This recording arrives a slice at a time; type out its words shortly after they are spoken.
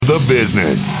the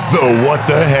business. The What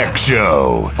the Heck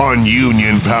Show on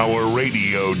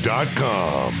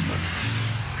UnionPowerRadio.com.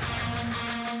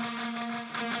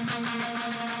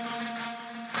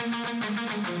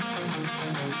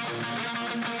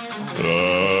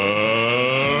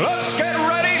 Let's get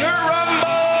ready to rumble!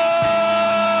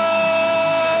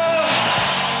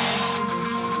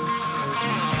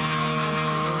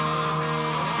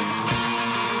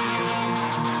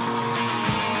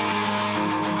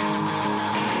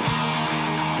 Let's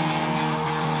get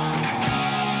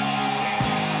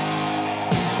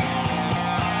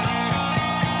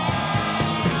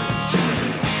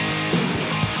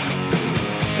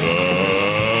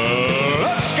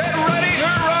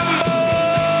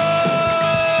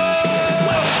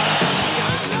to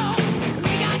rumble!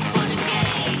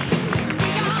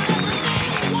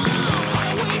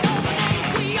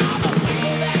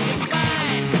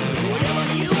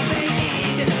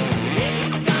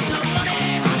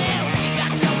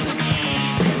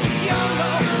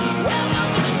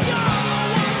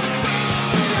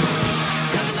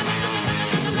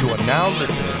 You are now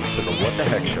listening to the What the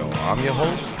Heck Show. I'm your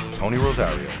host, Tony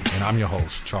Rosario. And I'm your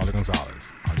host, Charlie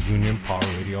Gonzalez, on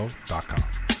UnionPowerRadio.com.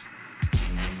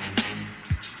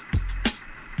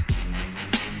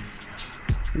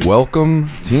 Welcome,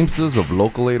 Teamsters of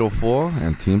Local 804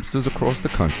 and Teamsters across the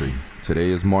country. Today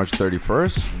is March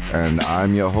 31st, and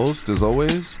I'm your host, as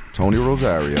always, Tony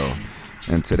Rosario.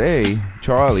 And today,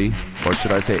 Charlie, or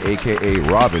should I say AKA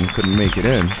Robin, couldn't make it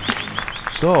in.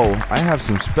 So, I have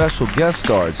some special guest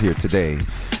stars here today.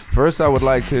 First, I would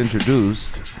like to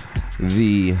introduce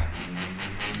the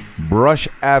Brush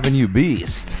Avenue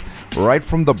Beast, right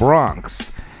from the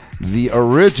Bronx. The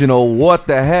original What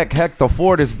the Heck, Hector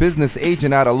Fortis, business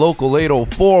agent at a local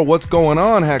 804. What's going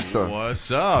on, Hector?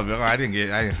 What's up? I didn't get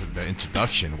the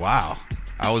introduction. Wow.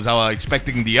 I was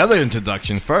expecting the other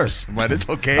introduction first, but it's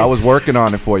okay. I was working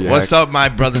on it for you. What's up, my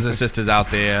brothers and sisters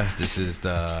out there? This is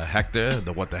the Hector,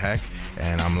 the What the Heck,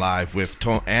 and I'm live with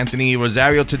Anthony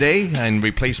Rosario today in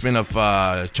replacement of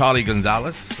Charlie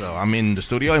Gonzalez. So I'm in the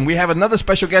studio, and we have another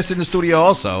special guest in the studio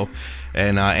also.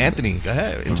 And Anthony, go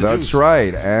ahead, introduce. That's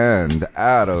right, and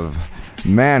out of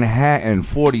Manhattan,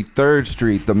 43rd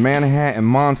Street, the Manhattan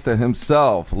Monster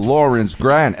himself, Lawrence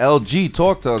Grant. LG,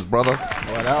 talk to us, brother.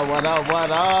 What up, what up, what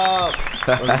up?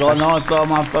 What's going on to all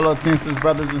my fellow Teamsters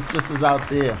brothers and sisters out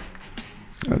there?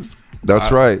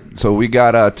 That's right. So we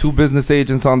got two business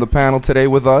agents on the panel today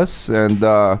with us, and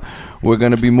we're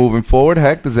going to be moving forward.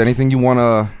 Heck, is there anything you want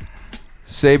to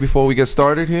say before we get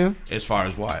started here? As far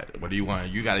as what do you want?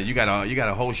 You got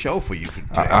a whole show for you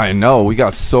today. I know we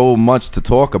got so much to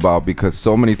talk about because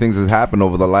so many things has happened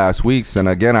over the last weeks. And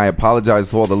again, I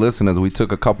apologize to all the listeners. We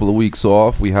took a couple of weeks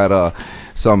off. We had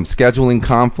some scheduling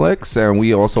conflicts, and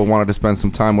we also wanted to spend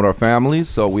some time with our families.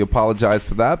 So we apologize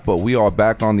for that. But we are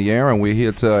back on the air, and we're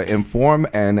here to inform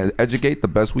and educate the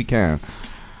best we can.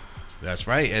 That's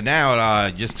right. And now,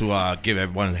 just to give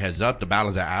everyone a heads up, the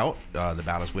ballots are out. The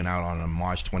ballots went out on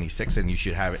March 26th, and you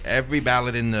should have every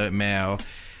ballot in the mail.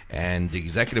 And the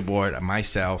executive board,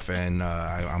 myself, and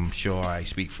I'm sure I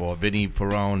speak for Vinny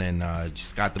Perone and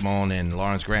Scott Damone and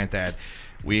Lawrence Grant, that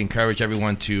we encourage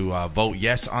everyone to vote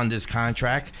yes on this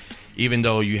contract, even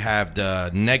though you have the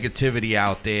negativity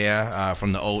out there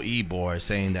from the OE board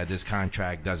saying that this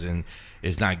contract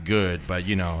is not good. But,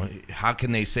 you know, how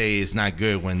can they say it's not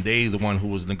good when they the one who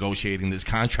was negotiating this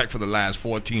contract for the last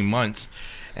 14 months,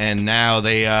 and now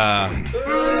they want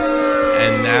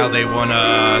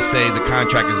to say the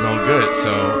contract is no good.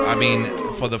 So, I mean,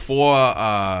 for the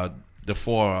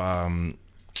four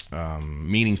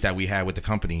meetings that we had with the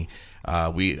company,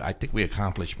 I think we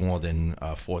accomplished more than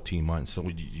 14 months. So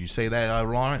would you say that,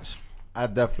 Lawrence? I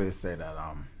definitely say that.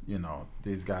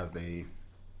 These guys, they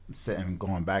sitting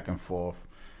going back and forth,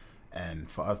 and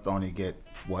for us to only get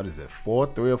 3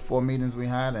 or 4 meetings we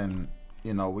had, and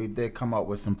we did come up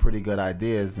with some pretty good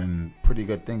ideas and pretty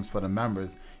good things for the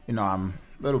members. I'm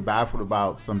a little baffled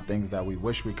about some things that we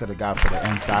wish we could have got for the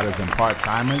insiders and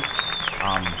part-timers,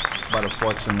 but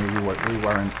unfortunately we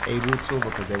weren't able to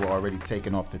because they were already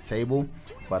taken off the table.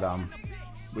 But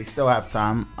we still have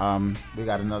time. We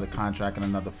got another contract in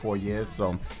another 4 years,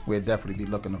 so we'll definitely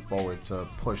be looking forward to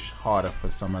push harder for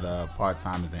some of the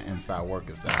part-timers and inside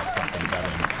workers to have something better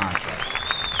in the contract.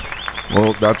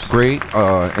 Well, that's great.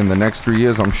 In the next 3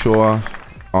 years, I'm sure,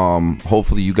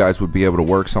 hopefully you guys would be able to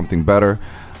work something better.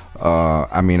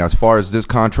 As far as this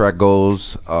contract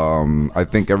goes, I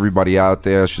think everybody out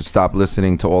there should stop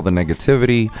listening to all the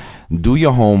negativity. Do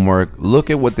your homework. Look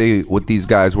at what these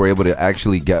guys were able to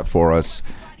actually get for us.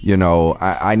 You know,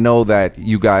 I know that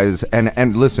you guys,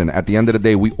 and listen, at the end of the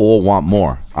day, we all want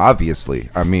more, obviously.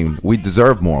 I mean, we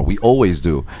deserve more. We always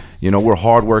do. You know, we're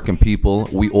hardworking people.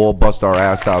 We all bust our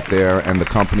ass out there, and the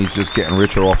company's just getting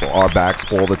richer off of our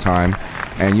backs all the time.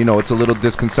 And, you know, it's a little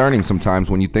disconcerting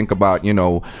sometimes when you think about, you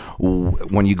know,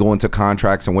 when you go into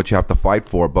contracts and what you have to fight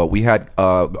for. But we had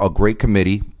a great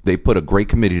committee. They put a great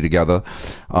committee together.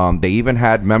 They even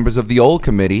had members of the old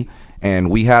committee.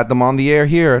 And we had them on the air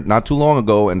here not too long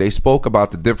ago, and they spoke about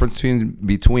the difference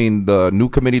between the new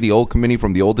committee, the old committee,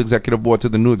 from the old executive board to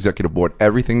the new executive board,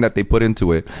 everything that they put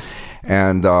into it.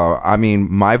 And, I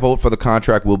mean, my vote for the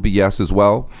contract will be yes as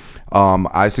well.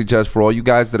 I suggest for all you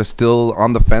guys that are still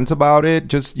on the fence about it,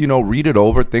 just, you know, read it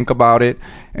over, think about it,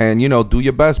 and, you know, do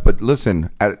your best. But listen,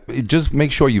 just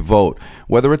make sure you vote.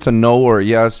 Whether it's a no or a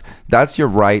yes, that's your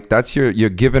right. That's your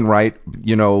given right.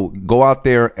 You know, go out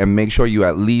there and make sure you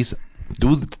at least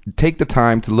take the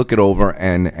time to look it over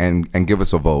and give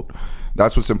us a vote.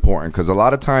 That's what's important, because a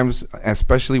lot of times,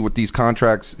 especially with these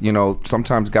contracts, you know,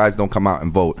 sometimes guys don't come out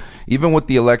and vote. Even with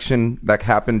the election that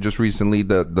happened just recently,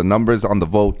 the numbers on the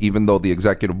vote, even though the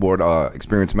executive board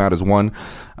Experience Matters won,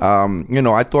 you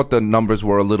know, I thought the numbers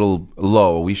were a little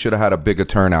low. We should have had a bigger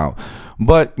turnout.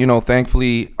 But, you know,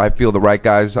 thankfully, I feel the right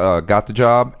guys got the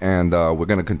job, and we're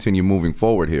going to continue moving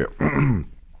forward here.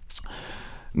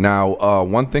 Now,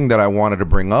 one thing that I wanted to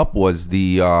bring up was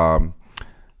the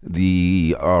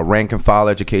rank and file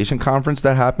education conference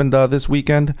that happened this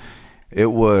weekend. It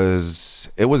was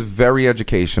very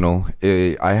educational.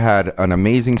 I had an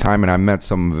amazing time, and I met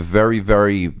some very,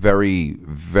 very, very,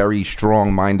 very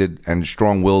strong-minded and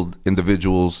strong-willed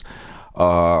individuals.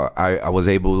 I was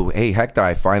able to, hey, Hector,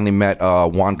 I finally met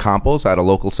Juan Campos at a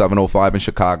local 705 in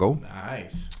Chicago.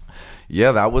 Nice.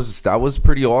 Yeah, that was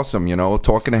pretty awesome. You know,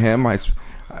 talking to him,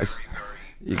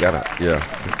 you gotta, yeah.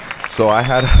 So I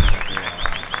had,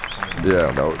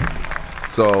 yeah.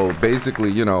 So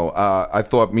basically, you know, I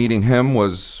thought meeting him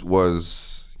was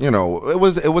you know, it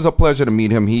was a pleasure to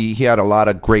meet him. He had a lot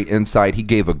of great insight. He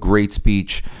gave a great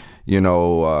speech, you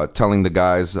know, telling the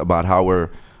guys about how we're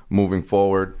moving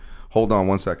forward. Hold on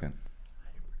one second.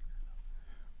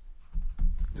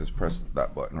 Just press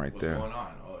that button right there. What's going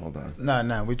on? Hold on.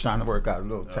 No, we're trying to work out a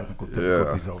little technical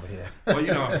difficulties over here. Well,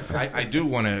 you know, I do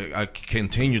want to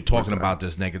continue talking about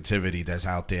this negativity that's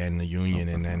out there in the union,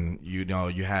 and then, you know,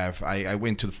 you have. I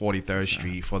went to the 43rd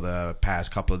Street for the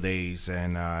past couple of days,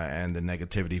 and the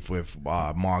negativity with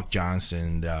Mark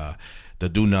Johnson, the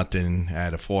do nothing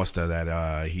at a Forster,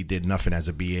 that he did nothing as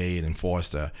a BA in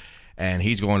Forster. And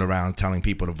he's going around telling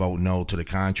people to vote no to the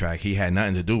contract. He had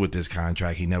nothing to do with this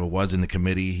contract. He never was in the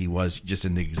committee. He was just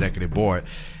in the executive board.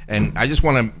 And I just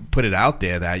want to put it out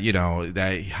there that, you know,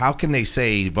 that how can they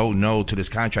say vote no to this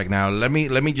contract? Now, let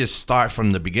me just start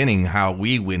from the beginning how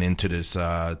we went into this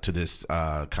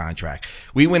contract.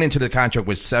 We went into the contract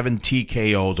with 7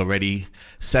 TKOs already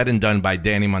said and done by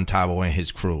Danny Montalvo and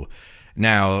his crew.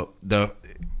 Now,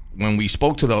 when we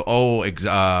spoke to the old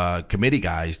committee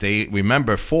guys, they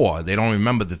remember 4. They don't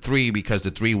remember the 3 because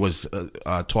the 3 was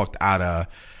talked out of,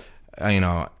 you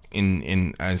know,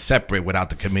 in separate without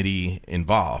the committee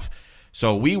involved.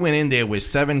 So we went in there with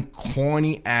 7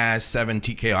 corny ass 7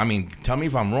 TKO. I mean, tell me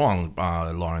if I'm wrong,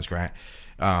 Lawrence Grant.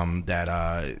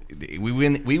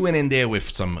 We went in there with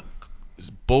some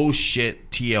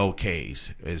bullshit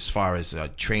TLKs as far as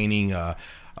training.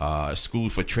 School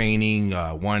for training,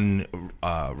 one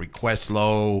request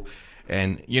low,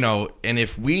 and, you know, and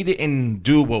if we didn't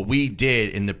do what we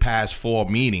did in the past 4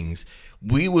 meetings,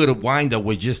 we would have wind up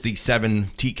with just these 7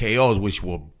 TKOs, which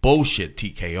were bullshit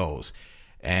TKOs,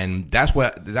 and that's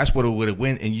what it would have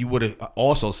went. And you would have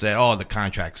also said, "Oh, the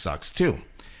contract sucks too."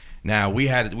 Now we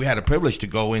had a privilege to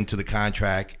go into the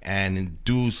contract and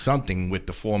do something with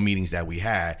the 4 meetings that we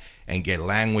had and get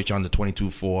language on the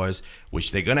 22-4s,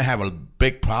 which they're gonna have a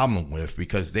big problem with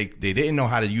because they didn't know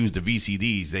how to use the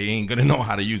VCDs. They ain't gonna know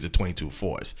how to use the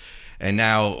 22-4s. And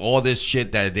now all this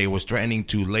shit that they was threatening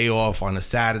to lay off on a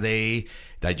Saturday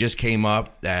that just came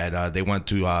up, that they want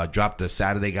to drop the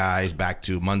Saturday guys back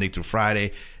to Monday through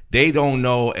Friday. They don't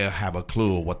know, have a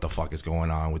clue what the fuck is going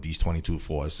on with these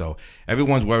 22-4s. So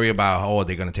everyone's worried about, oh,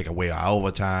 they're going to take away our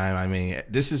overtime. I mean,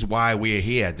 this is why we're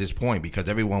here at this point, because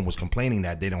everyone was complaining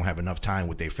that they don't have enough time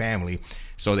with their family.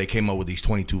 So they came up with these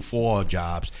 22-4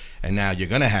 jobs. And now you're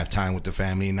going to have time with the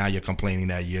family. And now you're complaining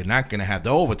that you're not going to have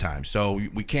the overtime. So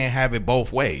we can't have it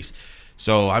both ways.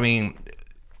 So, I mean,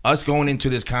 us going into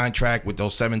this contract with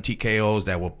those 7 TKOs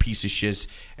that were piece of shits,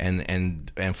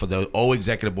 and for the old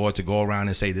executive board to go around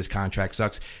and say this contract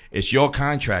sucks, it's your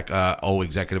contract, old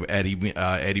executive Eddie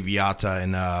Viata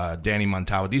and Danny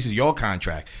Montalvo. This is your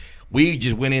contract. We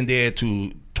just went in there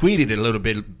to tweeted it a little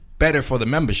bit better for the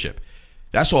membership.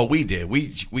 That's all we did. We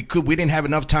didn't have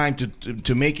enough time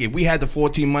to make it. We had the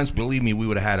 14 months. Believe me, we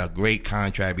would have had a great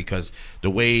contract because the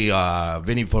way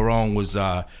Vinny Ferrone was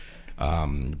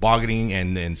bargaining,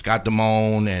 and Scott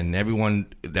Damone and everyone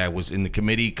that was in the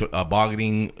committee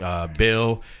bargaining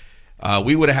Bill,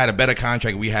 we would have had a better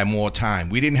contract if we had more time.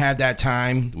 We didn't have that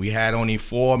time. We had only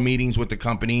 4 meetings with the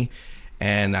company.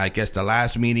 And I guess the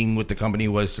last meeting with the company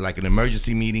was like an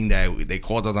emergency meeting that they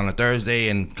called us on a Thursday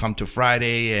and come to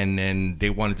Friday, and then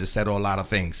they wanted to settle a lot of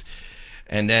things.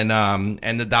 And then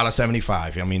and the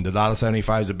 $1.75. I mean, the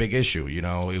 $1.75 is a big issue. You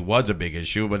know, it was a big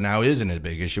issue, but now isn't a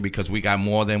big issue because we got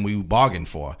more than we bargained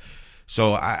for.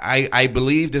 So I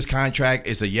believe this contract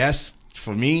is a yes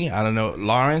for me. I don't know,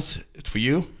 Lawrence, for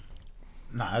you?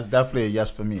 Nah, it's definitely a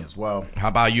yes for me as well. How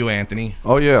about you, Anthony?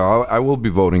 Oh yeah, I will be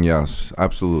voting yes,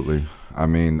 absolutely. I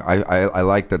mean, I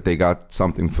like that they got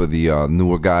something for the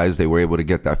newer guys. They were able to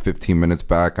get that 15 minutes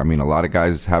back. I mean, a lot of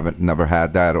guys never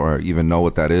had that or even know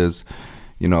what that is.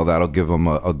 You know, that'll give them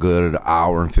a good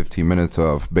hour and 15 minutes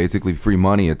of basically free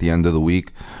money at the end of the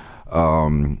week.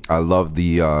 I love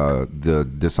the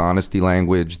dishonesty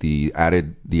language, the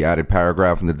added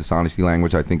paragraph in the dishonesty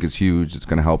language. I think is huge. It's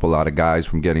going to help a lot of guys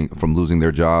from losing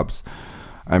their jobs.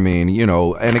 I mean, you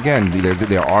know, and again,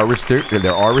 there are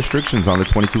restrictions on the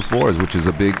 22-4s, which is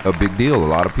a big deal. A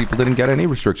lot of people didn't get any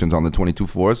restrictions on the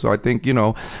 22-4s, so I think, you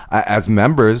know, as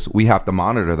members, we have to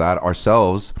monitor that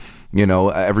ourselves. You know,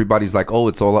 everybody's like, oh,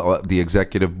 it's all the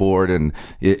executive board and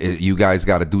you guys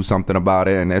got to do something about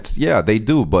it. And they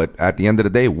do. But at the end of the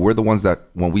day, we're the ones that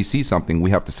when we see something,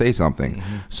 we have to say something.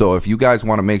 Mm-hmm. So if you guys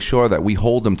want to make sure that we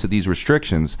hold them to these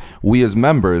restrictions, we as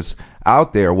members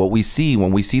out there, what we see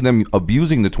when we see them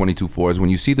abusing the 22-4s, when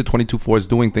you see the 22-4s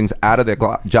doing things out of their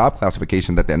job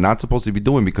classification that they're not supposed to be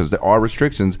doing because there are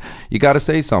restrictions, you got to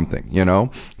say something, you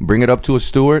know, bring it up to a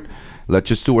steward. Let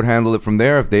your steward handle it from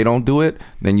there. If they don't do it,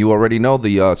 then you already know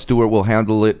the steward will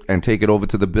handle it and take it over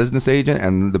to the business agent.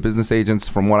 And the business agents,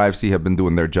 from what I've seen, have been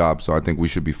doing their job. So I think we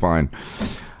should be fine.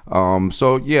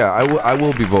 So yeah, I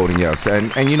will be voting yes.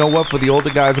 And you know what? For the older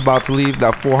guys about to leave,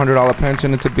 that $400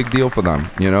 pension, it's a big deal for them.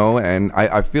 You know, and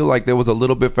I feel like there was a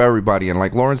little bit for everybody. And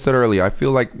like Lawrence said earlier, I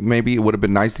feel like maybe it would have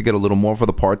been nice to get a little more for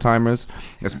the part-timers,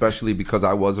 especially because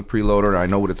I was a preloader and I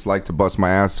know what it's like to bust my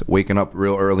ass waking up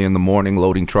real early in the morning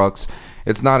loading trucks.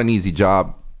 It's not an easy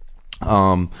job.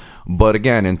 But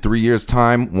again, in 3 years'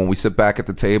 time, when we sit back at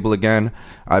the table again,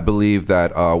 I believe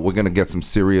that we're going to get some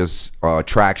serious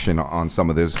traction on some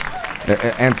of this.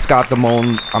 And Scott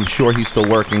Damone, I'm sure he's still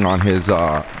working on his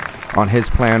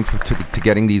plan to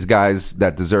getting these guys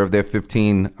that deserve their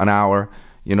 $15 an hour,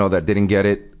 you know, that didn't get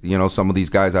it. You know, some of these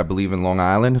guys, I believe, in Long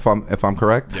Island, if I'm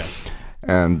correct. Yes.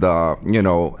 And you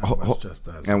know,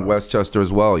 Westchester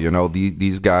as well. You know,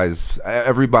 these guys,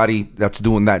 everybody that's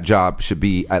doing that job should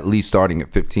be at least starting at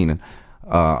 15 an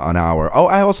hour. Oh,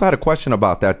 I also had a question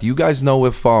about that. Do you guys know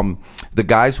if the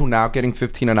guys who are now getting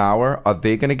 15 an hour, are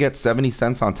they going to get 70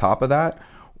 cents on top of that,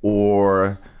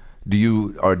 or do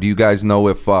you guys know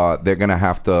if they're going to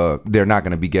have to? They're not going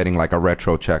to be getting like a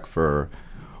retro check for.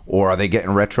 Or are they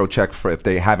getting retro check for if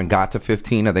they haven't got to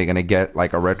 15? Are they going to get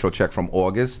like a retro check from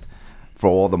August for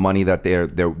all the money that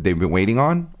they've been waiting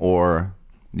on? Or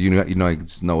do you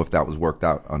know if that was worked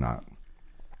out or not?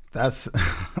 That's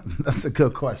a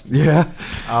good question. Yeah.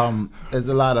 There's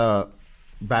a lot of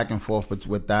back and forth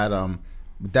with that.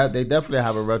 That they definitely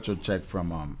have a retro check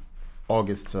from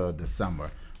August to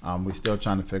December. We're still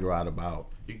trying to figure out about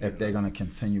if they're going to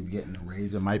continue getting a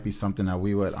raise. It might be something that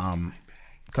we would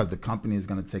because the company is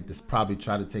going to probably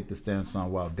try to take the stance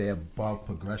on, well, they're above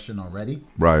progression already.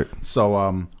 Right.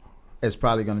 So it's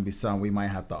probably going to be something we might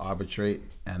have to arbitrate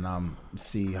and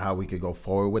see how we could go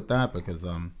forward with that, because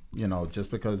you know,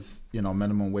 just because, you know,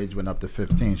 minimum wage went up to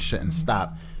 15 shouldn't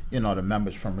stop, you know, the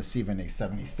members from receiving a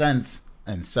 70 cents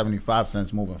and 75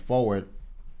 cents moving forward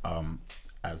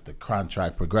as the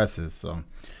contract progresses. So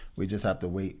we just have to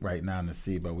wait right now to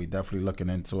see, but we definitely looking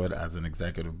into it as an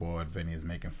executive board. Vinny is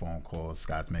making phone calls,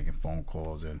 Scott's making phone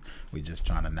calls, and we just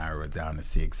trying to narrow it down to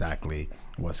see exactly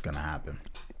what's going to happen.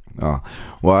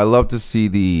 Well, I love to see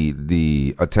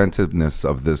the attentiveness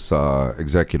of this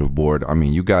executive board. I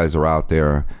mean, you guys are out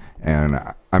there, and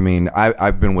I mean,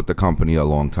 I've been with the company a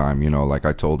long time. You know, like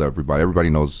I told everybody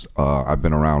knows I've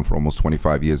been around for almost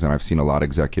 25 years, and I've seen a lot of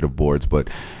executive boards. But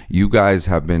you guys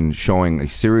have been showing a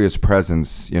serious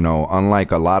presence, you know,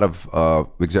 unlike a lot of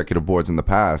executive boards in the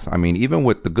past. I mean, even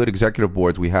with the good executive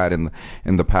boards we had in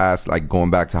the past, like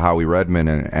going back to Howie Redman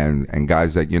and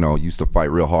guys that, you know, used to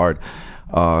fight real hard.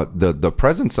 the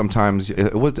presence sometimes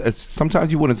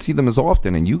sometimes you wouldn't see them as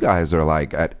often, and you guys are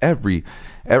like at every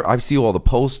I see all the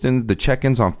postings, the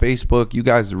check-ins on Facebook. You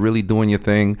guys are really doing your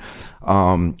thing.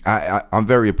 I'm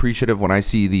very appreciative when I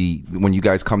see when you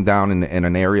guys come down in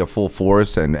an area full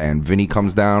force, and Vinny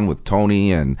comes down with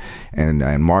Tony and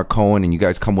Mark Cohen, and you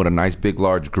guys come with a nice big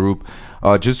large group.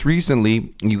 Just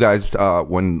recently, you guys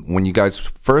when you guys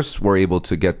first were able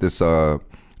to get this the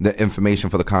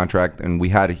information for the contract, and we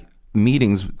had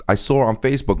meetings, I saw on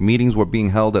Facebook meetings were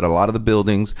being held at a lot of the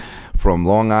buildings, from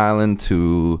Long Island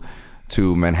to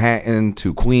Manhattan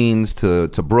to Queens to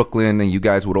Brooklyn, and you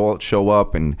guys would all show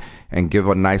up and give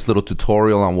a nice little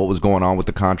tutorial on what was going on with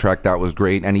the contract. That was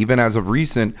great. And even as of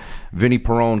recent, Vinny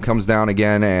Perone comes down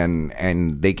again,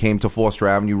 and they came to Foster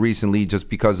Avenue recently just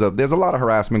because there's a lot of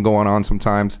harassment going on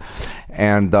sometimes,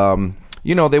 and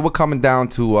they were coming down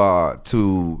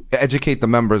to educate the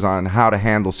members on how to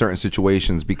handle certain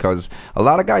situations, because a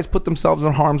lot of guys put themselves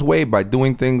in harm's way by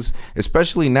doing things,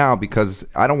 especially now, because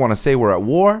I don't want to say we're at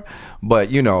war, but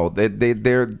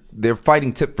they're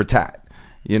fighting tit for tat,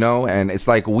 and it's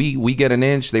like we get an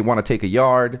inch, they want to take a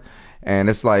yard, and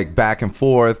it's like back and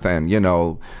forth, and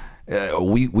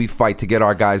we fight to get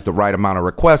our guys the right amount of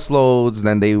request loads.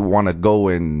 Then they want to go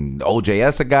and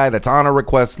OJS a guy that's on a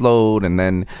request load, and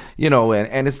then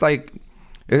and it's like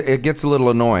it gets a little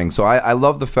annoying. So I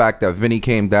love the fact that Vinny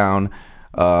came down.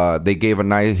 He gave a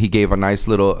nice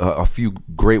little a few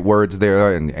great words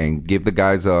there, and gave the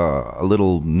guys a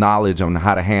little knowledge on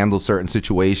how to handle certain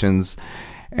situations.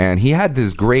 And he had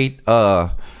this great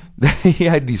he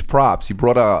had these props. He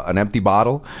brought an empty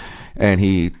bottle, and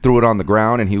he threw it on the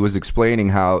ground, and he was explaining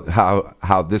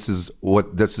how this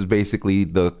is basically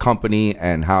the company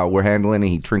and how we're handling it.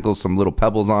 He trinkles some little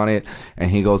pebbles on it, and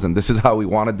he goes, and this is how we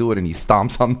want to do it, and he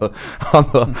stomps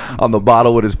on the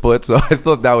bottle with his foot. So I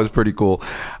thought that was pretty cool.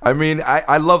 I mean,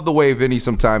 I love the way Vinny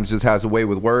sometimes just has a way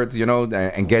with words,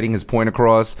 and getting his point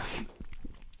across.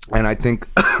 And I think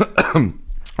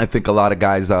a lot of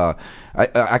guys,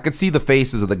 I could see the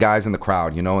faces of the guys in the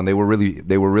crowd, and they were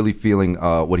really feeling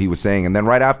what he was saying. And then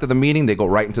right after the meeting, they go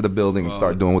right into the building and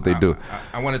start doing what they do.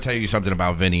 I want to tell you something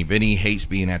about Vinny. Vinny hates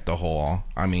being at the hall.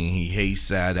 I mean, he hates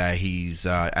that he's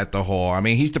at the hall. I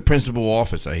mean, he's the principal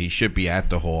officer. He should be at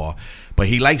the hall. But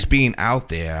he likes being out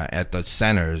there at the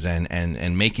centers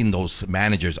and making those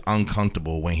managers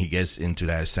uncomfortable when he gets into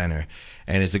that center.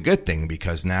 And it's a good thing,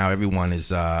 because now everyone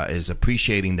is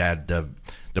appreciating that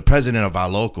the president of our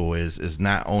local is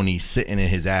not only sitting in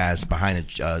his ass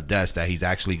behind a desk, that he's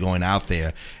actually going out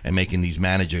there and making these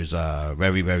managers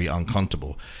very, very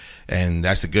uncomfortable. And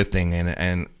that's a good thing.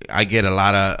 And I get a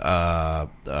lot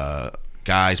of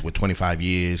guys with 25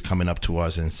 years coming up to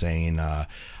us and saying,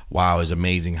 wow, it's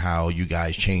amazing how you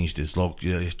guys changed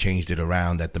changed it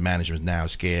around, that the management's now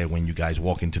scared when you guys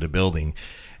walk into the building.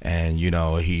 And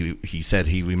he said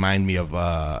he reminded me of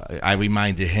I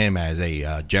reminded him as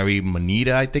a Jerry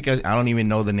Manita, I think. I don't even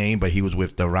know the name, but he was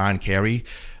with the Ron Carey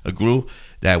group,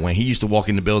 that when he used to walk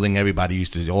in the building,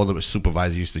 all the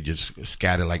supervisors used to just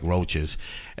scatter like roaches.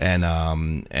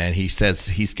 And he says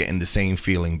he's getting the same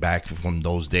feeling back from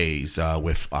those days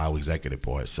with our executive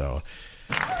board. So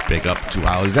big up to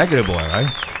our executive board,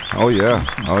 right? Oh yeah.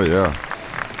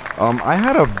 I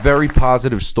had a very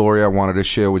positive story I wanted to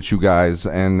share with you guys,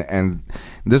 and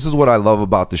this is what I love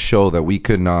about the show, that we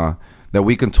can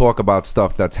talk about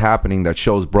stuff that's happening that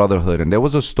shows brotherhood. And there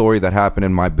was a story that happened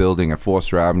in my building at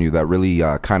Foster Avenue that really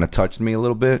kind of touched me a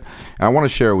little bit, and I want to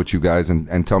share it with you guys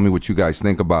and tell me what you guys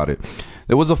think about it.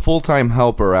 There was a full-time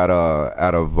helper out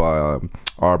of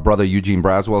our brother Eugene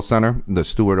Braswell Center, the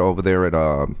steward over there at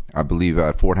I believe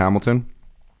at Fort Hamilton.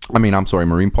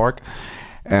 Marine Park.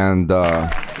 And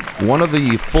one of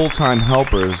the full-time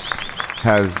helpers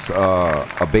has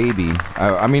a baby,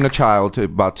 a child,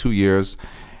 about 2 years.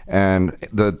 And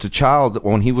the child,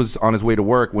 when he was on his way to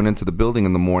work, went into the building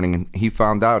in the morning, and he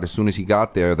found out as soon as he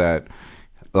got there that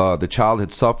the child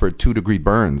had suffered 2-degree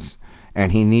burns,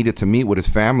 and he needed to meet with his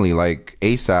family like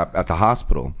ASAP at the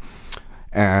hospital.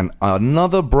 And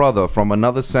another brother from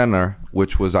another center,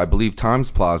 which was, I believe,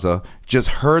 Times Plaza, just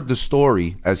heard the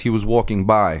story as he was walking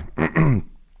by.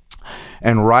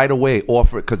 And right away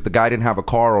offered, because the guy didn't have a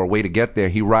car or a way to get there,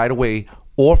 he right away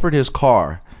offered his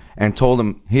car and told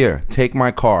him, here, take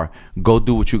my car, go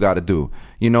do what you got to do.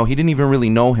 He didn't even really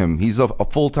know him. He's this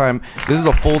is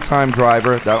a full-time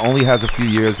driver that only has a few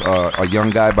years, a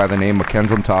young guy by the name of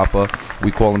Kendram Taffa.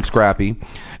 We call him Scrappy.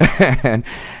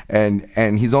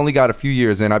 and he's only got a few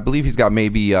years in. I believe he's got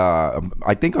maybe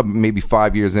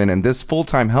 5 years in, and this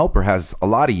full-time helper has a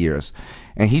lot of years.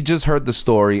 and he just heard the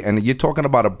story, and you're talking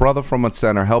about a brother from a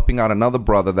center helping out another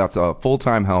brother that's a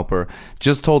full-time helper,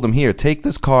 just told him, here, take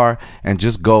this car and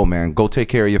just go, man. Go take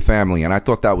care of your family. And I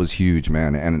thought that was huge,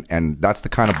 man. And that's the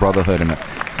kind of brotherhood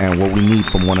and what we need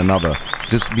from one another.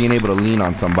 Just being able to lean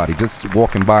on somebody, just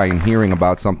walking by and hearing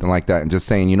about something like that and just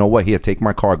saying, you know what, here, take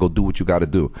my car, go do what you got to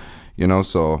do. You know,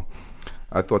 so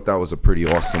I thought that was a pretty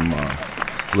awesome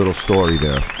little story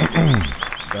there.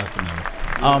 Definitely.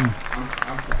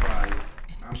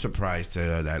 I'm surprised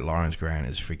that Lawrence Grant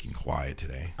is freaking quiet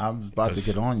today. I was about to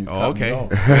get on you. Oh, cut me okay. off.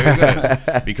 Very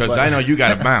good. Because I know you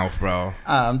got a mouth, bro.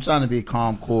 I'm trying to be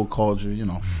calm, cool, cordial, you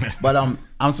know. But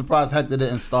I'm surprised Hector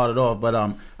didn't start it off. But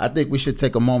I think we should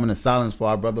take a moment of silence for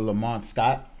our brother Lamont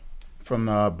Scott from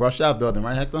the Brush Out building,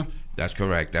 right, Hector? That's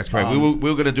correct. That's correct. We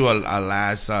were gonna do a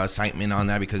last segment on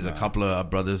that because a couple of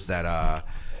brothers that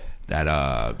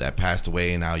passed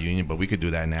away in our union, but we could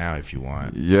do that now if you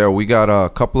want. Yeah, we got a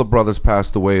couple of brothers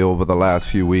passed away over the last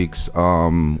few weeks.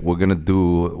 We're gonna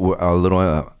do a little,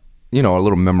 a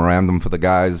little memorandum for the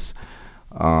guys,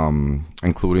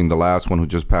 including the last one who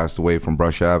just passed away from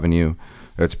Brush Avenue.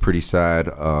 It's pretty sad.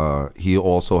 He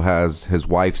also has his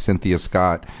wife Cynthia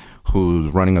Scott, who's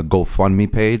running a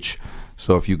GoFundMe page.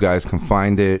 So if you guys can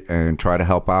find it and try to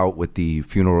help out with the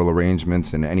funeral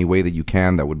arrangements in any way that you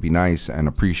can, that would be nice and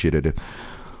appreciated.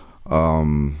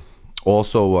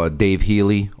 Also, Dave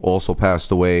Healy also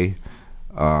passed away.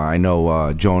 I know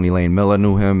Joni Lane Miller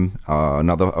knew him.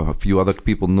 A few other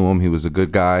people knew him. He was a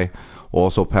good guy.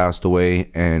 Also passed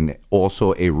away. And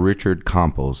also a Richard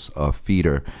Campos, a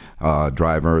feeder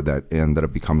driver that ended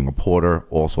up becoming a porter,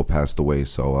 also passed away.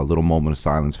 So a little moment of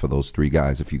silence for those three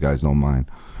guys, if you guys don't mind.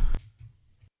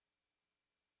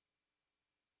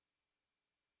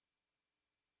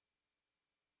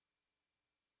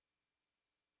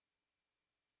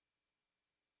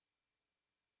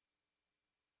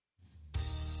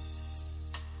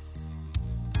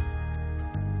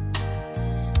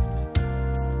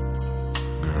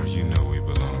 Girl, you know we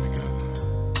belong together.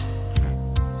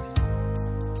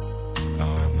 I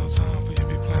don't have no time for you to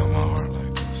be playing with my heart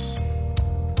like this.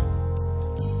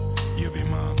 You'll be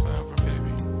mine forever,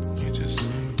 baby. You just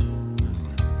say.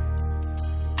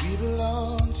 We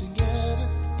belong together.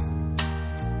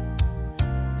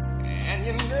 And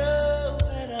you know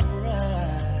that I'm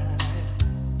right.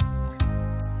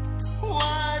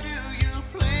 Why do you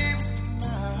play with my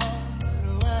heart?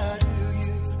 Why do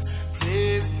you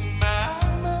play with my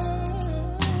mind?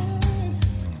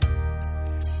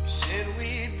 Said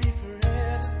we'd be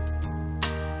forever.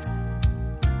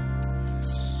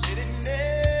 Said it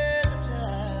never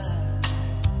died.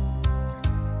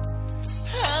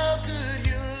 How could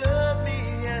you love me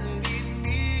and leave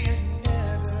me and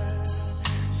never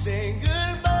say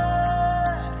goodbye?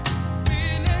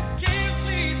 When I can't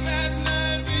sleep at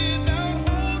night without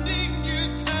holding you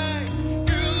tight,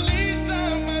 girl, each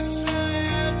time I try,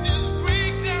 I just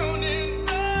break down and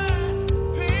cry.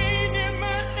 Pain in my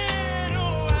head,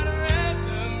 oh, I'd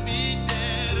rather be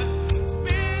dead,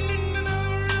 spinning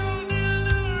around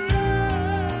and around.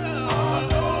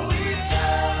 Although we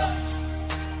come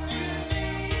to the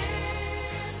end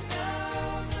of the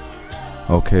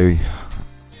road.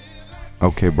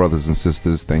 Okay, brothers and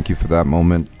sisters, thank you for that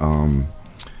moment.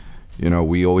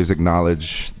 We always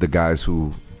acknowledge the guys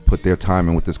who put their time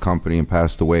in with this company and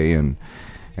passed away, and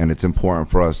it's important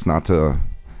for us not to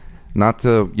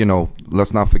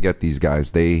let's not forget these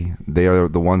guys. They are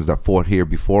the ones that fought here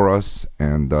before us,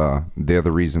 and they're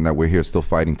the reason that we're here still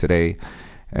fighting today.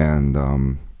 And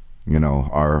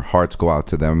our hearts go out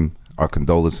to them, our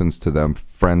condolences to them,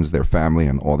 friends, their family,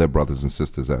 and all their brothers and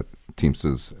sisters at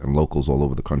Teamsters and locals all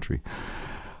over the country.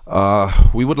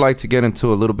 We would like to get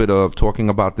into a little bit of talking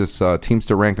about this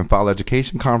Teamster Rank and File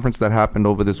Education Conference that happened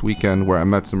over this weekend, where I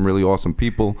met some really awesome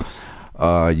people.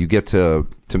 You get to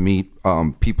meet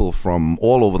people from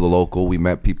all over the local. We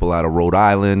met people out of Rhode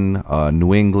Island,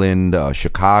 New England,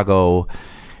 Chicago.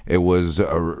 It was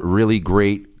really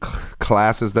great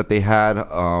classes that they had.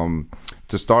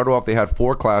 To start off, they had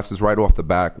 4 classes right off the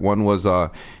back. One was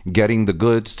getting the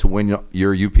goods to win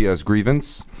your UPS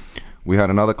grievance. We had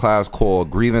another class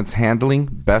called Grievance Handling,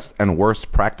 Best and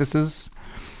Worst Practices.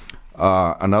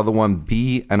 Another one,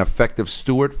 Be an Effective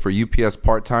Steward for UPS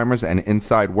Part-Timers and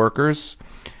Inside Workers.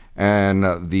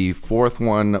 And the fourth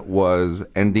one was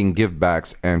Ending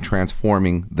Givebacks and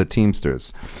Transforming the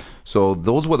Teamsters. So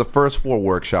those were the first 4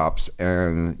 workshops,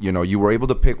 and you were able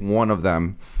to pick one of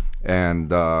them. And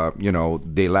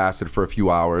they lasted for a few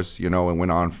hours, and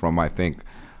went on from, I think,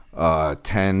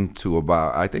 10 to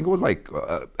about, I think it was like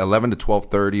 11 to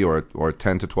 12:30 or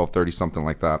 10 to 12:30, something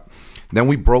like that. Then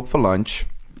we broke for lunch,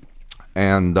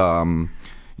 and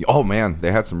Oh man,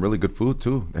 they had some really good food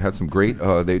too. They had some great.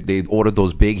 They ordered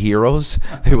those big heroes.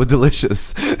 They were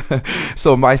delicious.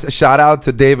 So my shout out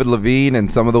to David Levine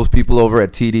and some of those people over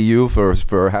at TDU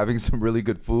for having some really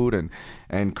good food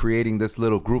and creating this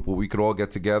little group where we could all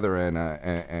get together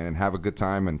and have a good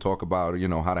time and talk about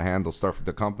how to handle stuff at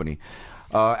the company.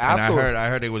 And I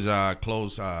heard it was a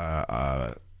closed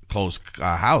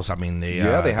house. I mean,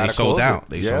 they sold out.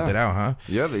 They sold it out, huh?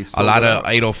 Yeah, they a sold lot it of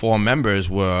out. 804 members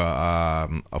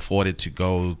were afforded to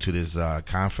go to this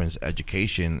conference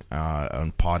education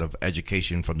on part of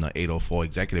education from the 804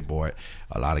 executive board.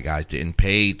 A lot of guys didn't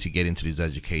pay to get into this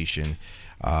education.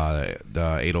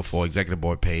 The 804 executive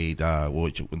board paid,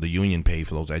 which the union paid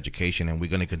for those education, and we're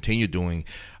going to continue doing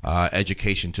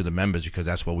education to the members because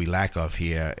that's what we lack of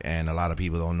here. And a lot of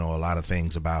people don't know a lot of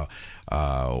things about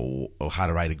how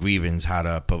to write a grievance, how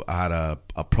to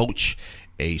approach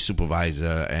a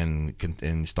supervisor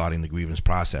and starting the grievance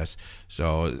process.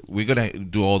 So we're going to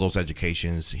do all those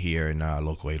educations here in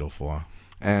local 804.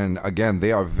 And again,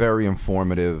 they are very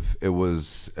informative. It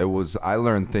was. I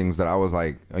learned things that I was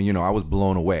like, I was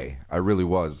blown away. I really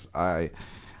was. I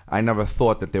never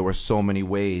thought that there were so many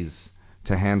ways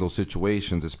to handle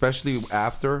situations, especially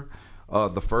after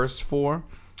the first 4.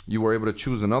 You were able to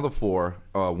choose another 4.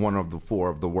 One of the 4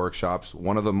 of the workshops.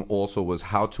 One of them also was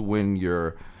how to win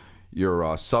your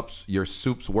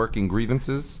soup's working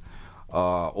grievances.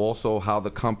 Also, how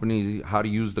to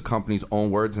use the company's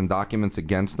own words and documents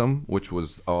against them, which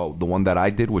was the one that I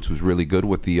did, which was really good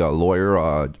with the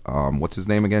lawyer. What's his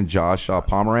name again? Josh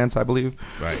Pomerantz, I believe.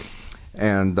 Right.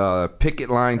 And picket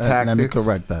line tactics. Let me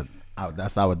correct that.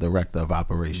 That's our director of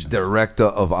operations. Director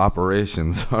of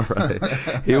operations. All right.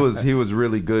 He was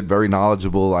really good, very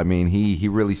knowledgeable. I mean, he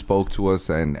really spoke to us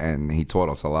and he taught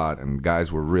us a lot. And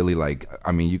guys were really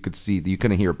you could see, you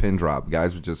couldn't hear a pin drop.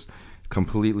 Guys were just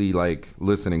completely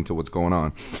listening to what's going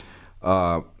on.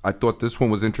 I thought this one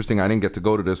was interesting. I didn't get to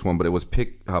go to this one, but it was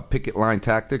picket line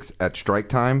tactics at strike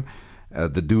time,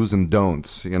 the do's and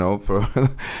don'ts.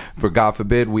 For God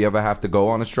forbid we ever have to go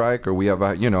on a strike, or we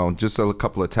ever, just a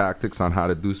couple of tactics on how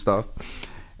to do stuff.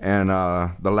 And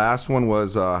the last one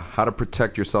was how to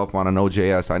protect yourself on an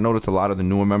OJS. I noticed a lot of the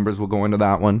newer members will go into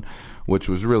that one, which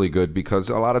was really good because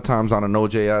a lot of times on an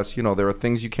OJS, there are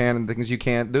things you can and things you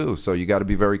can't do. So you got to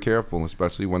be very careful,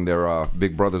 especially when there are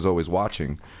big brothers always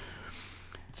watching.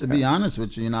 To be honest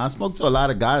with you, I spoke to a lot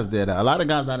of guys there. A lot of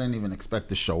guys I didn't even expect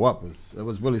to show up. It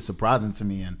was really surprising to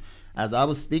me. And as I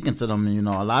was speaking to them,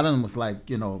 a lot of them was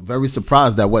very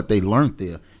surprised at what they learned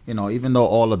there. Even though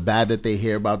all the bad that they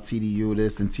hear about TDU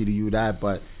this and TDU that,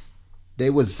 but they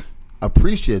was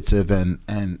appreciative and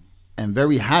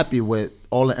very happy with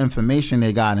all the information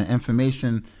they got and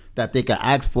information that they could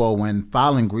ask for when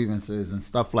filing grievances and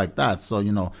stuff like that. So,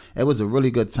 it was a really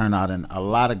good turnout, and a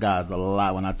lot of guys,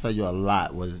 when I tell you a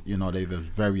lot, was, they were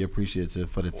very appreciative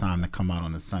for the time to come out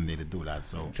on a Sunday to do that.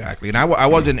 So exactly. And I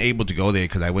wasn't able to go there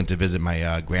because I went to visit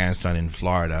my grandson in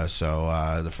Florida.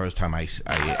 So the first time I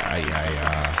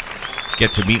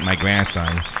get to meet my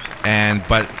grandson.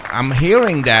 But I'm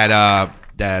hearing that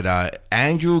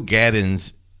Andrew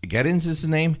Geddins is his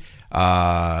name,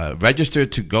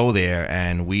 registered to go there,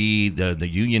 and the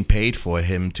union paid for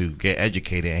him to get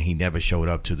educated, and he never showed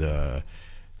up to the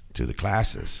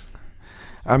classes.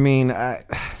 I mean, I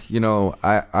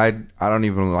don't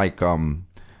even like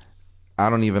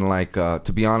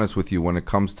to be honest with you, when it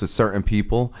comes to certain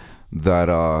people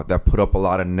that put up a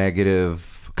lot of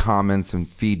negative comments and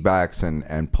feedbacks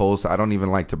and posts. I don't even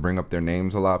like to bring up their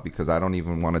names a lot because I don't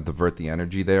even want to divert the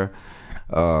energy there.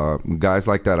 Guys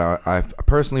like that, I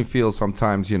personally feel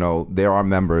sometimes, there are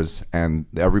members and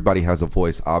everybody has a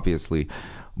voice, obviously,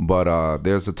 but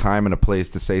there's a time and a place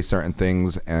to say certain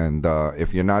things, and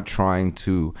if you're not trying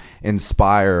to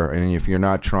inspire, and if you're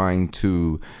not trying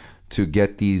to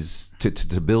get these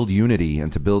to build unity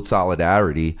and to build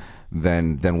solidarity,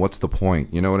 then what's the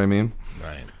point? You know what I mean?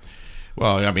 Right.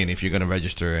 Well, I mean, if you're going to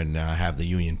register and have the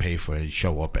union pay for it,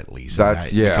 show up at least.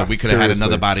 Yeah. We could have had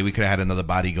another body. We could have had another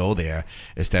body go there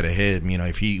instead of him.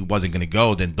 If he wasn't going to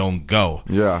go, then don't go.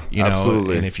 Yeah,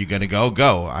 absolutely. And if you're going to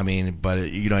go. I mean, but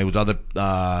it was other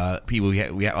people.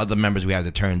 We had other members we had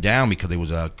to turn down because it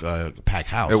was a packed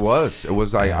house. It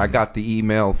was. I got the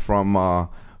email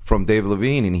from Dave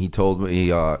Levine, and he told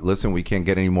me, listen, we can't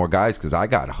get any more guys because I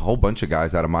got a whole bunch of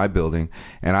guys out of my building,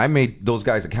 and I made those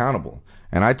guys accountable.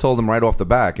 And I told them right off the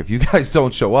back, if you guys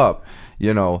don't show up,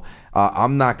 you know,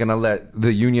 I'm not going to let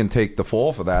the union take the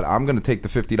fall for that. I'm going to take the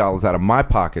 $50 out of my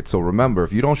pocket. So remember,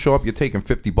 if you don't show up, you're taking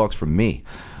 $50 from me.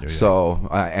 So,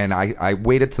 and I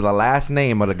waited to the last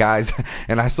name of the guys,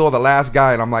 and I saw the last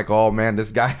guy, and I'm like, oh man,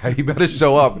 this guy, he better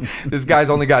show up. This guy's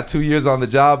only got 2 years on the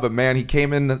job, but man, he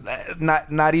came in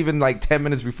not even like 10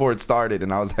 minutes before it started,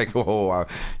 and I was like, oh,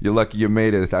 you're lucky you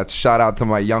made it. That's shout out to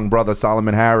my young brother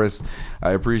Solomon Harris.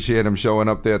 I appreciate him showing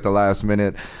up there at the last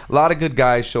minute. A lot of good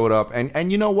guys showed up,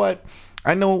 and you know what?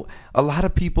 I know a lot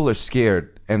of people are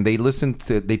scared, and they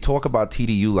talk about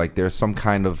TDU like they're some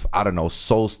kind of, I don't know,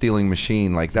 soul stealing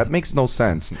machine. Like, that makes no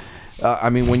sense.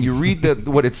 I mean, when you read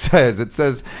what it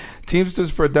says Teamsters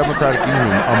for a Democratic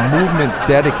Union, a movement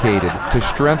dedicated to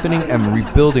strengthening and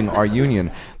rebuilding our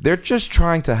union. They're just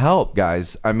trying to help,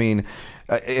 guys. I mean,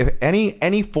 if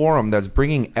any forum that's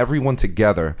bringing everyone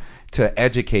together to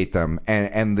educate them,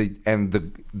 and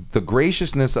the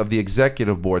graciousness of the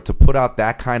executive board to put out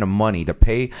that kind of money to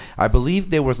pay. I believe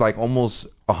there was like almost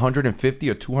 150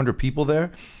 or 200 people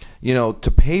there, you know, to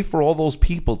pay for all those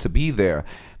people to be there.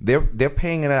 They're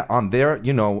paying it on their,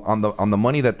 you know, on the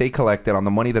money that they collected, on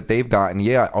the money that they've gotten.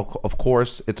 Yeah, of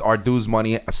course, it's our dues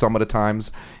money some of the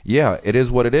times. Yeah, it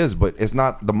is what it is, but it's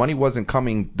not, the money wasn't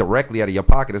coming directly out of your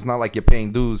pocket. It's not like you're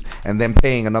paying dues and then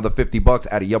paying another $50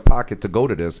 out of your pocket to go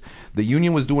to this. The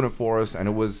union was doing it for us, and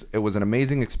it was an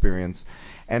amazing experience.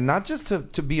 And not just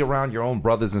to be around your own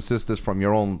brothers and sisters from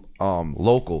your own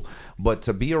local, but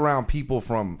to be around people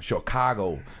from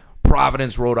Chicago,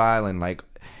 Providence, Rhode Island, like,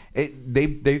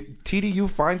 TDU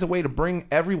finds a way to bring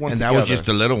everyone together. And that was just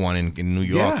the little one in New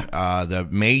York. Yeah. The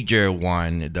major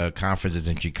one, the conference is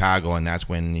in Chicago, and that's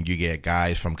when you get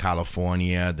guys from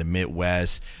California, the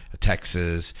Midwest,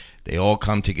 Texas. They all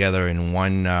come together in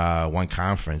one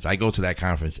conference. I go to that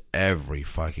conference every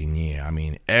fucking year. I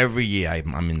mean, every year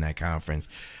I'm in that conference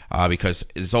because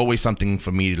it's always something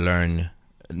for me to learn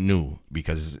new.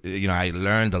 Because, you know, I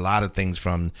learned a lot of things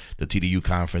from the TDU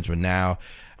conference, but now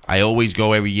I always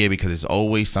go every year because there's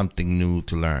always something new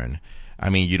to learn. I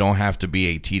mean, you don't have to be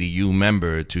a TDU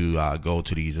member to go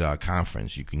to these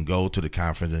conferences. You can go to the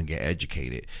conference and get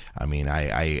educated. I mean,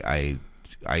 I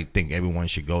think everyone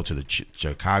should go to the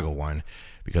Chicago one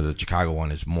because the Chicago one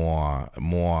is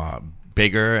more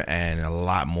bigger and a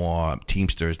lot more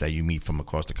Teamsters that you meet from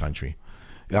across the country.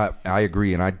 Yeah, I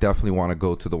agree, and I definitely want to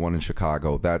go to the one in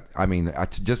Chicago.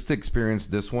 Just to experience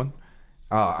this one.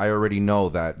 I already know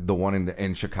that the one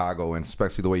in Chicago, and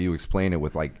especially the way you explain it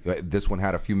with, like, this one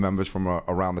had a few members from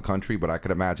around the country, but I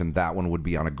could imagine that one would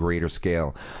be on a greater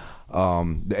scale.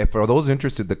 For those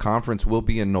interested, the conference will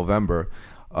be in November,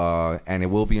 and it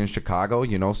will be in Chicago.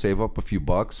 You know, save up a few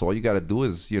bucks. All you got to do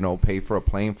is, you know, pay for a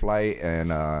plane flight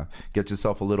and get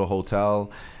yourself a little hotel.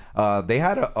 They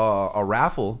had a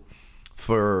raffle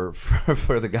for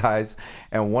the guys,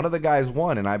 and one of the guys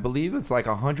won, and I believe it's like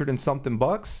 $100 and something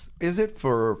bucks, is it,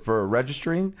 for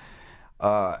registering,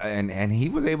 and he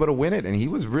was able to win it, and he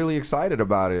was really excited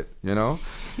about it, you know.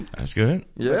 That's good.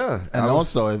 Yeah. And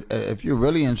also, if you're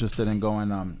really interested in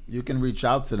going, you can reach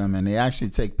out to them, and they actually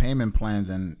take payment plans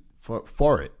and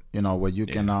for it, you know, where you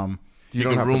can you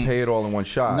don't have to pay it all in one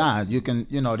shot. Nah, you can,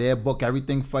 you know, they'll book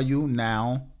everything for you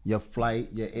now, your flight,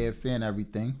 your airfare, and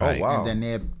everything. Oh, wow. And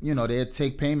then they'll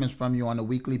take payments from you on a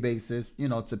weekly basis, you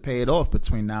know, to pay it off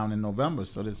between now and November.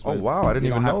 So this. Oh, wow, I didn't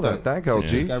even know that. Thank LG.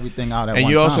 Take everything out at and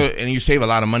one you time. also and you save a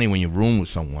lot of money when you room with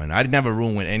someone. I never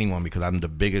room with anyone because I'm the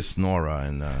biggest snorer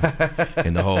in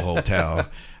the whole hotel.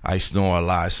 I snore a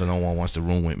lot, so no one wants to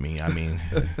room with me. I mean,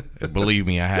 believe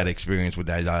me, I had experience with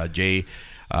that. Jay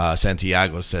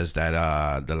Santiago says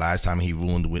that the last time he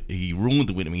roomed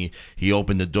with me, he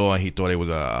opened the door and he thought it was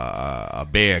a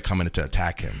bear coming to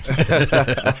attack him.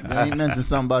 Did he mention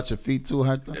something about your feet too,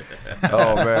 Hector?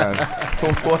 Oh man!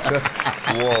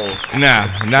 Whoa! Nah,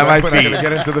 not my feet. Not gonna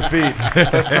get into the feet.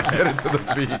 Let's not get into the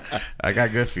feet. I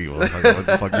got good feet. What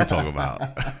the fuck you talking about?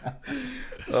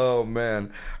 Oh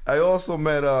man! I also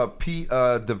met Pete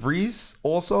DeVries.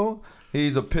 Also,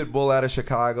 he's a pit bull out of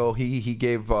Chicago. He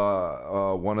gave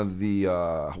one of the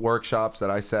workshops that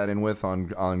I sat in with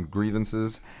on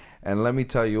grievances, and let me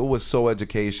tell you, it was so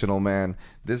educational, man.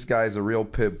 This guy's a real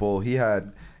pit bull. He's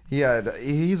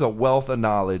a wealth of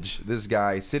knowledge. This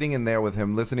guy, sitting in there with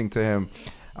him, listening to him.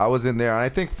 I was in there, and I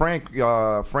think Frank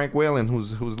Whalen,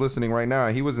 who's listening right now,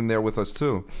 he was in there with us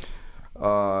too.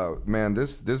 Man,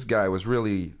 this guy was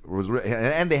really,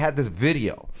 and they had this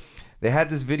video. They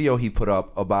had this video he put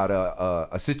up about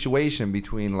a situation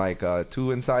between like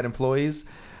two inside employees,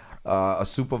 a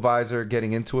supervisor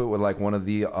getting into it with like one of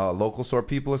the local store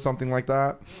people or something like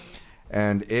that,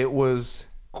 and it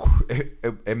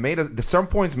made us, at some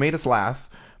points made us laugh,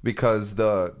 because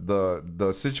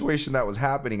the situation that was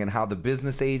happening and how the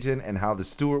business agent and how the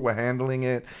steward were handling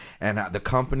it and how the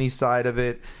company side of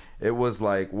it. It was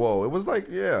like, whoa. It was like,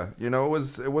 yeah, it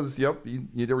was. Yep,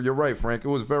 you're right, Frank. It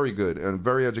was very good and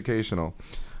very educational.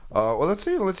 Well, let's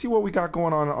see what we got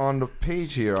going on the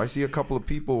page here. I see a couple of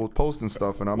people posting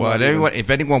stuff, and I'm if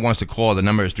anyone wants to call, the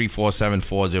number is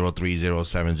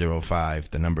 347-403-0705.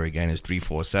 The number again is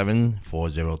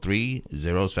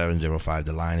 347-403-0705.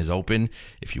 The line is open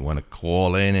if you want to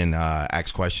call in and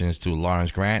ask questions to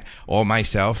Lawrence Grant or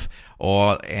myself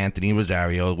or Anthony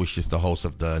Rosario, which is the host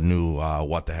of the new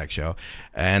What the Heck show.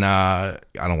 And I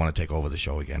don't want to take over the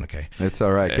show again, okay? It's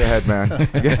all right. Go ahead, man.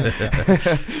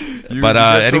 But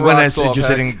anyone that's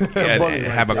interested in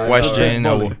have a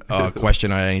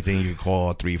question or anything, you can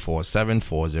call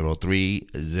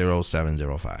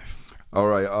 347-403-0705. All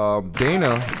right,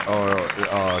 Dana or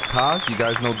Kaz. You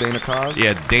guys know Dana Kaz?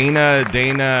 Yeah,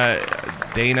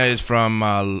 Dana is from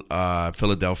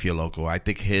Philadelphia local. I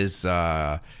think his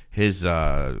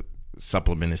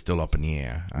supplement is still up in the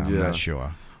air. I'm not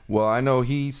sure. Well, I know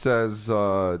he says,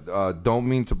 don't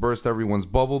mean to burst everyone's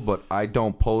bubble, but I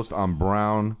don't post on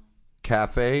Brown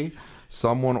Cafe.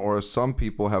 Someone or some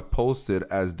people have posted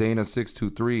as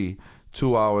Dana623,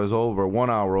 2 hours over, 1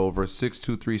 hour over,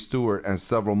 623 Stewart, and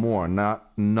several more.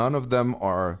 None of them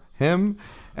are him.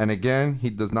 And again, he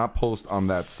does not post on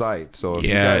that site. So if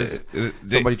you guys,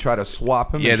 somebody try to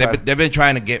swap him. Yeah, they've been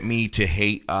trying to get me to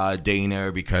hate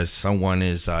Dana because someone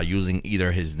is using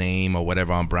either his name or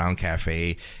whatever on Brown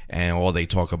Cafe, and all they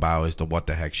talk about is the What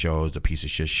the Heck show, the piece of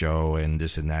shit show, and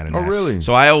this and that and that. Oh, really?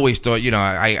 So I always thought,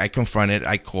 I confronted,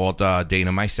 I called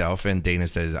Dana myself, and Dana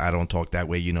says, I don't talk that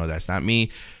way. That's not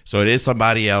me. So it is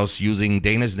somebody else using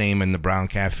Dana's name in the Brown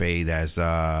Cafe that's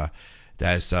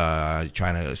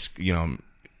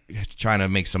trying to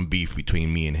make some beef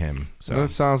between me and him. So that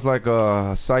sounds like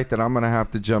a site that I'm gonna have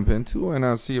to jump into, and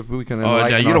I'll see if we can. Oh,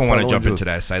 no, you don't want to jump into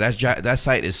that site. That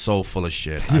site is so full of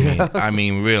shit. I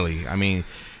mean, really. I mean,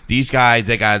 these guys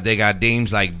they got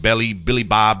names like Billy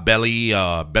Bob Belly,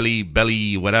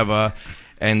 Belly whatever,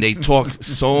 and they talk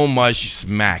so much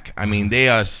smack. I mean, they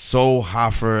are so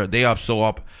Hoffer. They are so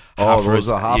up. Oh, those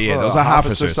are Hoffer? Yeah, those are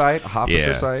Hoffer's site. Okay.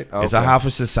 It's a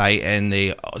Hoffer's site, and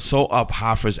they so up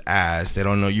Hoffer's ass. They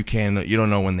don't know. You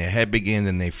don't know when their head begins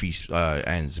and their feet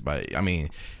ends. But I mean,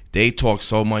 they talk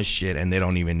so much shit, and they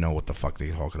don't even know what the fuck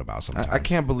they're talking about. Sometimes I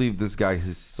can't believe this guy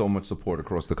has so much support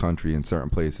across the country in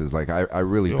certain places. Like I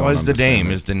really don't. It's the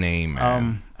name. It. It's the name.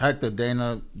 Man. Hector,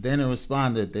 Dana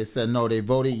responded. They said no. They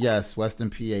voted yes. Western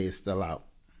PA is still out.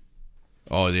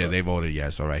 Oh, yeah, they voted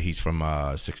yes. All right. He's from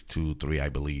 623, I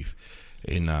believe,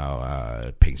 in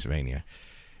Pennsylvania.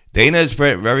 Dana is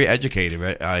very educated.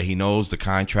 Right? He knows the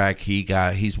contract.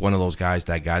 He's one of those guys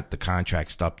that got the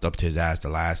contract stuffed up to his ass the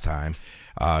last time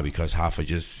because Hoffa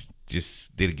just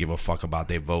didn't give a fuck about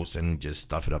their votes and just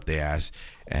stuff it up their ass.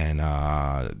 And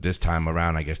this time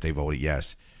around, I guess they voted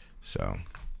yes. So.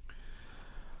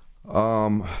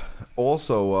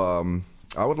 Also,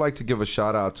 I would like to give a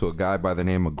shout out to a guy by the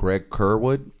name of Greg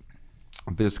Kerwood.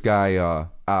 This guy,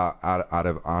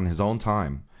 on his own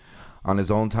time,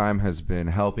 has been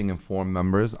helping inform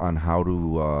members on how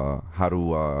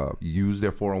to use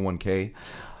their 401k.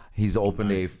 He's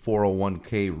opened a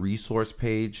 401k resource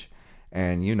page,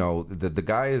 and the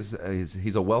guy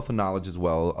he's a wealth of knowledge as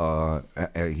well.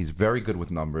 He's very good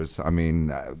with numbers. I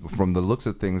mean, from the looks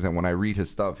of things, and when I read his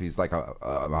stuff, he's like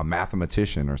a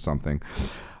mathematician or something.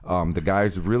 The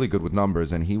guy's really good with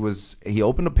numbers, and he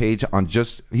opened a page on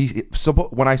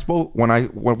when I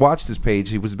watched his page,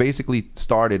 he was basically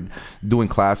started doing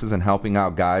classes and helping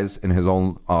out guys in his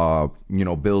own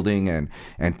building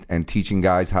and teaching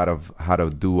guys how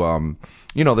to do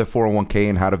their 401k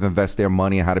and how to invest their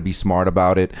money and how to be smart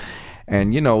about it.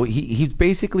 And he's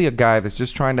basically a guy that's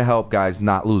just trying to help guys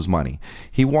not lose money.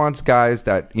 He wants guys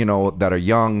that that are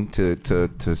young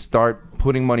to start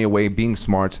putting money away, being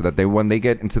smart, so that when they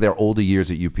get into their older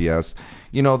years at UPS,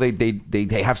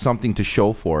 they have something to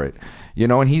show for it.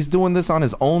 And he's doing this on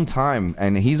his own time,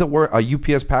 and he's a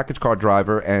UPS package car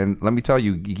driver. And let me tell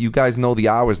you, you guys know the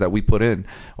hours that we put in,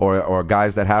 or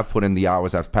guys that have put in the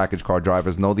hours as package car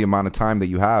drivers know the amount of time that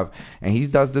you have, and he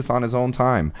does this on his own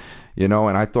time. And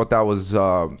I thought that was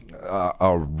a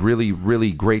really,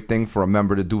 really great thing for a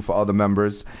member to do for other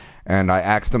members. And I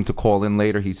asked him to call in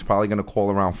later. He's probably going to call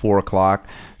around 4 o'clock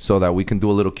so that we can do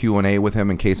a little Q&A with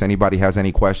him in case anybody has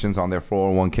any questions on their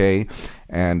 401k.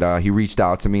 And he reached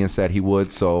out to me and said he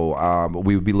would. So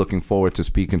we would be looking forward to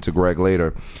speaking to Greg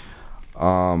later.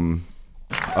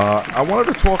 I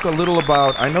wanted to talk a little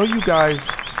about, I know you guys,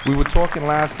 we were talking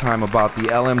last time about the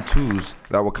LM2s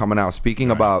that were coming out. Speaking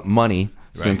about money,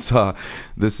 since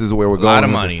this is where we're going. A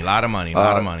lot of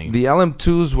money. The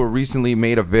LM2s were recently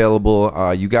made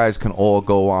available. You guys can all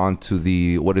go on to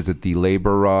the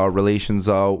Labor Relations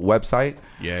website.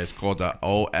 Yeah, it's called the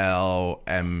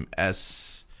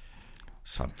OLMS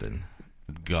something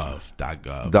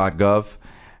gov.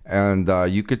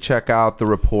 And you could check out the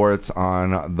reports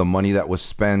on the money that was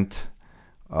spent.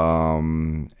 Hector, I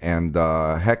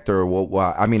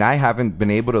mean, I haven't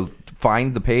been able to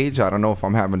find the page. I don't know if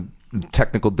I'm having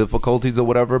technical difficulties or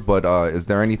whatever, but is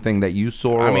there anything that you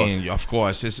saw? I mean, of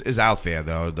course, it's out there,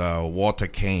 though. The Walter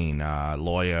Kane,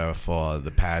 lawyer for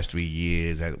the past 3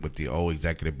 years with the old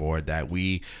executive board that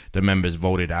the members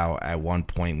voted out at one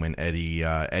point when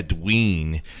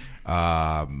Edwin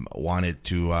wanted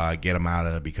to get him out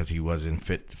of it because he wasn't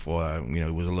fit for,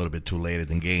 it was a little bit too late in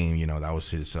the game. That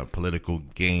was his political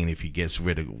gain if he gets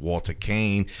rid of Walter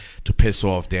Kane to piss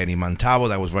off Danny Montalvo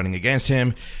that was running against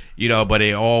him. But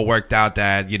it all worked out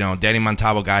that, Danny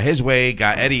Montalvo got his way,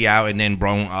 got Eddie out, and then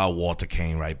brought Walter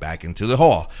Kane right back into the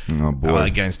hall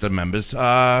against the members.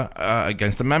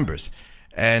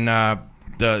 And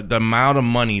the amount of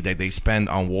money that they spent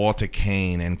on Walter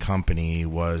Kane and company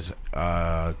was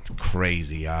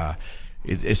crazy.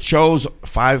 It shows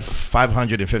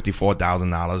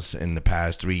 $554,000 in the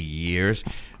past 3 years.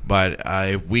 But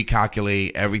if we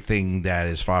calculate everything that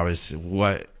as far as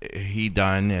what he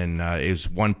done, and it's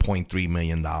 $1.3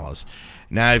 million.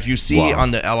 Now, if you see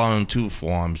on the LM2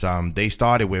 forms, they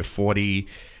started with 40,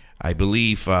 I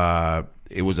believe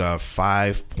it was a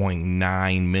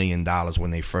 $5.9 million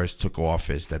when they first took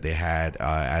office that they had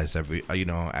as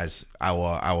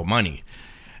our money.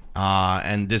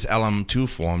 And this LM2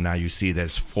 form, now you see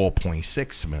that's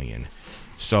 $4.6 million.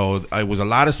 So it was a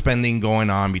lot of spending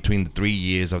going on between the 3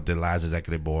 years of the last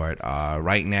executive board.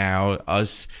 Right now,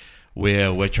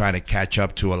 we're trying to catch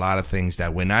up to a lot of things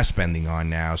that we're not spending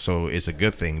on now. So it's a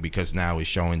good thing because now it's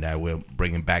showing that we're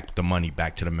bringing back the money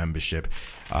back to the membership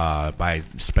by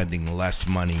spending less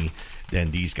money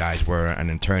than these guys were on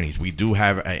attorneys. We do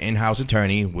have an in-house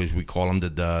attorney, which we call him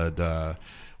the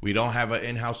we don't have an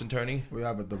in-house attorney. We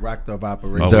have a director of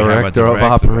operations. Director of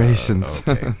operations.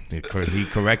 Okay. He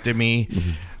corrected me.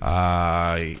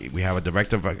 We have a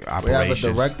director of operations. We have a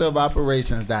director of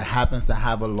operations that happens to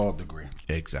have a law degree.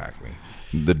 Exactly.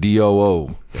 The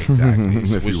DOO. Exactly.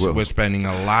 We're spending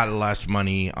a lot less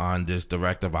money on this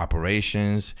director of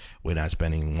operations. We're not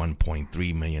spending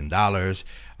 $1.3 million.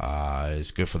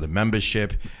 It's good for the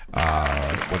membership.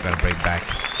 We're going to bring back,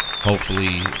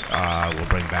 hopefully, we'll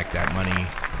bring back that money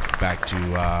back to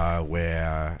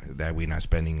where that we're not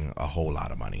spending a whole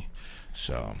lot of money.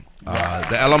 So the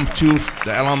LM2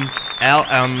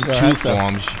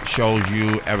 forms shows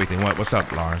you everything. What's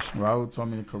up, Lawrence? Raul told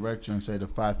me to correct you and say the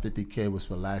 $550K was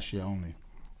for last year only.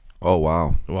 Oh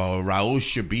wow. Well, Raul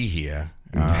should be here.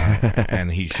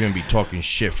 And he shouldn't be talking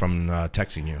shit from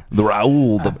texting you. The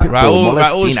Raul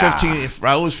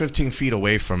is 15 feet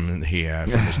away from here,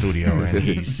 from the studio, and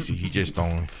he just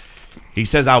don't. He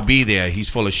says I'll be there. He's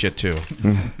full of shit too.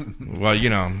 Well,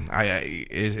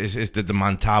 it's the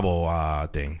Montalvo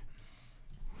thing.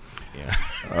 Yeah,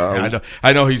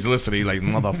 I know he's listening. Like,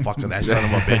 motherfucker, that son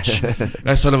of a bitch.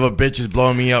 That son of a bitch is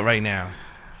blowing me up right now.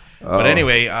 But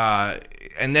anyway,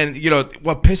 and then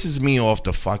what pisses me off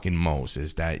the fucking most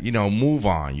is that move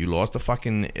on. You lost the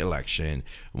fucking election.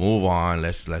 Move on.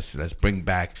 Let's bring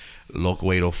back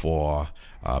Local 804.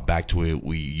 Back to it,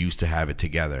 we used to have it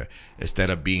together. Instead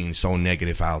of being so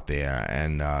negative out there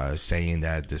and saying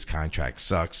that this contract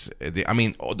sucks. I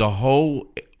mean, the whole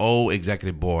old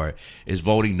executive board is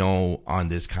voting no on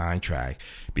this contract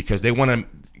because they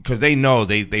know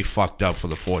they fucked up for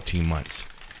the 14 months.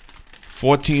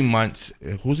 14 months.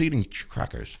 Who's eating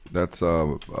crackers? That's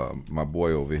my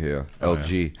boy over here,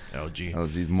 LG.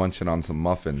 LG's munching on some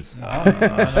muffins. I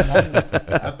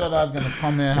thought I was going to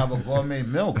come here and have a gourmet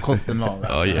meal cooked and all that.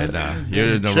 Oh, yeah, nah. You're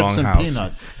in the wrong house.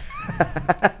 Peanuts.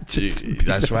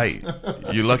 That's right.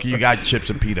 You're lucky you got chips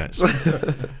and peanuts.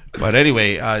 But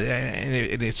anyway,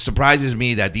 it surprises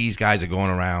me that these guys are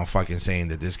going around fucking saying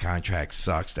that this contract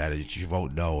sucks, that you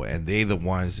vote no, and they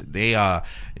are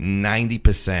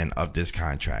 90% of this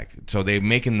contract. So they're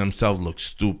making themselves look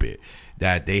stupid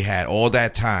that they had all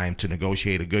that time to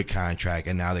negotiate a good contract,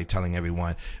 and now they're telling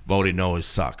everyone voted no, it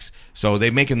sucks. So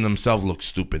they're making themselves look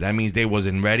stupid. That means they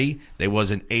wasn't ready, they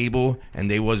wasn't able,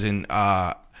 and they wasn't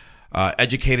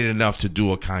educated enough to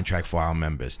do a contract for our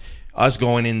members. Us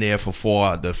going in there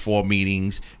for the four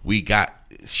meetings, we got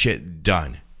shit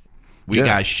done. We Yeah.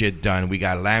 got shit done. We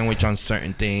got language on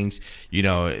certain things. You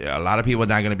know, a lot of people are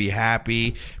not going to be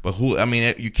happy, but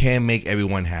you can't make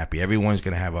everyone happy. Everyone's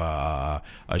going to have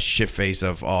a shit face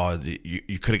of,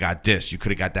 you could have got this, you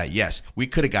could have got that. Yes, we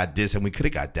could have got this and we could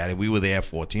have got that, and we were there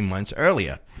 14 months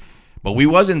earlier. But we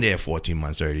wasn't there 14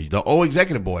 months early. The old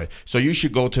executive board. So you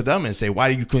should go to them and say why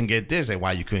you couldn't get this and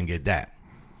why you couldn't get that.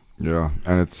 Yeah,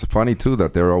 and it's funny too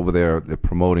that they're over there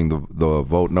promoting the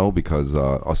vote no because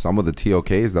some of the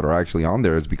TOKs that are actually on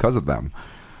there is because of them.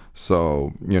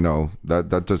 So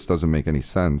that just doesn't make any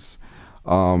sense.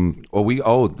 We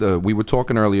were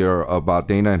talking earlier about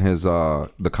Dana and his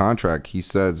the contract. He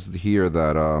says here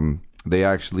that they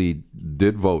actually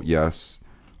did vote yes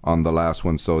on the last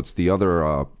one. So it's the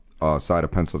other side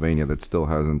of Pennsylvania that still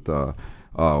hasn't.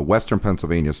 Western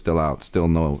Pennsylvania is still out. Still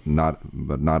no,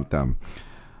 not them.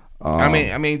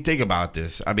 I mean, think about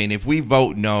this. I mean, if we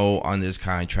vote no on this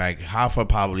contract, Hoffa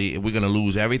we're going to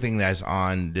lose everything that's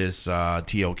on this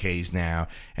TOKs now,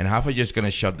 and Hoffa just going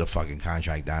to shove the fucking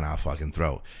contract down our fucking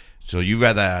throat. So you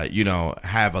rather,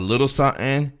 have a little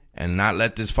something and not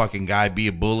let this fucking guy be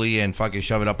a bully and fucking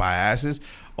shove it up our asses,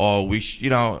 or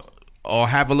or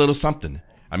have a little something.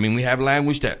 I mean, we have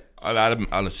language that a lot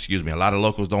of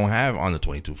locals don't have on the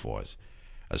 22-4s.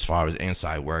 As far as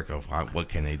inside work of what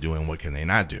can they do and what can they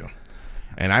not do.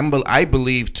 And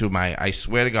I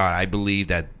swear to God, I believe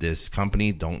that this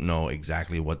company don't know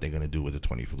exactly what they're going to do with the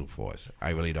 24s. I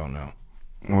really don't know.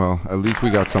 Well, at least we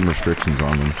got some restrictions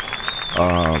on them.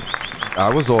 I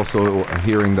was also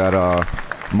hearing that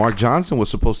Mark Johnson was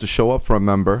supposed to show up for a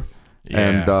member.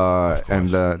 Yeah,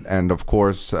 and of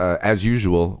course, as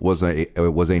usual, was a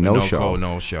no-show.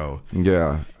 No-show.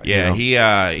 Yeah.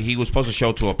 Yeah, he was supposed to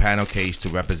show to a panel case to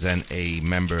represent a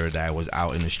member that was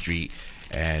out in the street,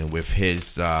 and with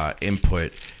his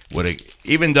input,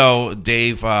 even though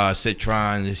Dave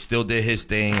Citron still did his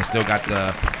thing and still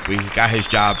got his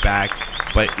job back,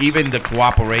 but even the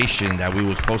cooperation that we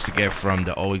were supposed to get from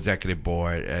the old executive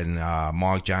board and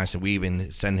Mark Johnson, we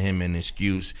even sent him an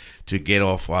excuse to get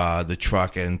off the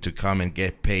truck and to come and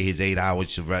pay his 8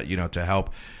 hours to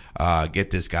help get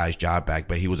this guy's job back.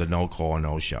 But he was a no call,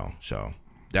 no show. So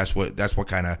that's what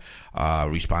kind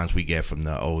of response we get from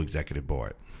the old executive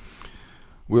board.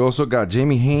 We also got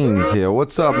Jamie Haynes here.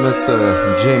 What's up,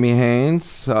 Mr. Jamie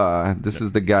Haynes? This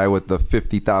is the guy with the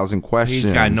 50,000 questions.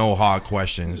 He's got no hard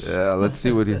questions. Yeah, let's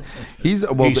see what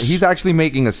he's actually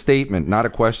making a statement, not a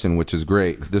question, which is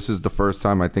great. This is the first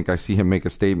time I think I see him make a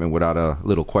statement without a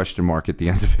little question mark at the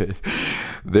end of it.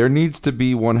 There needs to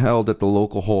be one held at the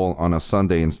local hall on a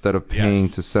Sunday instead of paying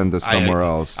to send us somewhere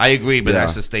else. I agree, but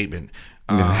that's a statement.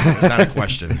 It's not a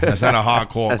question. That's not a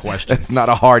hardcore question. It's not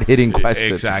a hard-hitting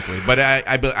question. Exactly. But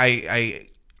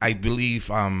I believe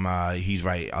he's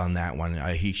right on that one.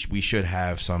 We should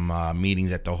have some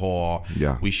meetings at the hall.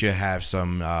 Yeah. We should have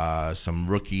some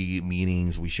rookie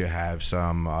meetings. We should have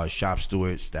some shop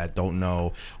stewards that don't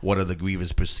know what are the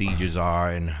grievance procedures are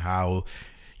and how.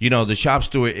 The shop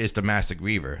steward is the master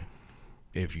griever.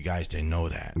 If you guys didn't know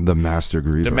that, the master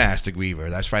griever. The master griever.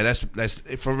 That's right. That's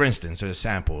for instance, a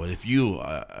sample. If you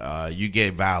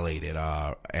get violated,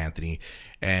 Anthony,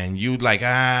 and you like,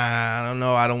 I don't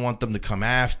know, I don't want them to come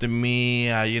after me.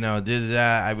 Did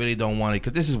that. I really don't want it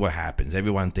because this is what happens.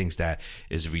 Everyone thinks that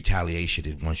is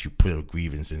retaliation once you put a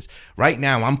grievance in. Right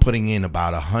now, I'm putting in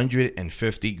about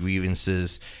 150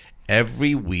 grievances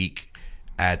every week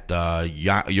at the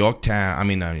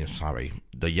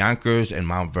the Yonkers and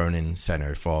Mount Vernon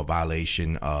Center for a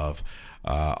violation of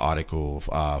Article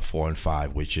 4 and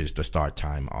 5, which is the start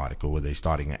time article, where they're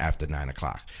starting after 9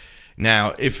 o'clock.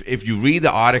 Now, if you read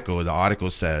the article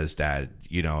says that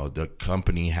the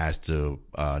company has to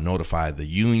notify the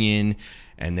union,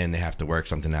 and then they have to work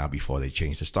something out before they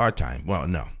change the start time. Well,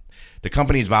 no. The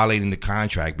company is violating the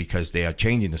contract because they are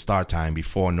changing the start time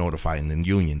before notifying the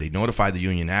union. They notify the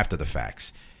union after the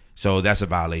facts. So that's a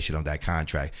violation of that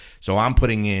contract. So I'm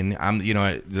putting in,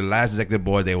 the last executive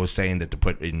board, they were saying that to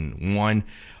put in one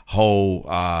whole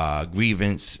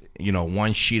grievance,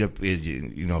 one sheet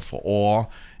of, for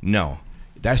all. No,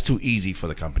 that's too easy for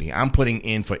the company. I'm putting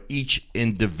in for each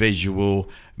individual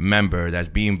member that's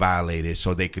being violated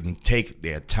so they can take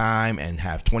their time and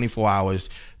have 24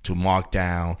 hours to mark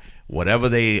down whatever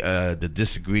they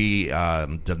disagree,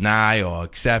 deny, or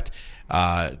accept.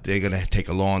 They're going to take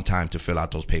a long time to fill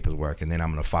out those paperwork, and then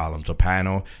I'm going to file them to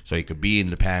panel so it could be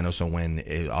in the panel. So when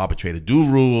an arbitrator do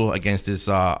rule against this,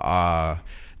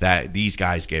 that these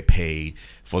guys get paid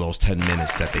for those 10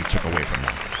 minutes that they took away from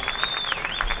them.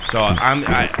 So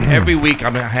every week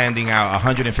I'm handing out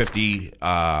 150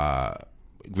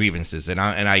 grievances, and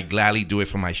I gladly do it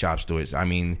for my shop stewards. I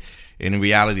mean, in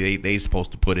reality, they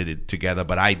supposed to put it together,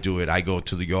 but I do it. I go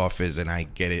to the office and I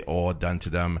get it all done to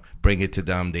them, bring it to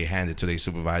them. They hand it to their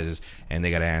supervisors, and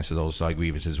they got to answer those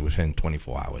grievances within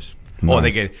 24 hours.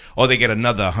 Nice. Or they get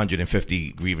another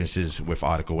 150 grievances with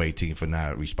Article 18 for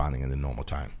not responding in the normal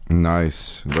time.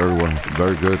 Nice. Very well.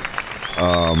 Very good.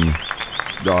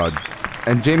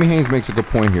 And Jamie Haynes makes a good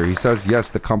point here. He says, yes,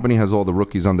 the company has all the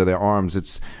rookies under their arms.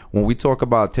 It's when we talk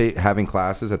about having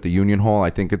classes at the union hall,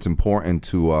 I think it's important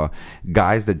to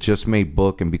guys that just made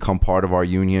book and become part of our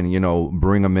union,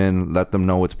 bring them in, let them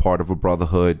know it's part of a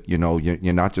brotherhood.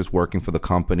 You're not just working for the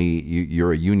company.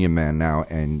 You're a union man now,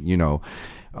 and, you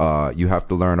have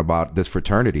to learn about this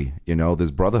fraternity,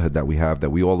 this brotherhood that we have,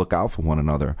 that we all look out for one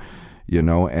another.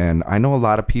 And I know a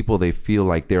lot of people, they feel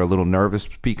like they're a little nervous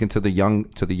speaking to the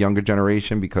younger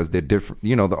generation because they're different,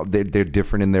 they're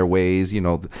different in their ways,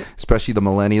 especially the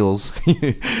millennials.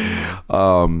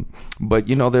 But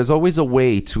there's always a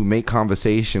way to make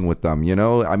conversation with them.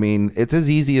 I mean, it's as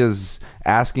easy as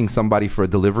asking somebody for a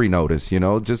delivery notice,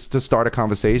 just to start a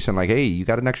conversation like, hey, you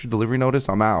got an extra delivery notice?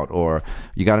 I'm out. Or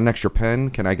you got an extra pen?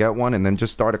 Can I get one? And then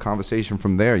just start a conversation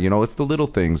from there. It's the little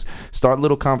things. Start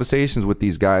little conversations with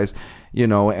these guys,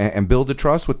 and build a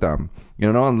trust with them,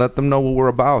 and let them know what we're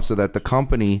about so that the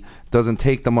company doesn't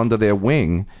take them under their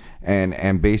wing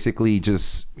and basically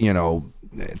just,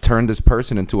 turn this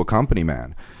person into a company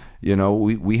man.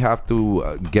 We have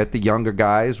to get the younger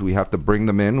guys. We have to bring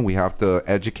them in. We have to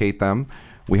educate them.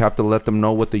 We have to let them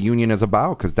know what the union is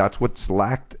about, because that's what's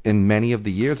lacked in many of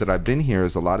the years that I've been here.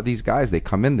 Is a lot of these guys, they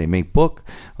come in, they make book.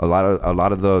 A lot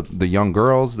of the young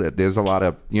girls. There's a lot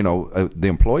of the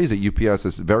employees at UPS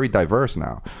is very diverse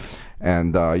now,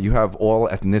 and you have all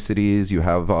ethnicities. You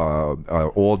have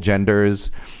all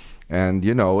genders. And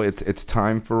it's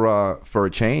time for a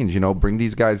change. Bring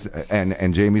these guys,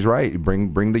 and Jamie's right.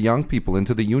 Bring the young people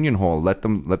into the union hall. Let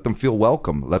them feel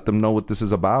welcome. Let them know what this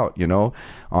is about.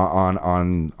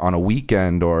 On a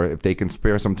weekend, or if they can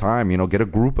spare some time, get a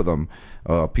group of them,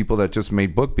 people that just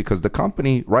made book, because the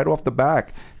company right off the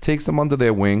back takes them under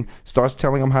their wing, starts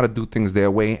telling them how to do things their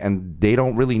way, and they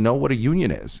don't really know what a union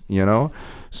is.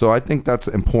 So I think that's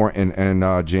important,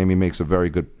 and Jamie makes a very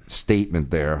good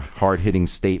statement there, hard-hitting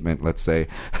statement, let's say.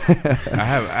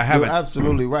 You're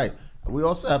absolutely right. We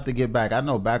also have to get back. I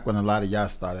know back when a lot of y'all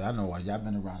started, I know y'all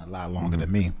been around a lot longer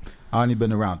than me. I only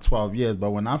been around 12 years,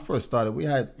 but when I first started, we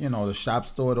had, the shop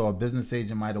steward or a business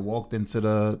agent might have walked into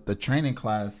the training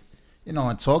class,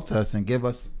 and talked to us and give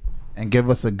us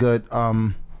a good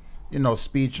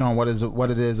speech on what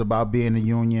it is about being a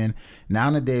union.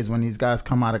 Nowadays, when these guys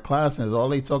come out of class, and all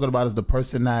they talking about is the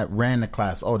person that ran the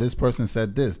class. Oh, this person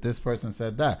said this person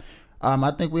said that.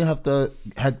 I think we have to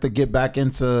get back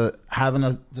into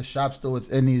having the shop stewards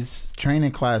in these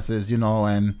training classes,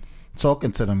 and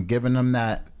talking to them, giving them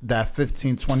that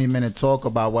 15-20 minute talk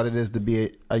about what it is to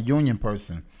be a union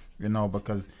person,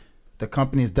 because the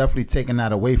company is definitely taking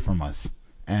that away from us,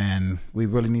 and we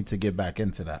really need to get back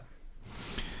into that.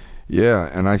 Yeah,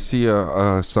 and I see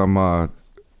some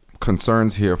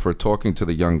concerns here for talking to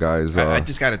the young guys. I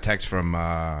just got a text from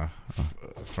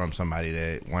somebody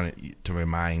that wanted to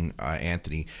remind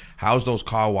Anthony, how's those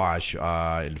car wash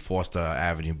in Foster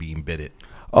Avenue being bidded?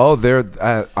 Oh, they're.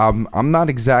 I'm not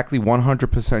exactly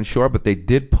 100% sure, but they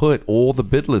did put all the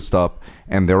bid list up,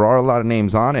 and there are a lot of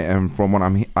names on it. And from what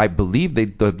I believe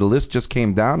the list just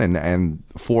came down, and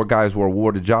 4 guys were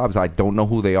awarded jobs. I don't know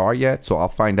who they are yet, so I'll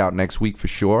find out next week for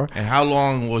sure. And how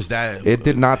long was that? It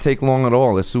did not take long at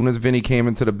all. As soon as Vinny came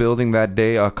into the building that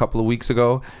day, a couple of weeks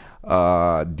ago,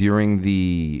 during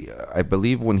I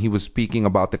believe when he was speaking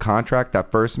about the contract, that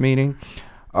first meeting.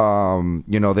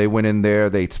 They went in there,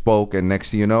 they spoke, and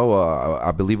next thing you know,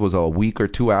 I believe it was a week or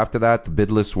 2 after that, the bid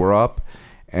lists were up,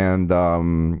 and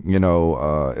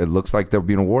it looks like they're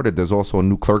being awarded. There's also a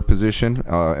new clerk position.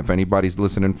 If anybody's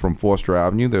listening from Foster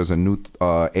Avenue, there's a new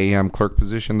AM clerk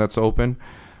position that's open.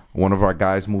 One of our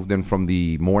guys moved in from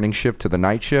the morning shift to the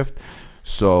night shift.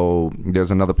 So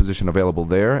there's another position available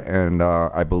there, and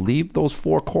I believe those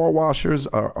 4 car washers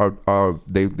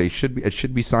they should be. It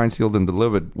should be signed, sealed, and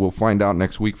delivered. We'll find out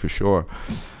next week for sure.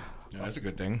 Yeah, that's a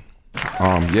good thing.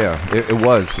 It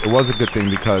was a good thing,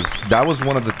 because that was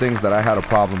one of the things that I had a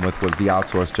problem with, was the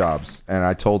outsourced jobs, and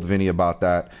I told Vinny about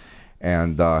that,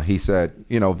 and he said,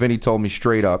 Vinny told me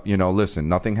straight up, listen,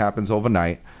 nothing happens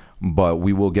overnight, but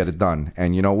we will get it done.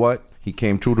 And you know what? He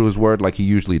came true to his word like he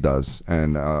usually does.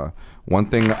 And one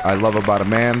thing I love about a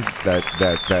man that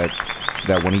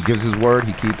when he gives his word,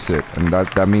 he keeps it, and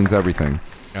that means everything.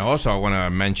 And also, I want to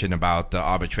mention about the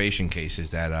arbitration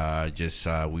cases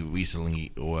that we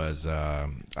recently was. I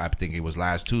think it was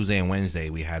last Tuesday and Wednesday.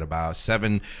 We had about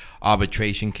 7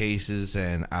 arbitration cases,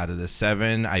 and out of the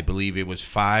 7, I believe it was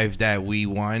 5 that we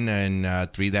won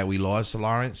and 3 that we lost.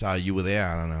 Lawrence, you were there.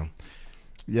 I don't know.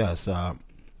 Yes,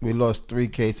 we lost 3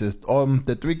 cases.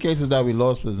 The 3 cases that we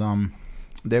lost was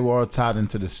they were all tied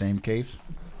into the same case.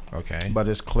 Okay. But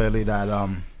it's clearly that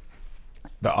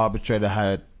the arbitrator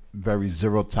had very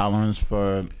zero tolerance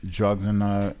for drugs in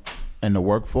the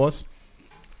workforce.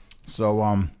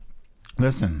 So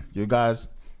listen, you guys,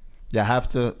 you have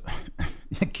to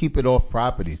keep it off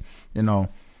property. It's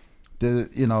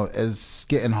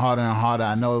getting harder and harder.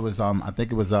 I know it was I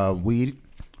think it was weed,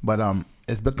 but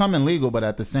it's becoming legal. But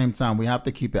at the same time, we have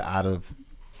to keep it out of.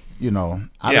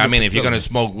 I mean, if you're gonna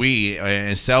smoke weed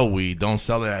and sell weed, don't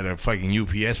sell it at a fucking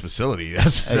UPS facility.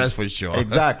 That's for sure.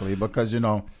 Exactly, because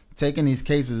taking these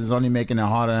cases is only making it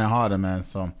harder and harder, man.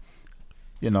 So,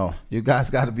 you guys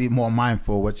got to be more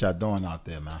mindful of what y'all doing out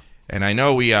there, man. And I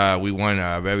know we won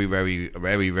a very, very,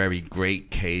 very, very great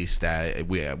case that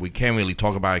we can't really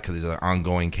talk about it because it's an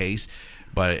ongoing case.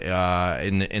 But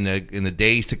in the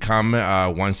days to come,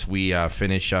 once we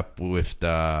finish up with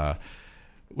the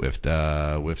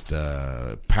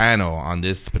panel on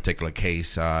this particular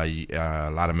case, a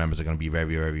lot of members are going to be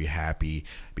very, very happy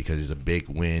because it's a big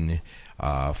win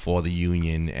for the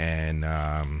union, and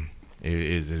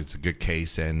it's a good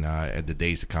case. And at the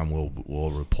days to come,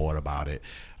 we'll report about it.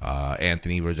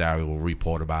 Anthony Rosario will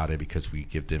report about it because we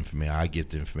give the information. I give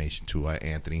the information to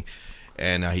Anthony,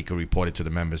 and he can report it to the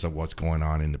members of what's going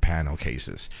on in the panel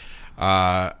cases.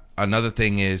 Another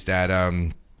thing is that,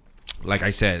 like I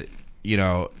said,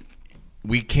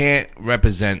 we can't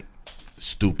represent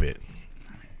stupid.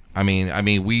 I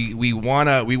mean, we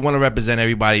wanna represent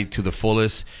everybody to the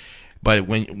fullest, but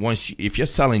if you're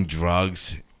selling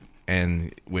drugs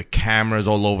and with cameras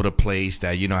all over the place,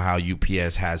 that how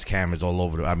UPS has cameras all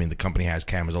over. The company has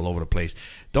cameras all over the place.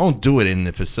 Don't do it in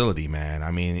the facility, man. I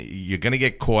mean, you're gonna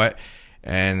get caught,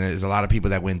 and there's a lot of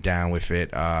people that went down with it,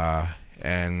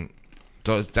 and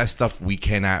that's stuff we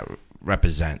cannot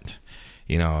represent.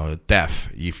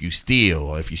 Theft, if you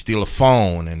steal a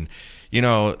phone, and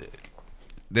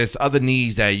there's other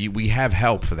needs that we have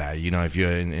help for that. If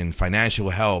you're in financial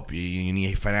help, you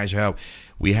need financial help,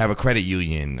 we have a credit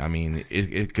union. I mean,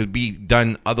 it could be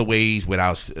done other ways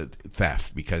without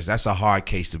theft, because that's a hard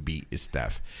case to beat, is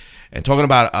theft. And talking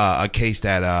about a case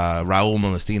that Raul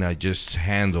Molestina just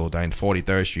handled on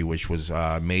 43rd Street, which was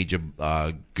a major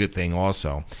good thing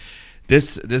also.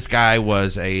 This guy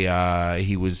was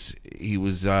he was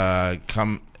about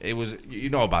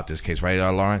this case, right,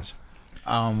 Lawrence?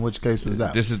 Which case was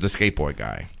that? This is the skateboard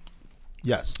guy.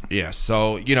 Yes. Yes.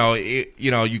 So you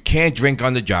can't drink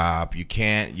on the job. You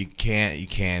can't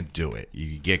do it.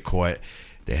 You get caught,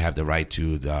 they have the right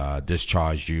to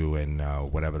discharge you, and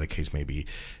whatever the case may be.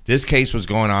 This case was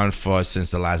going on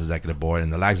since the last executive board,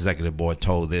 and the last executive board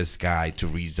told this guy to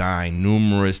resign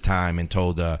numerous times, and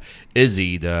told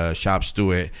Izzy, the shop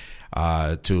steward,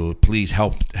 to please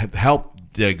help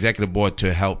the executive board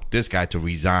to help this guy to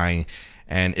resign.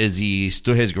 And Izzy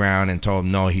stood his ground and told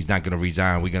him, no, he's not going to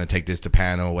resign. We're going to take this to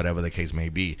panel, whatever the case may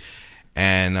be.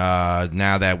 And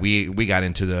now that we got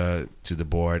into the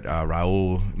board,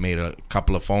 Raul made a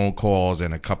couple of phone calls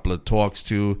and a couple of talks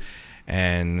too.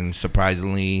 And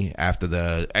surprisingly, after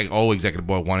the old executive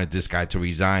board wanted this guy to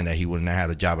resign, that he wouldn't have had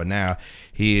a job, but now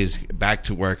he is back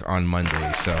to work on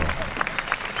Monday. So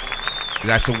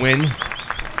that's a win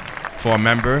for a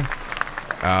member.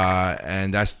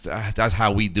 And that's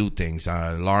how we do things.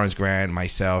 Lawrence Grant,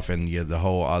 myself, and the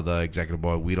whole other executive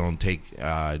board, we don't take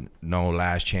no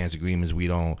last chance agreements.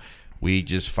 We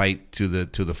just fight to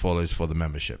the fullest for the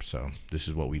membership. So this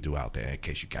is what we do out there, in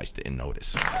case you guys didn't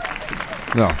notice.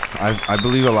 No, I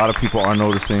believe a lot of people are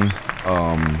noticing.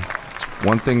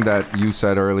 One thing that you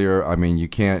said earlier, I mean, you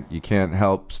can't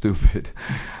help stupid.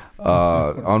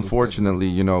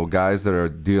 Unfortunately, guys that are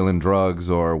dealing drugs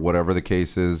or whatever the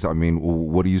case is, I mean,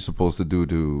 what are you supposed to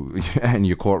do and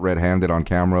you're caught red-handed on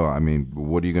camera? I mean,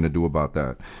 what are you going to do about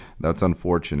that? That's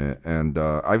unfortunate. And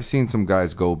I've seen some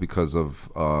guys go because of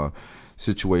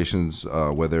situations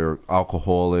where they're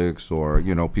alcoholics, or,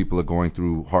 people are going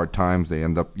through hard times. They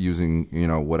end up using,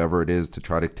 whatever it is to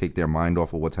try to take their mind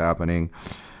off of what's happening.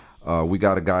 We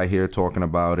got a guy here talking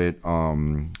about it.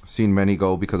 Seen many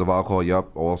go because of alcohol.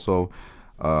 Yup. Also,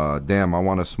 Damn, I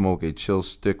want to smoke a chill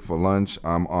stick for lunch.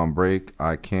 I'm on break.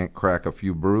 I can't crack a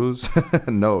few brews.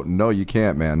 No, you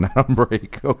can't, man. Not on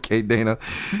break. Okay, Dana,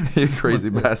 you crazy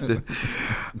bastard.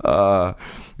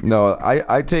 No,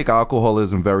 I take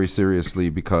alcoholism very seriously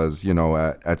because, you know,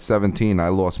 at 17, I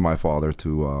lost my father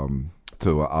to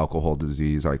alcohol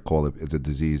disease. I call it's a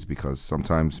disease because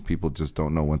sometimes people just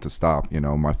don't know when to stop. You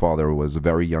know, my father was a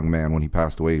very young man when he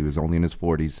passed away. He was only in his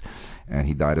 40s, and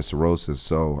he died of cirrhosis.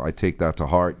 So I take that to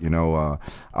heart. You know,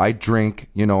 I drink.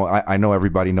 You know, I know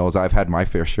everybody knows I've had my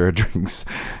fair share of drinks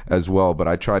as well, but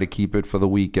I try to keep it for the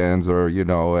weekends or, you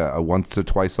know, once or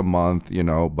twice a month. You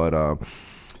know, but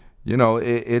you know,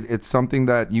 it's something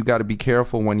that you got to be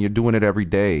careful when you're doing it every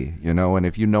day, you know, and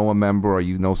if you know a member or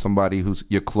you know somebody who's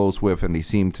you're close with and they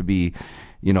seem to be,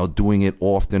 you know, doing it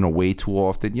often or way too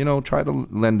often, you know, try to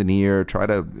lend an ear, try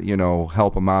to, you know,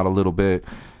 help them out a little bit.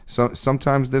 So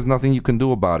sometimes there's nothing you can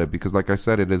do about it because, like I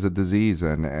said, it is a disease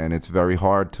and it's very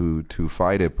hard to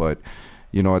fight it. But,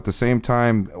 you know, at the same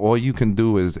time, all you can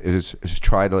do is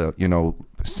try to, you know,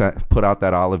 put out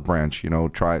that olive branch, you know,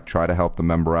 try to help the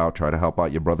member out, try to help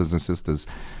out your brothers and sisters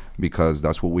because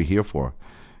that's what we're here for,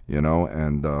 you know,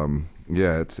 and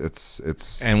yeah,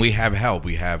 it's and we have help.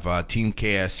 We have Team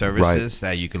Care Services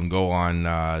that you can go on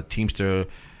Teamster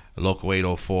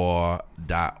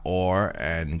local804.org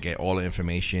and get all the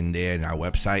information there in our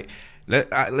website.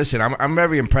 Listen, I'm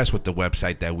very impressed with the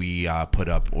website that we put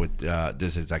up with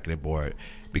this executive board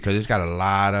because it's got a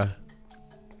lot of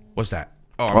what's that?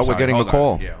 Oh, I'm sorry. We're getting Hold a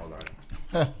call. on. Yeah,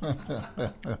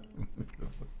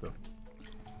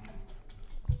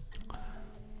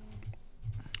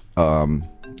 hold on.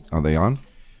 Are they on?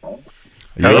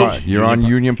 Hello? You're on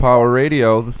Union Power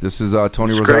Radio. This is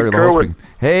Tony Rosario, Greg the host. Kerwood.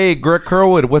 Hey, Greg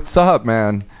Kerwood, what's up,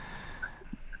 man?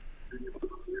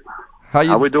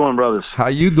 How we doing, brothers? How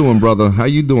you doing, brother?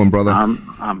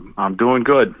 I'm doing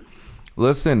good.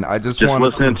 Listen, I just Just wanted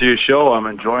listening to your show. I'm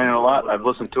enjoying it a lot. I've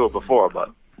listened to it before, but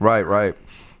Right.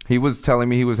 He was telling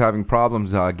me he was having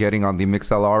problems getting on the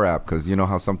MixLR app because you know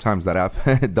how sometimes that app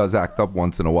does act up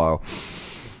once in a while.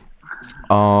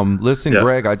 Listen, Yeah.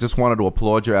 Greg, I just wanted to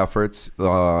applaud your efforts.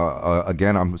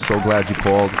 Again, I'm so glad you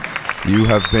called. You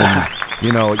have been,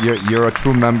 you know, you're a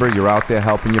true member. You're out there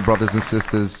helping your brothers and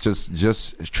sisters,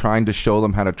 just trying to show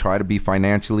them how to try to be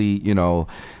financially, you know,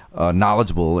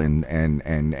 knowledgeable and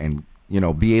you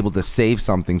know, be able to save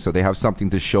something so they have something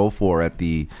to show for at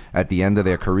the end of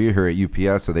their career here at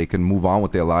UPS, so they can move on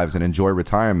with their lives and enjoy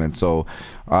retirement. So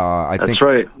I think that's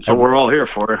right. So we're all here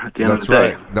for it at the end of the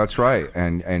day. That's right.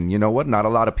 And you know what? Not a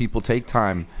lot of people take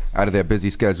time out of their busy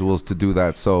schedules to do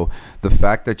that. So the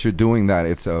fact that you're doing that,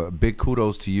 it's a big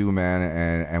kudos to you, man.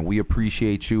 And we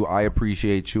appreciate you. I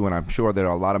appreciate you. And I'm sure there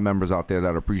are a lot of members out there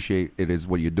that appreciate it is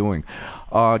what you're doing.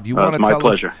 Do you want to my tell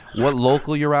pleasure. us what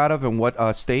local you're out of and what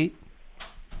state?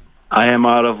 I am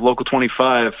out of Local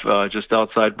 25, just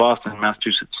outside Boston,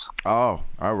 Massachusetts. Oh,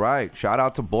 all right. Shout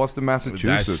out to Boston,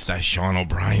 Massachusetts. That's Sean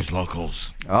O'Brien's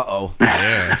locals. Uh-oh.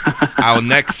 Yeah, our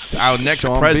next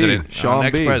Sean president. B. Sean our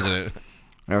next B. president.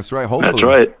 That's right. Hopefully. That's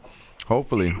right.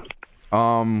 Hopefully.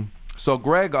 So,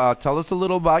 Greg, tell us a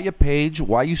little about your page,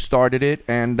 why you started it,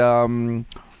 and how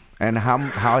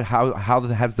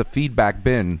has the feedback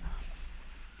been?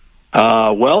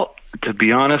 Well, to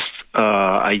be honest,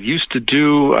 I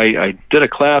did a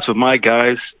class with my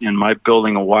guys in my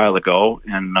building a while ago,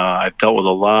 and I've dealt with a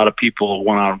lot of people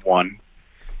one-on-one.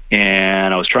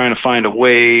 And I was trying to find a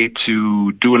way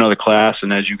to do another class,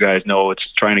 and as you guys know,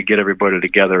 it's trying to get everybody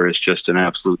together is just an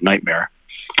absolute nightmare.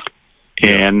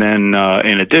 And then,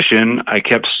 in addition, I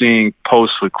kept seeing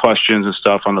posts with questions and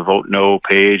stuff on the Vote No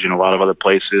page and a lot of other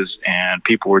places, and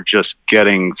people were just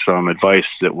getting some advice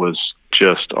that was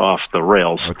just off the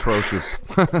rails. Atrocious.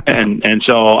 and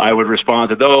so I would respond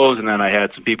to those, and then I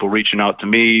had some people reaching out to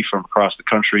me from across the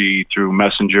country through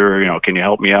Messenger, you know, can you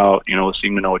help me out? You know,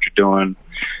 seem to know what you're doing.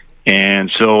 And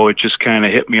so it just kind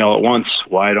of hit me all at once.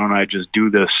 Why don't I just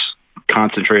do this,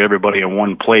 concentrate everybody in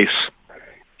one place,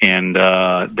 and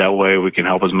that way we can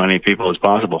help as many people as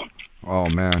possible. Oh,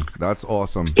 man, that's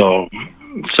awesome. So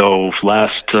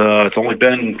last, it's only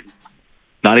been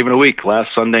not even a week.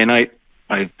 Last Sunday night,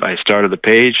 I started the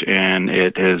page, and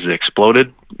it has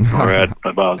exploded. We're at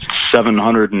about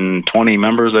 720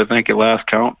 members, I think, at last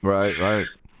count. Right.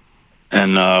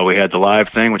 And we had the live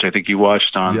thing, which I think you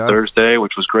watched on Yes. Thursday,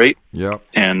 which was great. Yep.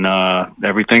 And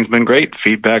everything's been great.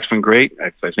 Feedback's been great.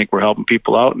 I think we're helping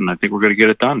people out, and I think we're going to get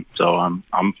it done. So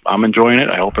I'm enjoying it.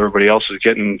 I hope everybody else is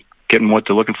getting what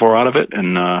they're looking for out of it,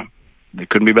 and it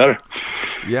couldn't be better.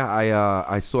 Yeah,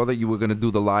 I saw that you were going to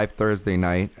do the live Thursday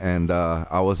night, and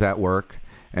I was at work,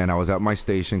 and I was at my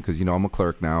station because, you know, I'm a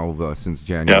clerk now since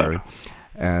January. Yeah.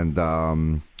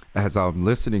 And as I'm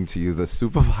listening to you, the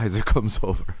supervisor comes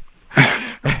over.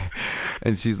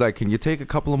 And she's like, "Can you take a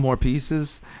couple of more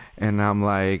pieces?" And I'm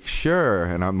like, "Sure."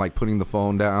 And I'm like putting the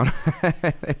phone down.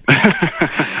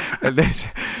 And then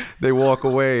they walk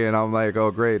away, and I'm like, "Oh,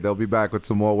 great. They'll be back with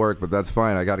some more work, but that's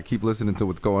fine. I got to keep listening to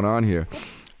what's going on here."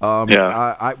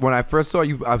 Yeah. I when I first saw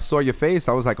you, I saw your face.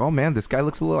 I was like, "Oh man, this guy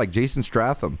looks a little like Jason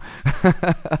Statham."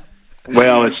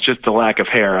 Well, it's just a lack of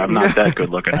hair. I'm not that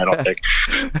good looking, I don't think.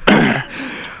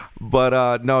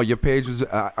 But no, your page was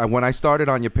when I started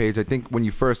on your page. I think when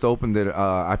you first opened it,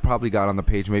 I probably got on the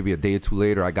page maybe a day or two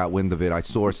later. I got wind of it. I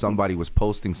saw somebody was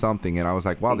posting something, and I was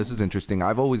like, "Wow, this is interesting."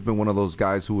 I've always been one of those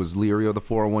guys who was leery of the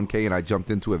 401k, and I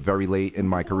jumped into it very late in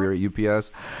my career at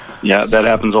UPS. Yeah, that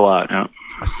happens a lot. Yeah.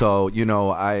 So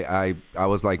I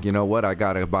was like, you know what? I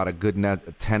got about a good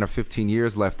net 10 or 15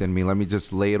 years left in me. Let me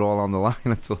just lay it all on the line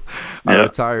until I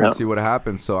retire and see what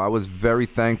happens. So I was very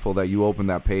thankful that you opened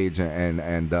that page,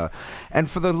 and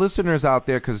for the listeners out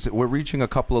there, because we're reaching a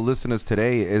couple of listeners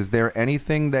today, is there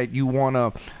anything that you want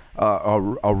to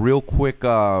a real quick,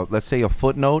 let's say a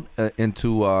footnote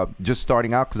into just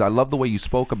starting out? Because I love the way you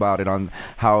spoke about it, on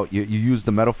how you use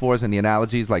the metaphors and the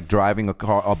analogies, like driving a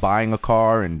car or buying a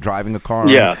car and driving a car.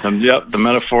 Yeah, the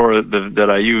metaphor that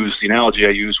I used, the analogy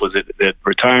I used was that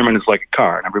retirement is like a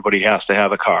car, and everybody has to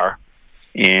have a car.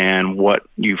 And what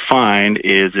you find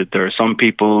is that there are some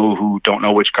people who don't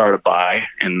know which car to buy,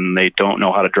 and they don't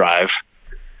know how to drive.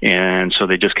 And so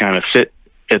they just kind of sit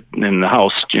in the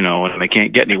house, and they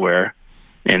can't get anywhere.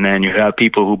 And then you have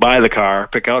people who buy the car,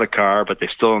 pick out a car, but they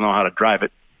still don't know how to drive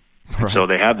it. Right. So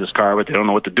they have this car, but they don't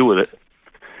know what to do with it.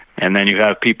 And then you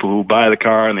have people who buy the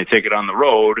car and they take it on the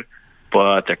road,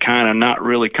 but they're kind of not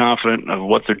really confident of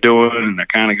what they're doing, and they're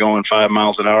kind of going 5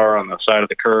 miles an hour on the side of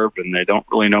the curb, and they don't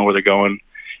really know where they're going.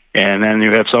 And then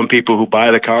you have some people who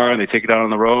buy the car and they take it out on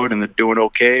the road and they're doing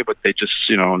okay, but they just,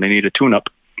 they need a tune-up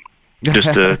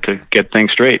just to get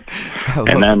things straight.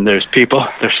 And then there's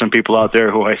some people out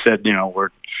there who I said,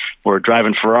 we're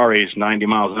driving Ferraris 90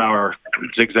 miles an hour,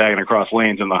 zigzagging across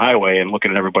lanes in the highway and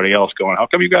looking at everybody else going, "How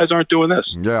come you guys aren't doing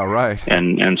this?" Yeah, right.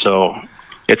 And so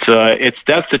that's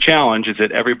the challenge, is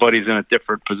that everybody's in a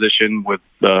different position with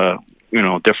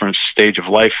different stage of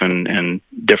life and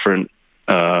different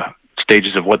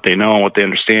stages of what they know and what they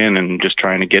understand, and just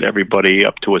trying to get everybody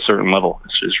up to a certain level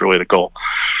is really the goal.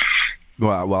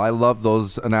 Well, I love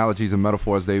those analogies and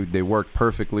metaphors. They work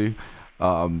perfectly,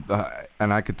 and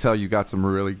I could tell you got some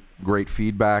really great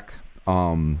feedback.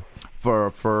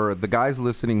 For the guys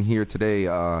listening here today,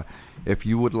 if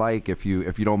you would like, if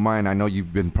you don't mind, I know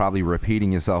you've been probably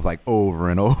repeating yourself like over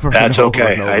and over. That's and over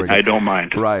okay. And over again. I don't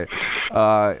mind. Right.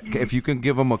 If you can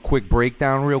give them a quick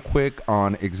breakdown real quick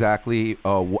on exactly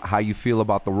how you feel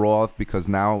about the Roth, because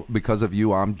of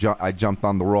you, I jumped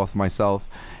on the Roth myself.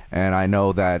 And I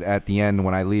know that at the end,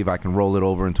 when I leave, I can roll it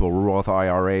over into a Roth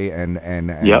IRA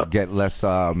and get less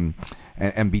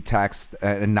and be taxed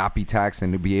and not be taxed,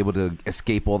 and to be able to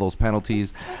escape all those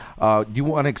penalties. Do you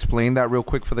want to explain that real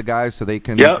quick for the guys so they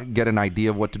can get an idea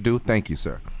of what to do? Thank you,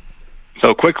 sir.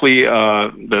 So quickly,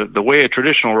 the way a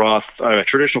traditional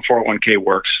 401k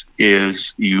works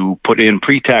is you put in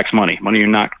pre-tax money you're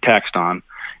not taxed on,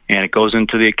 and it goes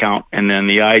into the account. And then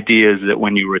the idea is that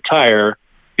when you retire,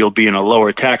 you'll be in a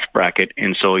lower tax bracket,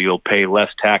 and so you'll pay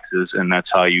less taxes, and that's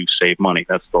how you save money.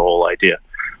 That's the whole idea.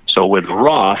 So with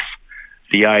Roth,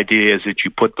 the idea is that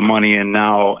you put the money in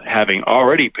now having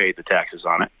already paid the taxes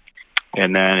on it,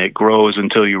 and then it grows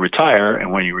until you retire,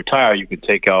 and when you retire, you can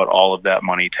take out all of that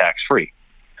money tax-free.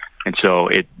 And so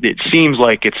it seems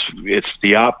like it's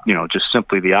just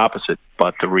simply the opposite,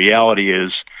 but the reality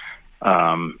is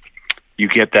you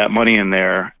get that money in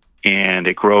there, and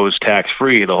it grows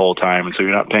tax-free the whole time, and so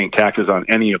you're not paying taxes on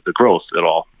any of the growth at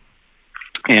all.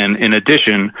 And in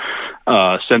addition,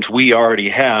 since we already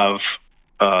have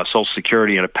Social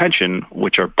Security and a pension,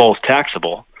 which are both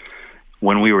taxable,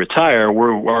 when we retire,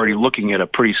 we're already looking at a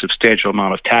pretty substantial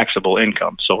amount of taxable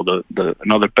income. So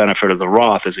another benefit of the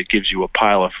Roth is it gives you a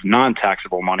pile of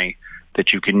non-taxable money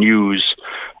that you can use.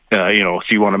 If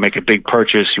you want to make a big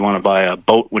purchase, you want to buy a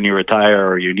boat when you retire,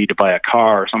 or you need to buy a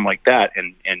car or something like that,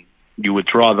 and you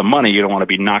withdraw the money, you don't want to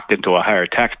be knocked into a higher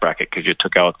tax bracket because you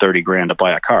took out $30,000 to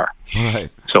buy a car. Right.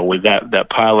 So with that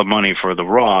pile of money for the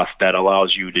Roth, that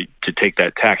allows you to take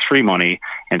that tax-free money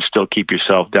and still keep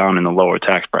yourself down in the lower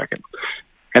tax bracket.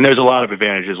 And there's a lot of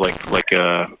advantages, like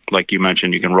you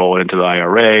mentioned, you can roll it into the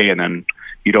IRA, and then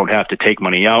you don't have to take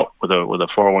money out. With a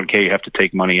 401k, you have to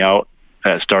take money out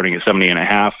starting at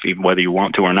 70.5, even whether you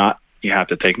want to or not. You have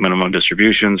to take minimum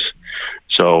distributions.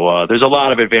 So there's a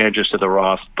lot of advantages to the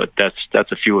Roth, but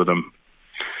that's a few of them.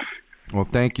 Well,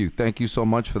 thank you so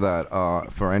much for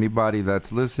that. For anybody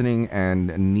that's listening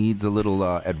and needs a little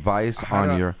advice How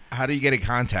do you get in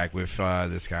contact with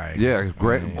this guy? Yeah,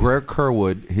 Greg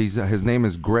Kerwood. His name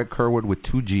is Greg Kerwood with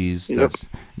 2 G's. Yep. That's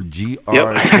G-R.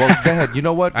 Yep. Well, go ahead. You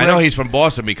know what, I know Greg? he's from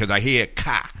Boston because I hear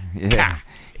ka. Yeah.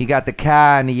 He got the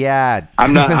car in the yard.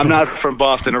 I'm not from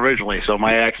Boston originally, so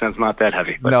my accent's not that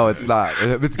heavy. But No, it's not.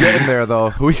 It's getting there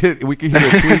though. We can hear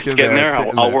a tweak in getting there. there.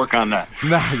 It's I'll work on that.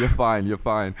 Nah, you're fine. You're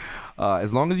fine.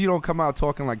 As long as you don't come out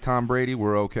talking like Tom Brady,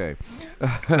 we're okay. No,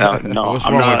 What's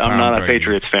I'm wrong not. with Tom I'm not a Brady?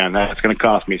 Patriots fan. That's going to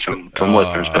cost me some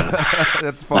listeners. But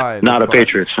That's fine. not That's a fine.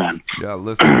 Patriots fan. Yeah,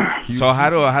 listen. So how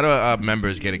do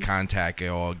members get in contact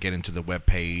or get into the web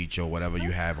page or whatever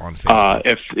you have on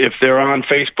Facebook? If they're on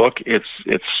Facebook,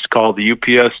 it's called the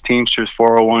UPS Teamsters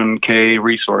 401k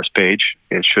resource page.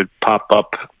 It should pop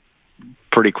up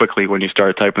pretty quickly when you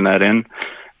start typing that in,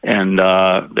 and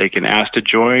they can ask to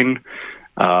join.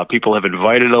 People have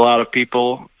invited a lot of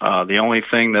people. The only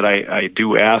thing that I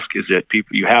do ask is that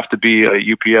you have to be a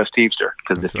UPS Teamster,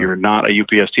 because if you're not a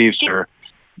UPS Teamster,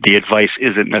 the advice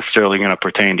isn't necessarily going to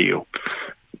pertain to you.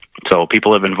 So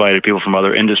people have invited people from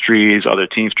other industries, other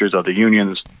Teamsters, other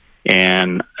unions,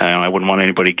 and I wouldn't want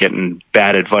anybody getting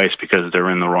bad advice because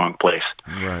they're in the wrong place.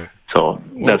 Right. So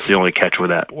that's the only catch with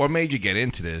that. What made you get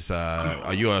into this?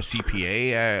 Are you a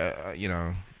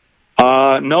CPA?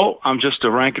 No, I'm just a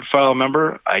rank and file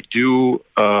member. I do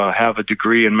have a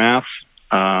degree in math.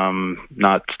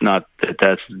 Not that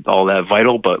that's all that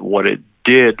vital, but what it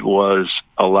did was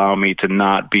allow me to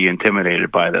not be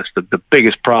intimidated by this. The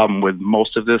biggest problem with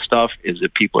most of this stuff is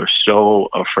that people are so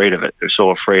afraid of it. They're so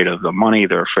afraid of the money.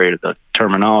 They're afraid of the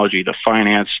terminology, the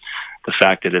finance, the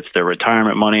fact that it's their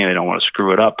retirement money and they don't want to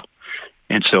screw it up.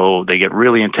 And so they get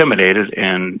really intimidated,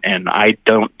 and I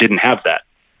didn't have that,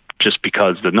 just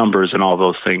because the numbers and all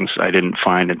those things I didn't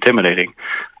find intimidating.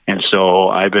 And so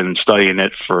I've been studying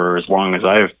it for as long as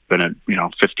I've been at,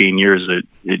 15 years at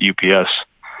UPS,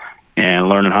 and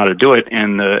learning how to do it.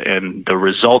 And the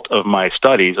result of my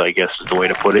studies, I guess is the way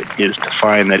to put it, is to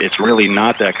find that it's really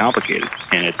not that complicated.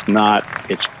 And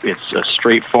it's a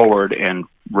straightforward and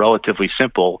relatively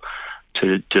simple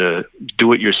to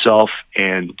do it yourself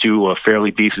and do a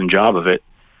fairly decent job of it.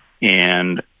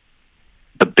 And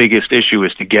the biggest issue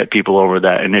is to get people over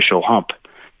that initial hump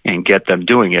and get them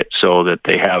doing it so that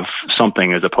they have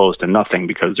something as opposed to nothing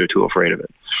because they're too afraid of it.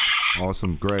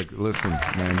 Awesome, Greg. Listen,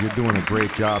 man, you're doing a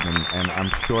great job, and I'm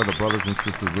sure the brothers and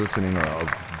sisters listening are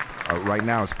right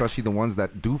now, especially the ones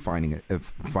that do find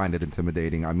it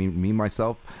intimidating. I mean, me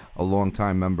myself, a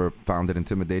long-time member, found it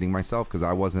intimidating myself because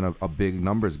I wasn't a big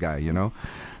numbers guy,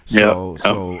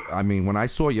 So I mean, when I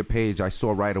saw your page, I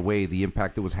saw right away the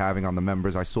impact it was having on the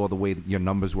members. I saw the way that your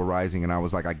numbers were rising, and I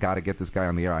was like, I got to get this guy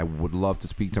on the air. I would love to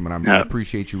speak to him, and I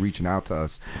appreciate you reaching out to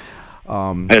us.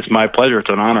 It's my pleasure. It's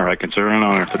an honor. I consider it an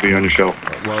honor to be on your show.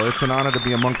 Well, it's an honor to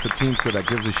be amongst the Teamster that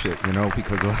gives a shit,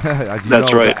 because as you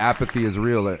That's know, right. the apathy is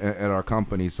real at our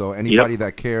company. So anybody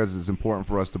that cares is important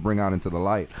for us to bring out into the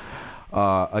light.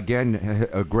 Again,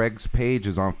 Greg's page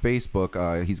is on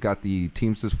Facebook. He's got the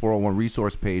Teamsters 401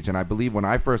 resource page, and I believe when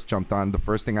I first jumped on, the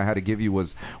first thing I had to give you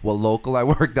was what local I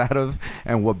worked out of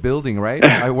and what building, right?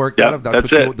 I worked out of. That's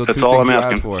what it. the That's two all things I'm you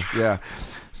asking. asked for. Yeah.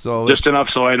 So Just enough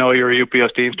so I know you're a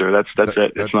UPS Teamster. That's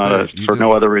it. It's not for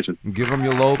no other reason. Give them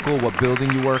your local, what building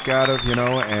you work out of,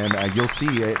 and you'll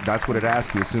see it. That's what it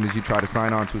asks you as soon as you try to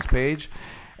sign on to his page.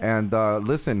 And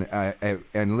listen,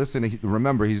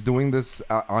 remember, he's doing this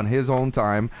on his own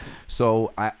time.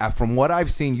 So from what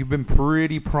I've seen, you've been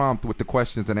pretty prompt with the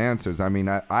questions and answers. I mean,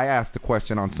 I asked a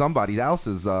question on somebody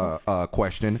else's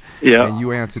question, and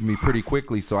you answered me pretty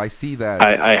quickly. So I see that.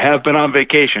 I have been on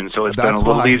vacation, so it's been a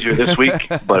little easier this week.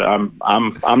 But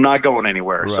I'm not going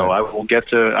anywhere. Right. So I will get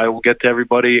to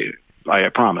everybody. I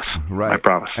promise. Right. I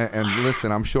promise. And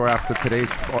listen, I'm sure after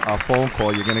today's phone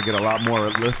call, you're going to get a lot more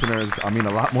listeners. I mean,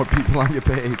 a lot more people on your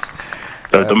page.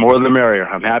 The more the merrier.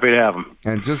 I'm happy to have them.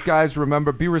 And just, guys,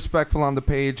 remember, be respectful on the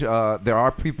page. There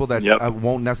are people that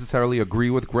won't necessarily agree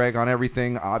with Greg on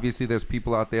everything. Obviously, there's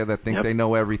people out there that think they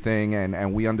know everything,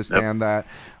 and we understand that.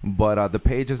 But the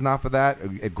page is not for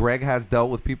that. Greg has dealt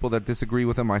with people that disagree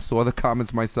with him. I saw the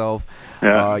comments myself.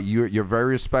 Yeah. You're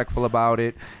very respectful about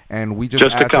it, and we just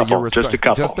ask that you're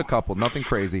just a couple, nothing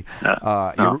crazy.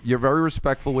 You're very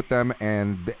respectful with them,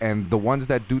 and the ones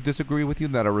that do disagree with you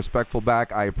that are respectful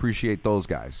back, I appreciate those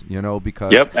guys,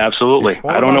 because absolutely.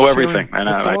 I don't know everything, and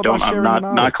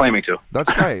I'm not claiming to.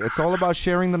 That's right. It's all about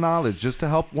sharing the knowledge, just to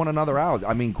help one another out.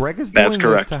 I mean, Greg is doing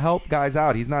this to help guys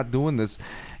out. He's not doing this.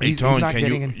 Hey, Tone,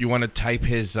 you want to type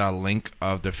his link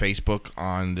of the Facebook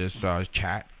on this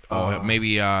chat Or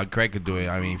maybe Craig could do it.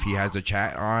 I mean, if he has the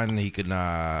chat on, he could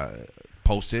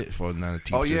post it for the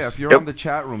Teamsters. Oh yeah, if you're on the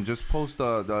chat room, just post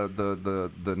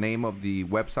the name of the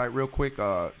website real quick.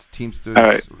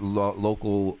 Teamsters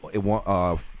local.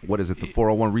 What is it? The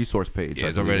 401 resource page. Yeah,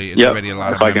 it's already a lot of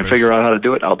members. If I can figure out how to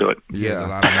do it, I'll do it. Yeah, there's a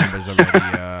lot of members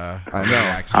already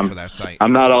asking for that site.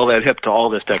 I'm not all that hip to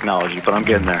all this technology, but I'm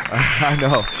getting there. I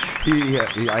know.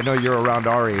 I know you're around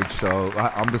our age, so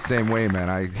I'm the same way,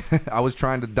 man. I was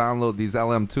trying to download these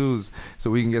LM2s so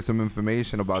we can get some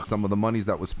information about some of the monies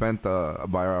that was spent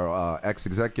by our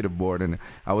ex-executive board, and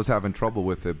I was having trouble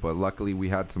with it, but luckily we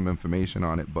had some information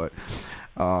on it. But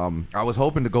I was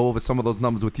hoping to go over some of those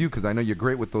numbers with you because I know you're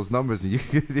great with those numbers, and you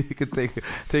could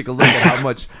take a look at how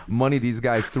much money these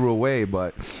guys threw away.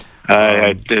 But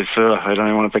I don't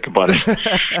even want to think about it.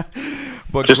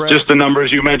 But just the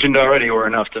numbers you mentioned already were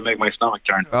enough to make my stomach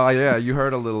turn. Oh yeah, you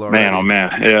heard a little already. Man, oh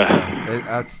man, yeah.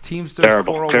 That's Teamsters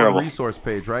 401 resource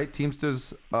page, right?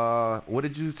 Teamsters. What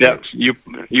did you say? Yeah,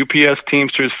 UPS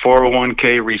Teamsters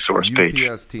 401k resource page.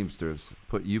 UPS Teamsters.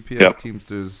 Put UPS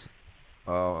Teamsters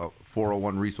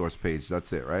 401 resource page.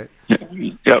 That's it, right?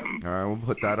 Yep. All right, we'll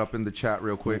put that up in the chat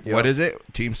real quick. Yep. What is it?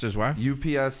 Teamsters what?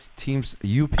 UPS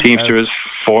Teamsters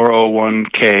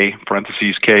 401k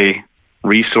parentheses K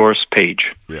resource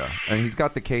page. Yeah, and he's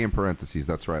got the K in parentheses.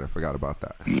 That's right. I forgot about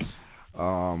that.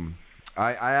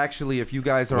 I actually, if you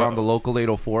guys are on the Local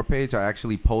 804 page, I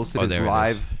actually posted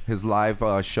his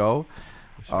live show.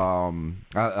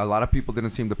 A lot of people didn't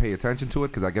seem to pay attention to it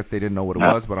because I guess they didn't know what it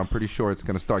was, but I'm pretty sure it's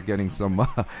going to start getting some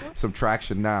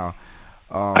traction now.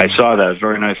 I saw that. It's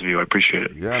very nice of you. I appreciate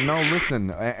it. Yeah, no,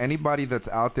 listen, anybody that's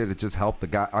out there to just help the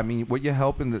guy. I mean, what you're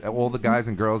helping, all the guys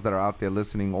and girls that are out there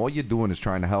listening, all you're doing is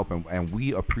trying to help, and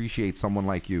we appreciate someone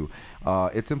like you.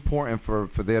 It's important for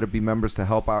there to be members to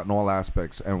help out in all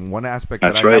aspects. And one aspect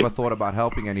that I never thought about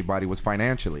helping anybody was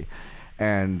financially.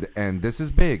 And this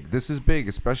is big. This is big,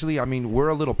 especially. I mean, we're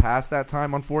a little past that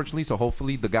time, unfortunately. So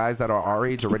hopefully, the guys that are our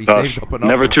age already saved up enough.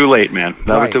 Never too late, man.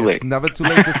 Never too late. It's never too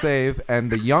late to save.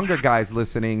 And the younger guys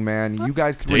listening, man, you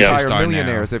guys can retire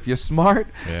millionaires. If you're smart,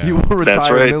 you will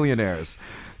retire millionaires.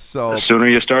 So the sooner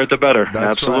you start, the better.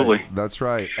 Absolutely. Right. That's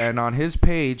right. And on his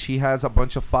page, he has a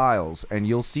bunch of files, and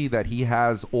you'll see that he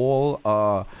has all.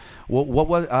 What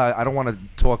was? I don't want to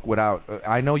talk without.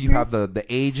 I know you have the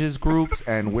ages groups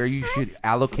and where you should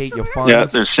allocate your funds. Yeah,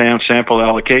 there's sample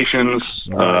allocations.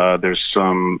 Right. There's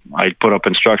some. I put up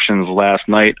instructions last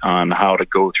night on how to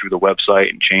go through the website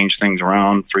and change things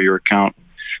around for your account.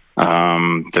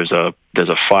 There's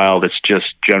a file that's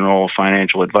just general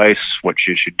financial advice, what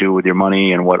you should do with your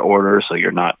money and what order, so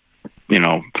you're not,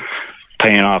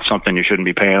 paying off something you shouldn't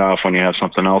be paying off when you have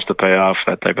something else to pay off,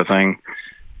 that type of thing.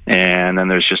 And then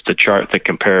there's just a chart that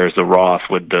compares the Roth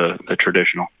with the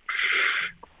traditional.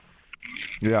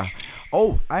 Yeah.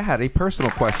 Oh, I had a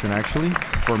personal question actually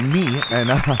for me,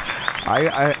 and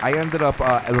I ended up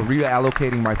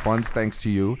reallocating my funds thanks to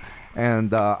you.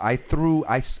 And I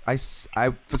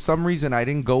for some reason I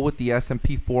didn't go with the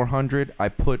S&P 400. I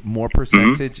put more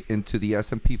percentage into the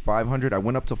S&P 500. I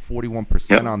went up to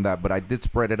 41% on that, but I did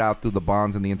spread it out through the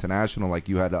bonds and the international, like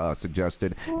you had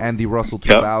suggested, and the Russell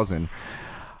 2000.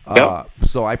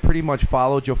 So I pretty much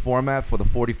followed your format for the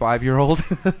 45-year-old.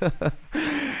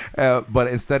 But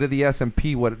instead of the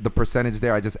S&P, what the percentage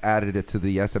there, I just added it to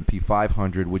the S&P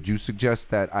 500. Would you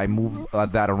suggest that I move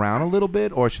that around a little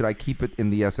bit, or should I keep it in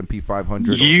the S&P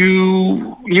 500?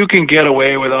 You can get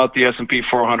away without the S&P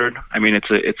 400. I mean, it's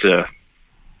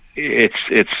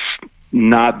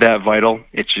not that vital.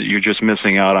 You're just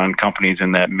missing out on companies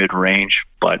in that mid range.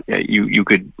 But you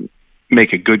could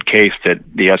make a good case that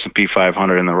the S&P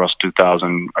 500 and the Russell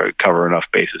 2000 cover enough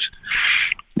bases.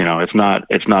 It's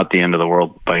not the end of the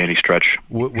world by any stretch.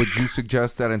 Would you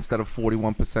suggest that instead of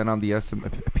 41% on the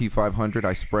S&P 500,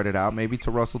 I spread it out maybe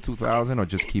to Russell 2000, or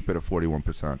just keep it at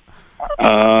 41%?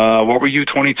 What were you,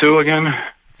 22 again?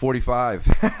 45.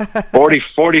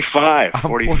 45. I'm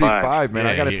 45, man.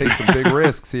 Yeah, I got to take some big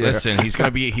risks here. Listen, he's gonna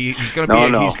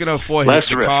afford less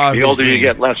the risk. car. The older you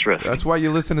get, less risk. That's why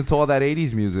you're listening to all that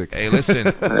 80s music. Hey,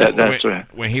 listen. That's right.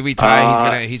 When he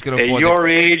retires, he's gonna afford. At your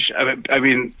age, I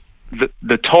mean,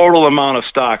 the total amount of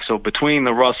stock. So between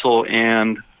the Russell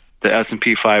and the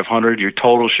S&P 500, your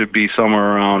total should be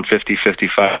somewhere around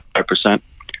 55%.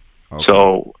 Okay.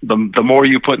 So the more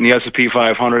you put in the S&P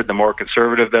 500, the more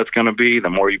conservative that's going to be. The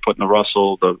more you put in the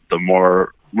Russell, the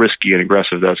more risky and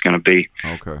aggressive that's going to be.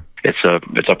 Okay. it's a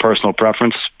personal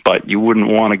preference, but you wouldn't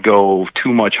want to go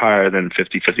too much higher than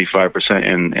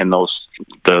 50-55% in those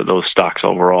stocks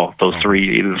overall. Those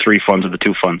either the 3 funds or the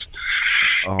 2 funds.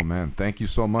 Oh man, thank you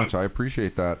so much. I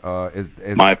appreciate that. Is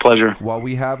My pleasure. While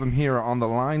we have him here on the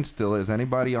line still, is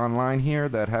anybody online here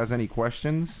that has any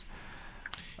questions?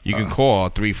 You can call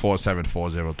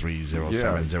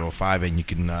 347-403-0705 and you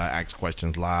can ask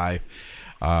questions live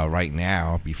right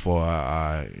now before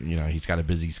he's got a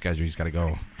busy schedule. He's got to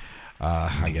go,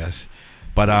 I guess.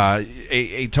 But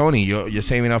hey, Tony, you're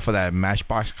saving up for that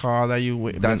Matchbox car that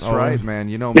you. That's right, man.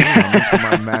 You know me. I'm into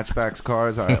my Matchbox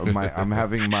cars. I'm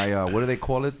having my what do they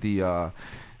call it?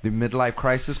 The midlife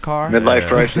crisis car. Midlife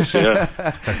crisis, yeah.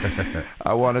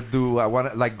 I want to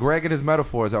like Greg and his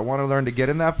metaphors. I want to learn to get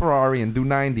in that Ferrari and do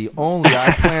 90. Only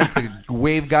I plan to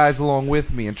wave guys along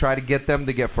with me and try to get them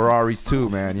to get Ferraris too,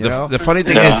 man. You know. The funny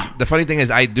thing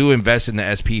is, I do invest in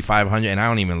the SP 500 and I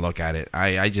don't even look at it.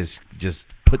 I just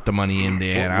put the money in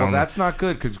there. And I don't. That's not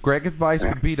good because Greg's advice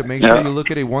would be to make sure you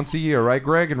look at it once a year, right,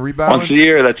 Greg, and rebalance. Once a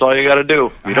year, that's all you got to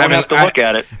do. You don't have to look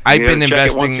at it. I've been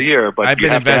investing once a year, but you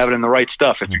have to have it in the right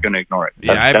stuff if you're going to ignore it.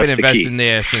 I've been investing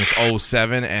there since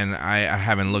 2007, and I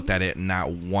haven't looked at it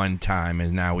not one time.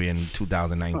 And now we're in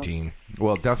 2019.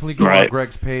 Well, definitely go on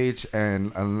Greg's page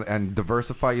and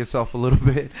diversify yourself a little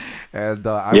bit. And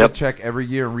I would check every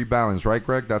year and rebalance, right,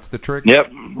 Greg? That's the trick? Yep.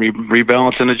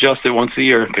 Rebalance and adjust it once a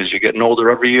year because you're getting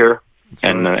older every year.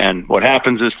 And what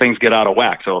happens is things get out of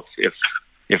whack. So if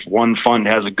one fund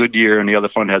has a good year and the other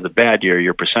fund has a bad year,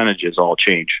 your percentages all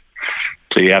change.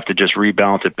 So you have to just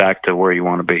rebalance it back to where you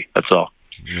want to be. That's all.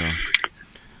 Yeah.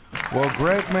 Well,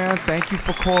 Greg, man, thank you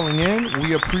for calling in.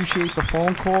 We appreciate the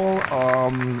phone call,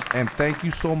 and thank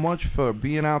you so much for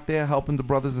being out there helping the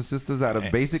brothers and sisters out of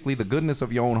basically the goodness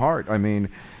of your own heart. I mean,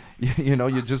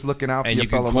 you're just looking out for your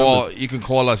fellow members. You can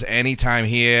call us anytime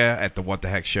here at the What the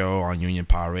Heck Show on Union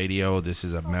Power Radio. This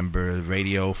is a member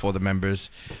radio for the members,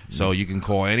 so you can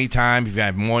call anytime. If you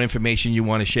have more information you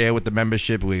want to share with the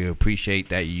membership, we appreciate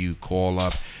that you call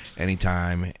up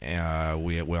anytime.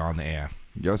 We're on the air.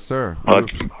 Yes, sir. Well,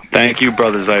 thank you,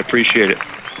 brothers. I appreciate it.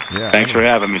 Yeah. Thanks for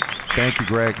having me. Thank you,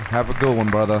 Greg. Have a good one,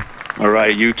 brother. All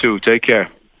right, you too. Take care.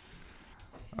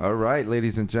 All right,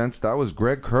 ladies and gents, that was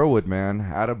Greg Kerwood,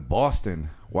 man, out of Boston.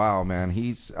 Wow, man,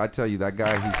 I tell you, that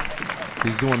guy,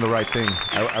 he's doing the right thing.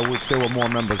 I wish there were more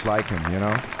members like him, you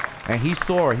know. And he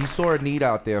saw a need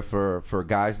out there for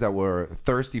guys that were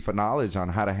thirsty for knowledge on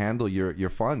how to handle your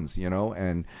funds, you know,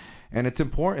 and it's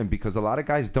important because a lot of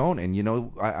guys don't. And, you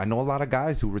know, I know a lot of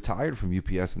guys who retired from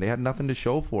UPS and they had nothing to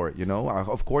show for it, you know.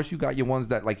 Of course, you got your ones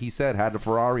that, like he said, had a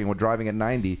Ferrari and were driving at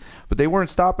 90, but they weren't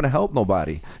stopping to help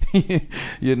nobody.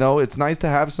 You know, it's nice to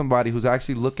have somebody who's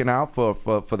actually looking out for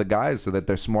the guys so that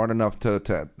they're smart enough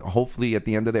to hopefully at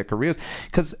the end of their careers.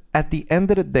 Because at the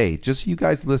end of the day, just you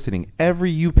guys listening,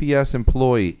 every UPS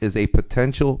employee is a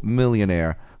potential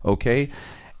millionaire, okay?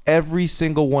 Every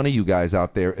single one of you guys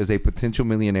out there is a potential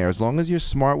millionaire as long as you're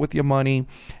smart with your money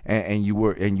and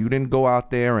you didn't go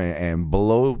out there and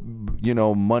blow, you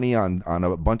know, money on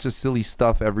a bunch of silly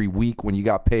stuff every week when you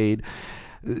got paid.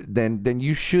 Then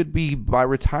you should be by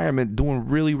retirement doing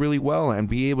really, really well and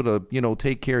be able to, you know,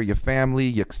 take care of your family,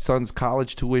 your son's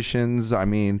college tuitions. I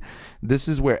mean, this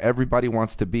is where everybody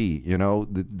wants to be. You know,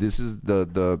 this is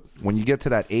the when you get to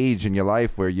that age in your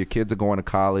life where your kids are going to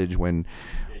college, when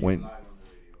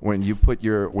you put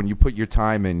your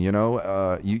time in, you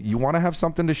know, you want to have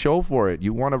something to show for it.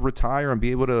 You want to retire and be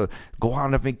able to go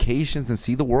on vacations and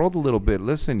see the world a little bit.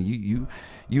 Listen,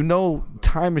 you know,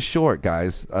 time is short,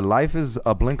 guys. Life is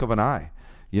a blink of an eye.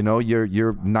 You know,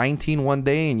 you're 19 one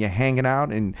day and you're hanging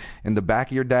out in the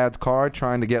back of your dad's car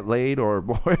trying to get laid or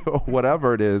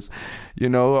whatever it is, you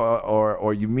know,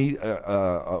 or you meet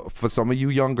for some of you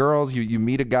young girls, you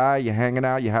meet a guy, you're hanging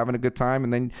out, you're having a good time,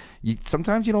 and then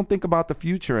sometimes you don't think about the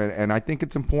future, and I think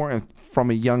it's important from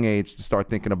a young age to start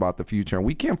thinking about the future. And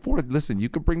we can't afford it. Listen, you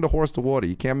could bring the horse to water,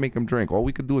 you can't make him drink. All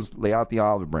we could do is lay out the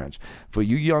olive branch. For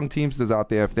you young Teamsters out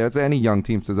there, if there's any young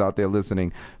Teamsters out there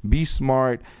listening, be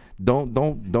smart. Don't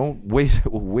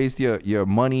waste your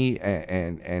money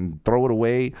and throw it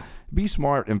away. Be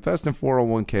smart. Invest in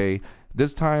 401k.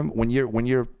 This time when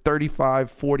you're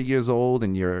 35, 40 years old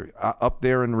and you're up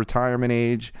there in retirement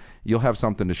age, you'll have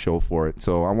something to show for it.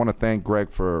 So I want to thank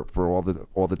Greg for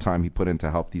all the time he put in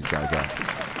to help these guys out.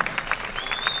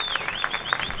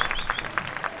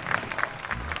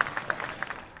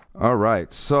 All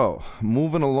right. So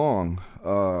moving along.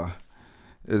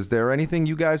 Is there anything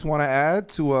you guys want to add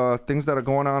to things that are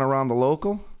going on around the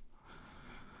local?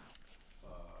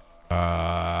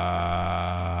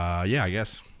 Yeah, I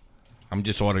guess. I'm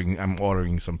just ordering. I'm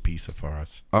ordering some pizza for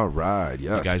us. All right,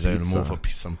 yes. You guys are in the pizza. mood for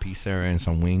some pizza and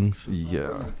some wings.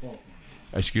 Yeah.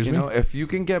 Excuse You me. know, if you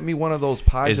can get me one of those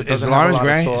pies that Is doesn't have a Lawrence lot of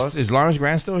Grant? sauce. Is Lawrence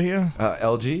Grant still here?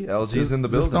 LG's in the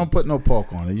Just building. don't put no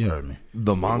pork on it. You heard me.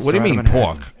 The monster. What do you mean out of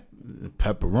Manhattan. pork?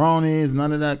 Pepperonis,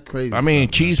 none of that crazy. I mean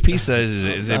stuff. cheese pizza.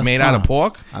 Is it That's made out of fine.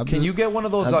 pork? I'm Can just- you get one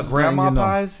of those I'm just grandma letting you know.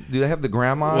 pies? Do they have the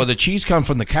grandmas? Well, the cheese comes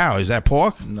from the cow. Is that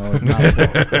pork? No, it's not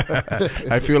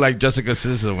pork. I feel like Jessica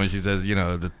Simpson when she says,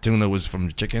 the tuna was from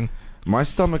the chicken. My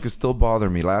stomach is still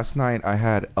bothering me. Last night I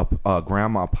had a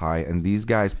grandma pie, and these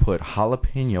guys put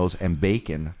jalapenos and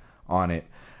bacon on it.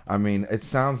 I mean, it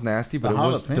sounds nasty, but The it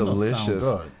was jalapenos sound delicious.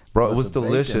 good. Bro, But it was the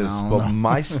bacon, delicious, I don't but know.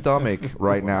 my stomach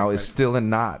right now is still in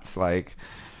knots. Like,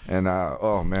 and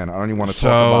oh man, I don't even want to So-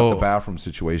 talk about the bathroom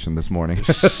situation this morning.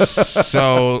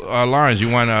 So, Lawrence, you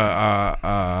want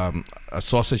a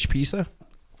sausage pizza?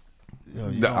 Yo,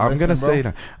 you don't I'm gonna listen, say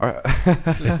bro? that. All right.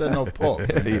 Just said no pork.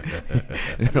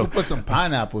 You put some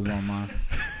pineapples on mine.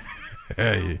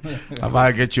 Hey, how about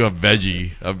I get you a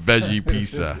veggie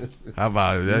pizza? How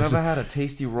about You that? ever had a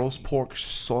tasty roast pork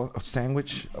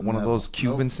sandwich? One of Never. those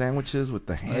Cuban Nope. sandwiches with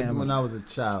the Maybe ham? when I was a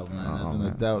child, man. As an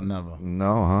adult, never.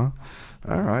 No,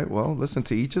 huh? All right. Well, listen,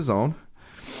 to each his own.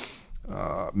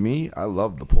 Me, I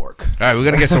love the pork. All right, we're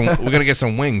gonna get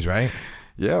some wings, right?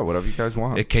 Yeah, whatever you guys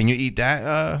want. Can you eat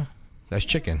that? That's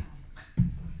chicken.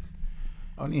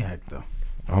 Only heck though.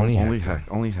 Only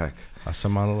Only heck.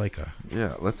 Assalamualaikum.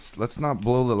 Yeah, let's not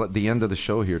blow the end of the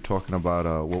show here talking about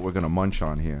what we're gonna munch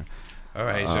on here. All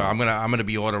right, so I'm gonna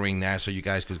be ordering that so you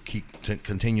guys could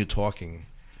continue talking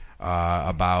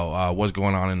about what's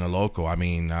going on in the local. I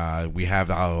mean, we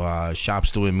have our shop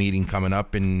steward meeting coming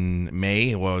up in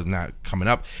May. Well, not coming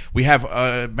up. We have,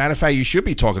 matter of fact, you should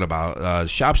be talking about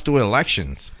shop steward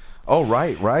elections. Oh,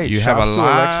 right. You Shop have a steward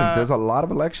lot- elections. There's a lot of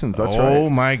elections. That's Oh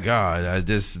right. my God!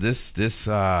 This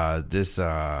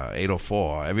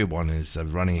 804. Everyone is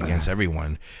running against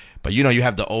everyone. But you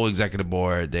have the old executive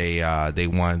board. They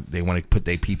want to put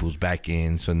their peoples back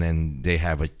in. So then they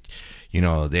have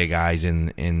their guys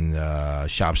in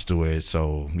shop steward.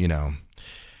 So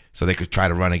so they could try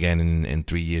to run again in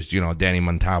 3 years. Danny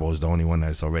Montalvo is the only one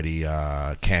that's already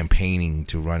campaigning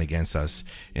to run against us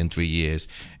in 3 years.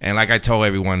 And like I told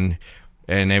everyone,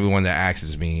 and everyone that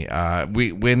asks me,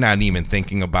 we're not even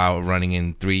thinking about running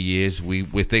in 3 years. We're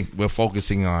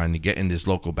focusing on getting this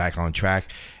local back on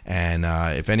track. And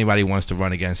if anybody wants to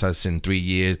run against us in 3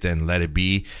 years, then let it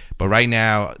be. But right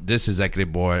now, this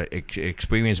executive board,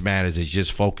 Experience Matters, is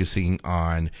just focusing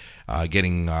on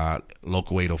getting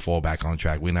Local 804 back on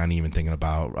track. We're not even thinking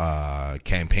about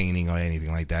campaigning or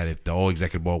anything like that. If the old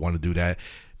executive board want to do that,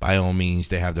 by all means,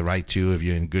 they have the right to. If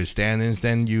you're in good standings,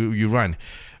 then you run.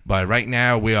 But right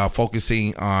now, we are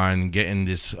focusing on getting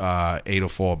this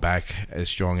 804 back as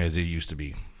strong as it used to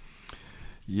be.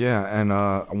 Yeah,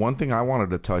 and one thing I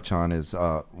wanted to touch on is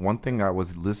one thing I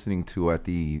was listening to at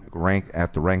the rank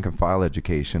and file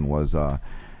education was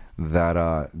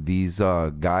that these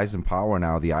guys in power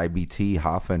now, the IBT,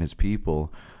 Hoffa and his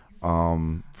people,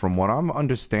 from what I'm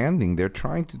understanding, they're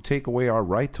trying to take away our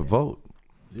right to vote.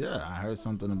 Yeah, I heard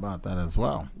something about that as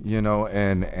well.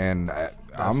 And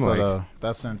I'm like,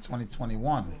 That's in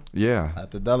 2021 yeah,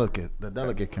 at the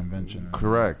delegate convention.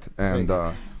 correct. And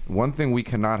Vegas. one thing we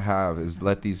cannot have is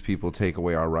let these people take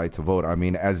away our right to vote. I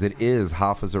mean, as it is,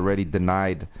 Hoffa's already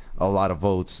denied a lot of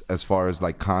votes as far as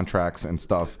like contracts and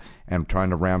stuff, and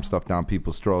trying to ram stuff down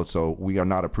people's throats. So we are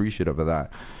not appreciative of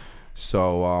that.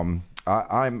 So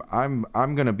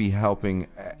I'm gonna be helping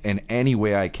in any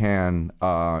way I can.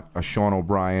 Sean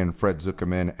O'Brien, Fred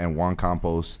Zuckerman, and Juan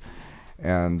Campos,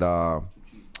 and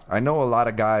I know a lot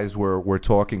of guys were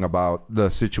talking about the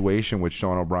situation with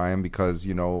Sean O'Brien because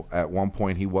at one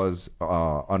point he was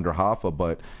under Hoffa,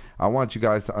 but I want you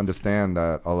guys to understand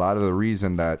that a lot of the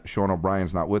reason that Sean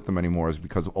O'Brien's not with them anymore is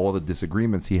because of all the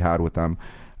disagreements he had with them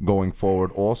going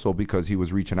forward. Also because he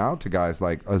was reaching out to guys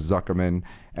like Zuckerman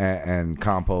and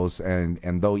Campos, and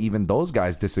though even those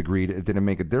guys disagreed, it didn't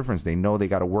make a difference. They know they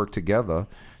got to work together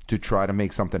to try to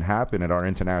make something happen at our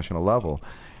international level.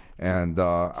 And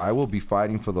I will be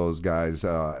fighting for those guys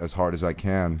as hard as I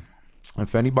can.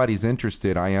 If anybody's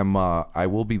interested, I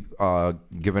will be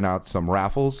giving out some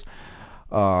raffles.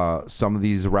 Some of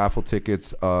these raffle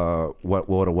tickets,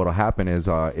 what'll happen is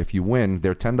if you win,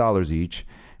 they're $10 each.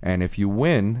 And if you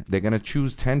win, they're going to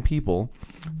choose 10 people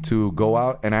to go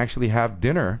out and actually have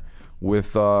dinner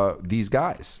with these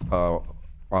guys. And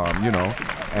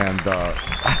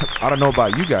I don't know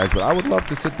about you guys, but I would love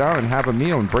to sit down and have a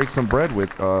meal and break some bread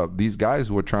with these guys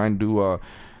who are trying to,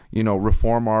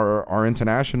 reform our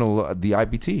international, the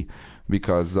IBT,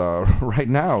 because right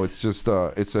now it's just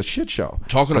it's a shit show.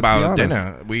 Talking Let's be about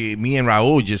honest. dinner, me and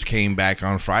Raul just came back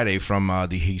on Friday from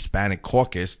the Hispanic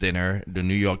Caucus dinner, the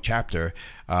New York chapter.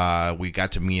 We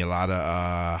got to meet a lot of,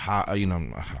 I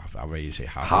already say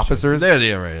Officers?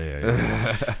 They're right.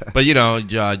 Yeah. But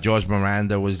George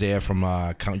Miranda was there from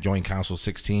Joint Council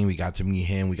 16. We got to meet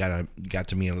him. We got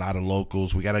to meet a lot of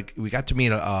locals. We got to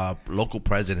meet a local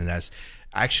president that's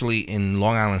actually in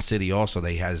Long Island City. Also,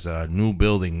 they has a new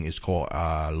building. It's called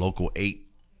Local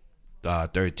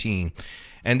 813.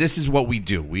 And this is what we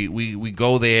do. We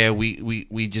go there.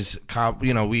 We just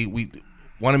we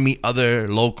want to meet other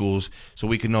locals so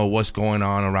we can know what's going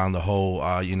on around the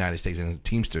whole United States and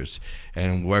Teamsters,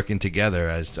 and working together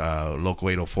as Local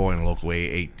 804 and Local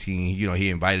 818. He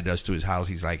invited us to his house.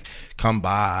 He's like, come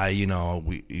by.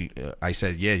 I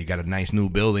said, yeah, you got a nice new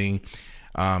building.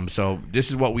 So this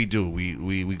is what we do.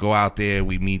 We go out there.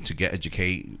 We meet to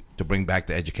to bring back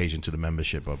the education to the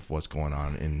membership of what's going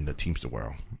on in the Teamster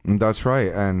world. That's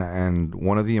right, and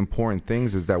one of the important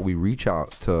things is that we reach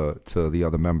out to the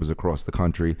other members across the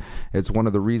country. It's one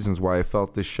of the reasons why I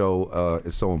felt this show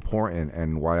is so important,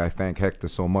 and why I thank Hector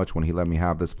so much when he let me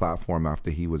have this platform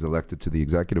after he was elected to the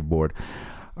executive board.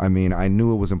 I mean, I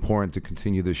knew it was important to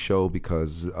continue this show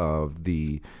because of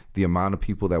the amount of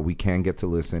people that we can get to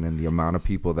listen, and the amount of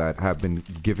people that have been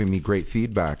giving me great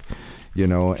feedback,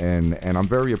 and I'm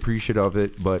very appreciative of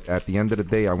it. But at the end of the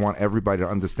day, I want everybody to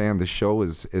understand this show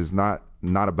is not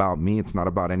about me. It's not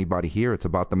about anybody here. It's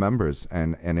about the members.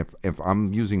 And if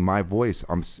I'm using my voice,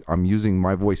 I'm using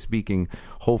my voice speaking,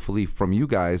 hopefully from you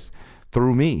guys,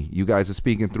 through me. You guys are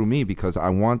speaking through me because I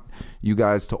want you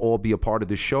guys to all be a part of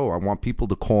this show. I want people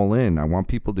to call in. I want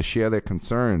people to share their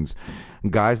concerns.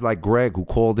 Guys like Greg, who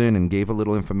called in and gave a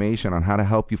little information on how to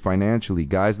help you financially.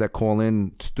 Guys that call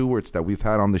in, stewards that we've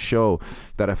had on the show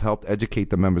that have helped educate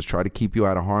the members, try to keep you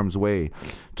out of harm's way.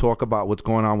 Talk about what's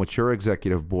going on with your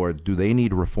executive board. Do they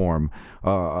need reform?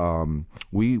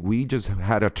 We just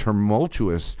had a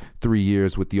tumultuous 3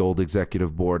 years with the old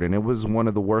executive board, and it was one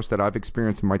of the worst that I've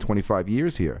experienced in my 25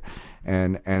 years here.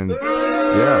 And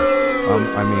yeah.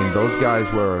 I mean, those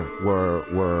guys were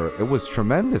it was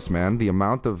tremendous, man. The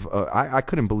amount of I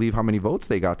couldn't believe how many votes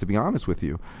they got, to be honest with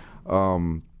you.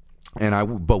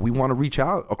 But we want to reach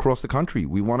out across the country.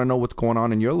 We want to know what's going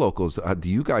on in your locals. Do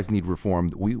you guys need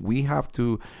reform?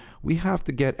 We have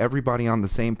to get everybody on the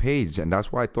same page, and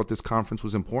that's why I thought this conference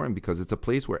was important, because it's a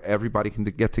place where everybody can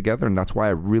get together, and that's why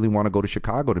I really want to go to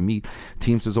Chicago to meet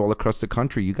Teamsters all across the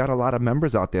country. You got a lot of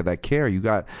members out there that care. You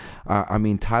got,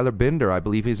 Tyler Binder, I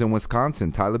believe he's in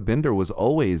Wisconsin. Tyler Binder was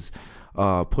always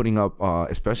putting up,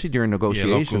 especially during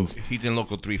negotiations. He's in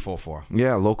Local 344.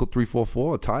 Yeah, Local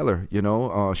 344, Tyler.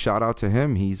 Shout out to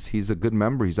him. He's a good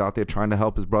member. He's out there trying to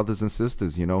help his brothers and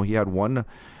sisters. He had one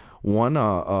video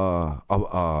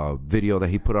that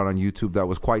he put out on YouTube that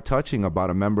was quite touching about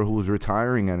a member who was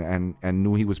retiring and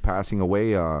knew he was passing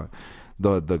away.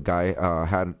 The guy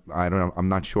had, I'm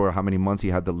not sure how many months he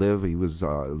had to live. He was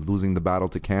losing the battle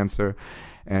to cancer.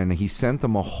 And he sent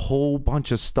them a whole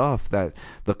bunch of stuff that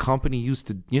the company used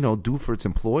to, do for its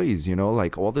employees,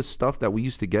 like all this stuff that we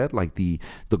used to get, like the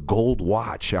gold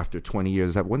watch after 20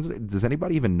 years. Does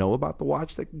anybody even know about the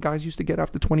watch that guys used to get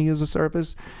after 20 years of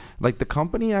service? Like the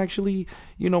company actually,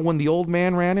 when the old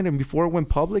man ran it and before it went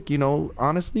public,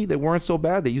 honestly, they weren't so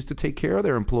bad. They used to take care of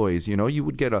their employees. You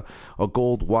would get a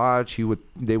gold watch.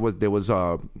 There was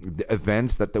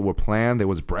events that they were planned. There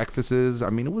was breakfasts.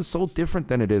 I mean, it was so different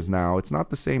than it is now. It's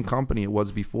not the same company it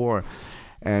was before.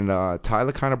 And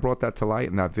Tyler kind of brought that to light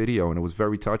in that video, and it was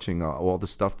very touching, all the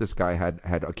stuff this guy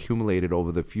had accumulated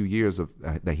over the few years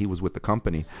that he was with the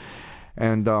company.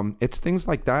 And it's things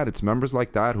like that, it's members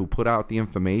like that who put out the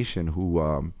information,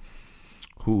 who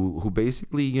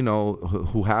basically,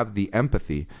 who have the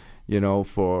empathy,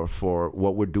 for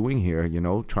what we're doing here,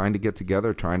 trying to get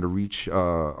together, trying to reach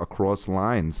across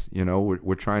lines.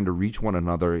 We're trying to reach one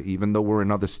another, even though we're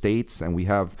in other states and we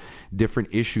have different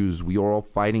issues. We are all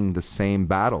fighting the same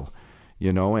battle,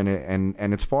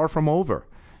 and it's far from over.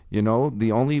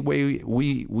 The only way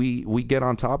we get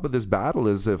on top of this battle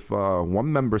is if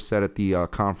one member said at the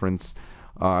conference,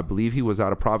 I believe he was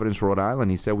out of Providence, Rhode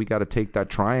Island, he said we got to take that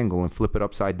triangle and flip it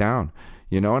upside down,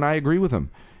 and I agree with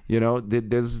him.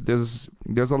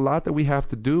 There's a lot that we have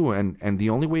to do, and the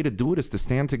only way to do it is to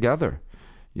stand together,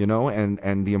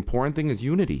 and the important thing is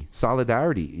unity,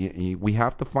 solidarity. We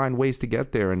have to find ways to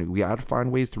get there, and we have to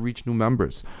find ways to reach new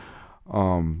members.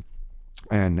 And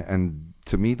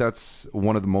to me, that's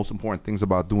one of the most important things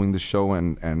about doing this show,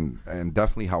 and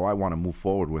definitely how I want to move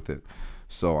forward with it.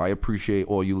 So I appreciate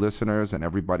all you listeners and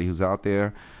everybody who's out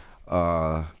there.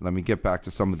 Let me get back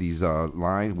to some of these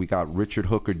lines. We got Richard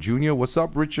Hooker Jr. What's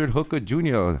up, Richard Hooker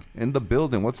Jr. in the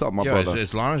building? What's up, my brother?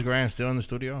 Is Lawrence Grant still in the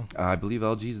studio? I believe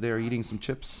LG's there eating some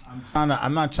chips. I'm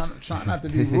not trying not to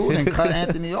be rude and cut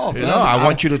Anthony off. No, man. I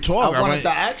want you to talk. I wanted to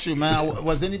ask you, man.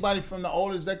 Was anybody from the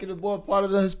old executive board part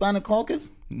of the Hispanic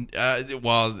caucus?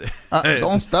 Well,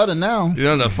 Don't stutter now. you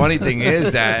know the funny thing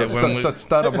is that The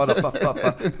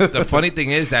the funny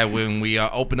thing is that when we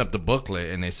open up the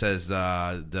booklet and it says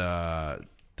the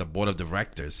board of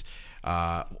directors,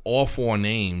 all four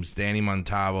names, Danny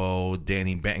Montalvo,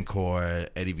 Danny Betancourt,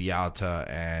 Eddie Vialta,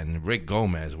 and Rick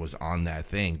Gomez was on that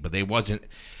thing, but they wasn't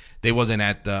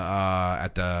at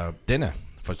the dinner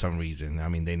for some reason. I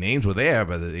mean, their names were there,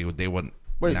 but they weren't.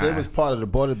 Wait, they was part of the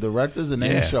board of directors and they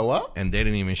didn't show up? And they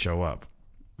didn't even show up.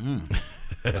 So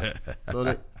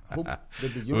did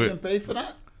the union pay for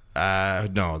that?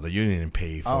 No, the union didn't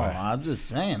pay for it. I'm just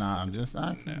saying. I'm just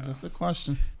asking. Just a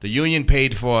question. The union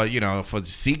paid for the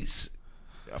seats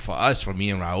for us, for me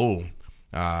and Raul.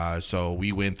 So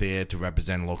we went there to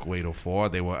represent Local 804.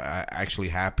 They were actually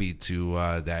happy to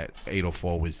that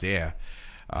 804 was there.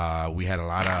 We had a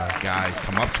lot of guys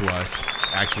come up to us,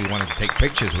 actually wanted to take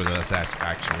pictures with us. That's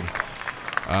actually,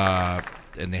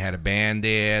 and they had a band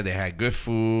there. They had good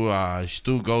food.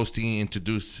 Stu Goldstein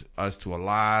introduced us to a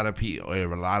lot of people, a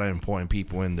lot of important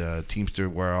people in the Teamster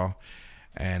world,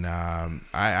 and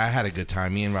I had a good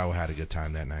time. Me and Raul had a good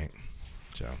time that night.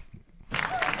 So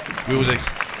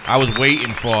I was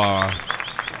waiting for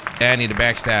Danny the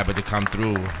Backstabber to come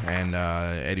through, and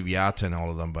Eddie Vialta and all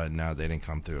of them, but no, they didn't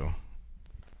come through.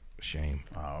 Shame.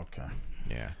 Oh, okay.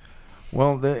 Yeah.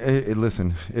 Well,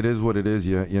 listen, it is what it is.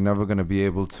 You're never going to be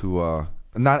able to.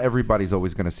 Not everybody's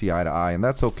always going to see eye to eye, and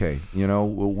that's okay. You know,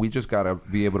 we just got to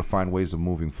be able to find ways of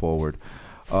moving forward.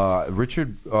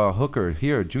 Richard Hooker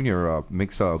here, Jr.,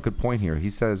 makes a good point here. He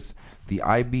says the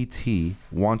IBT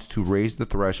wants to raise the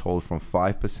threshold from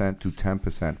 5% to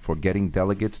 10% for getting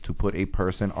delegates to put a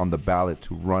person on the ballot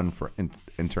to run for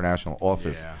international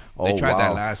office. Yeah. They tried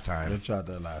that last They time. tried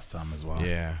that last time as well.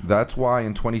 Yeah. That's why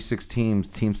in 2016,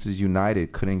 Teamsters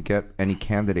United couldn't get any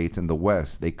candidates in the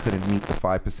West. They couldn't meet the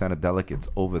 5% of delegates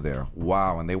over there.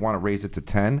 Wow. And they want to raise it to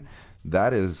 10.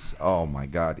 That is, oh my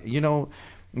God. You know,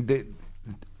 They're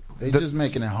just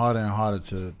making it harder and harder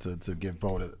to get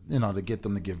voted, to get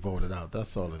them to get voted out.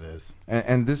 That's all it is.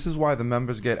 And this is why the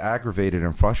members get aggravated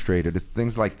and frustrated. It's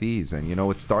things like these. And,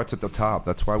 it starts at the top.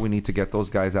 That's why we need to get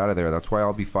those guys out of there. That's why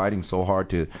I'll be fighting so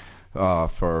hard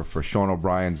for Sean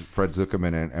O'Brien, Fred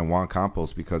Zuckerman, and Juan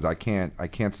Campos, because I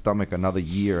can't stomach another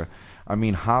year. I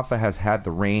mean, Hoffa has had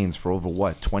the reins for over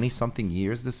 20-something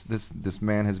years. This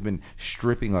man has been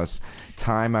stripping us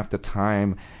time after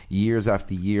time, years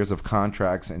after years of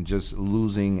contracts, and just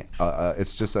losing.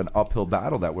 It's just an uphill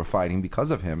battle that we're fighting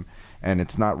because of him, and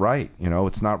it's not right.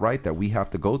 It's not right that we have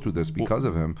to go through this because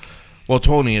of him. Well,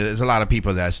 Tony, there's a lot of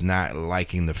people that's not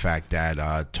liking the fact that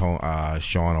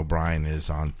Sean O'Brien is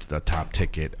on the top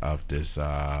ticket of this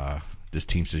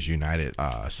Teamsters United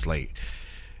slate.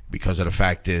 Because of the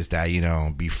fact is that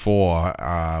before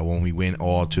when we went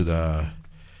all to the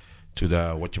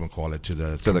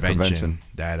convention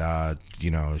that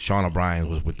Sean O'Brien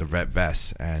was with the red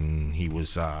vest, and he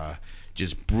was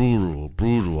just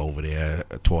brutal over there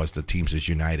towards the Teamsters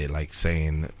United, like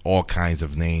saying all kinds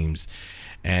of names.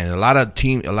 And a lot of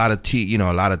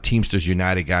Teamsters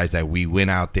United guys that we went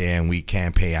out there and we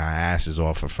can't pay our asses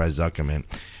off for Fred Zuckerman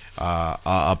are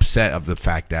upset of the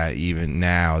fact that even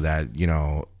now that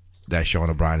that Sean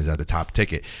O'Brien is at the top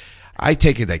ticket. I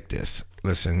take it like this.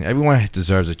 Listen, everyone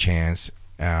deserves a chance,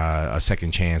 a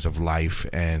second chance of life,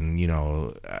 and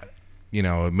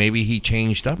maybe he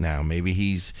changed up now. Maybe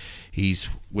he's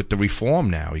with the reform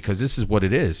now, because this is what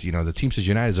it is. The Teamsters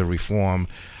United is a reform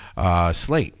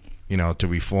slate. To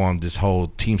reform this whole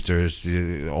Teamsters,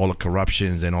 all the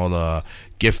corruptions and all the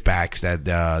gift backs that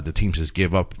the Teamsters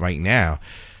give up right now.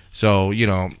 So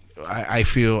I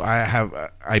feel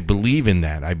I believe in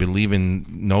that. I believe in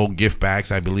no gift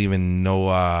backs. I believe in no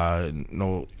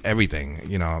everything.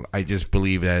 I just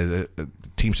believe that the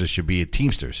Teamsters should be a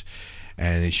Teamsters,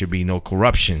 and it should be no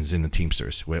corruptions in the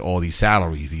Teamsters with all these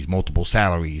salaries, these multiple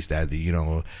salaries that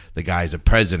the guy's a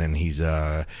president. He's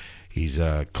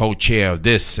a co-chair of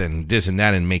this and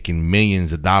that, and making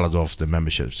millions of dollars off the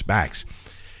membership's backs.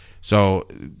 So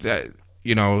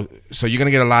so you're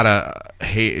gonna get a lot of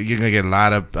hate. You're gonna get a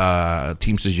lot of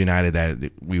Teamsters United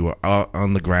that we were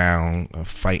on the ground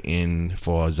fighting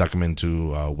for Zuckerman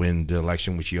to win the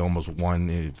election, which he almost won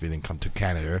if it didn't come to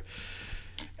Canada.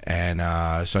 And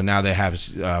so now they have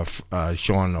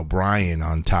Sean O'Brien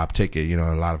on top ticket.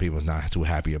 A lot of people are not too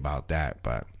happy about that,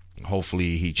 but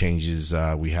hopefully he changes.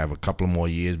 We have a couple of more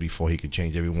years before he can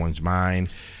change everyone's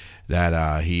mind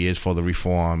that he is for the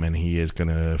reform and he is going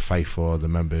to fight for the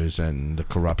members and the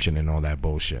corruption and all that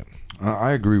bullshit.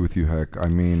 I agree with you, Heck. I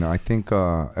mean, I think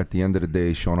at the end of the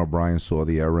day, Sean O'Brien saw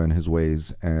the error in his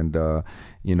ways. And,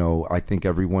 I think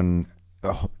everyone,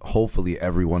 hopefully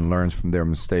everyone learns from their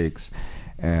mistakes.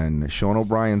 And Sean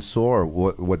O'Brien saw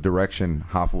what direction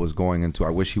Hoffa was going into.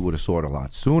 I wish he would have saw it a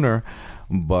lot sooner.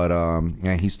 But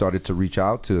and he started to reach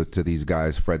out to these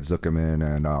guys, Fred Zuckerman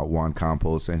and Juan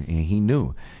Campos, and he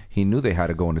knew. He knew they had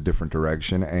to go in a different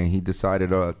direction, and he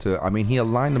decided to. I mean, he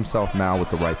aligned himself now with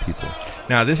the right people.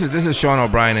 Now, this is Sean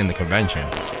O'Brien in the convention.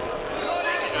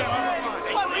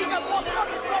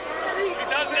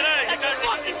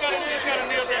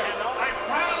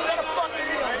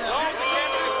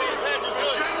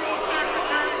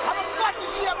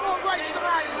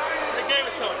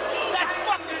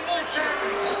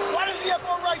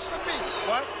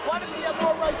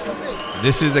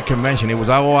 This is the convention. It was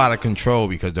all out of control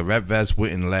because the Red Vest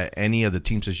wouldn't let any of the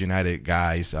Teamsters United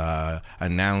guys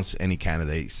announce any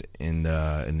candidates in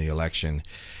the election.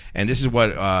 And this is what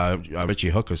Richie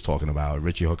Hooker's talking about.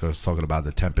 Richie Hooker's talking about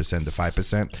the 10%, the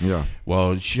 5%. Yeah.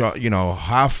 Well,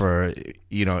 Hoffa,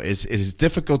 it's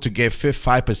difficult to get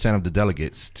 5% of the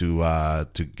delegates to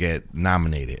get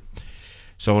nominated.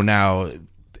 So now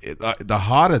the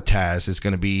harder task is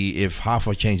going to be if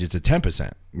Hoffa changes to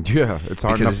 10%. Yeah, it's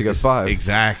hard enough to get 5.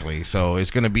 Exactly. So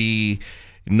it's going to be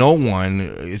no one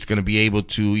is going to be able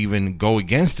to even go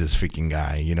against this freaking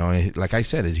guy. Like I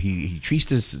said, he treats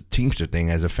this Teamster thing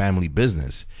as a family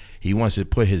business. He wants to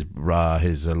put his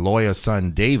lawyer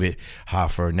son David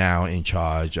Hoffa now in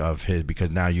charge of because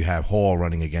now you have Hall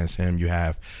running against him. You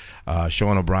have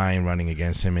Sean O'Brien running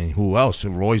against him, and who else?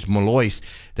 Royce Malois,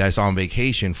 that's on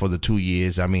vacation for the 2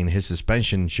 years. I mean, his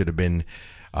suspension should have been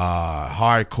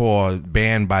hardcore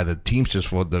banned by the Teamsters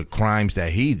for the crimes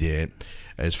that he did,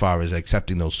 as far as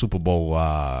accepting those Super Bowl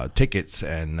tickets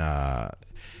and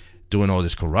doing all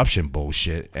this corruption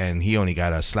bullshit. And he only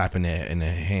got a slap in the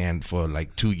hand for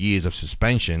like 2 years of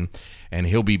suspension, and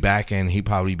he'll be back, and he'll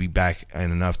probably be back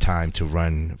in enough time to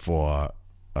run for.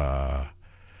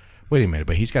 Wait a minute,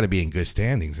 but he's got to be in good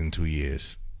standings in 2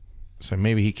 years, so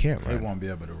maybe he can't run. He won't be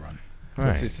able to run. Right.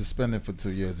 Because he's suspended for 2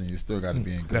 years, and you still got to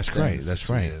be in good That's standings. That's for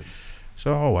 2 right. years.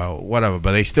 So, oh well, whatever.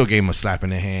 But they still gave him a slap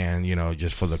in the hand,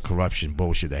 just for the corruption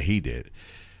bullshit that he did.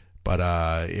 But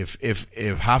if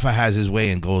Hoffa has his way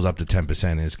and goes up to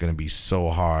 10%, it's going to be so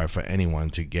hard for anyone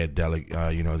to get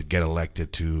to get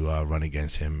elected to run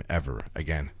against him ever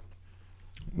again.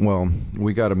 Well,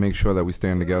 we got to make sure that we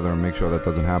stand together and make sure that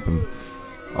doesn't happen.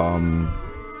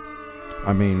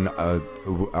 I mean,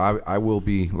 I will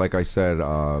be, like I said,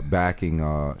 backing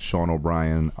Sean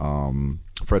O'Brien,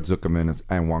 Fred Zuckerman,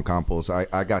 and Juan Campos.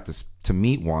 I got to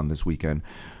meet Juan this weekend.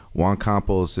 Juan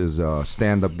Campos is a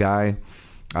stand-up guy.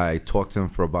 I talked to him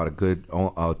for about a good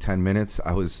 10 minutes.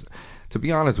 To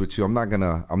be honest with you, I'm not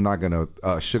gonna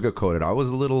sugarcoat it. I was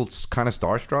a little kind of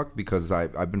starstruck because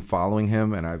I've been following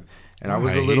him, and I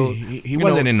was a little. He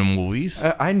wasn't in the movies.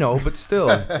 I know, but still,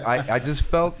 I just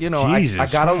felt, Jesus I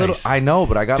got a little. Christ. I know,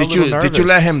 but I got a little nervous.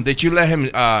 Did you let him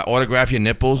autograph your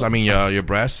nipples? I mean, your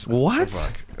breasts.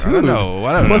 What? I don't know.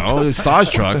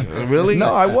 Starstruck, really?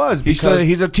 No, I was.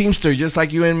 He's a Teamster, just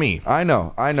like you and me. I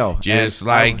know. Just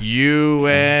like you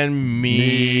and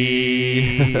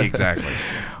me. Exactly.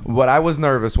 But I was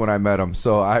nervous when I met him,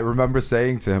 so I remember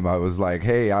saying to him, I was like,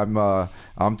 "Hey,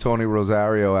 I'm Tony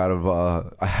Rosario out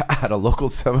of local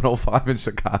 705 in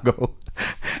Chicago,"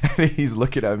 and he's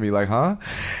looking at me like, "Huh?"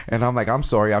 And I'm like, "I'm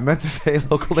sorry, I meant to say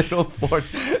local 804."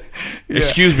 Yeah.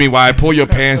 Excuse me while I pull your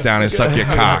pants down and suck your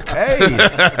cock. Hey,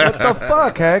 what the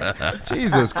fuck, heck?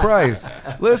 Jesus Christ.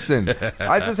 Listen,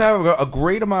 I just have a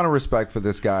great amount of respect for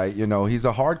this guy. He's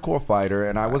a hardcore fighter,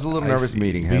 and I was a little nervous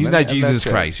meeting him. He's not and Jesus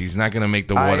that's Christ. He's not going to make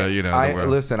the water, the world.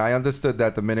 Listen, I understood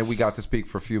that the minute we got to speak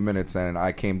for a few minutes, and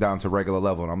I came down to regular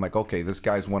level, and I'm like, okay, this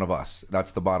guy's one of us.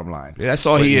 That's the bottom line. Yeah, that's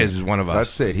all he is one of us.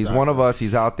 That's it. He's one of us.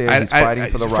 He's out there. He's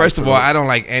fighting for the right. First of all, I don't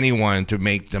like anyone to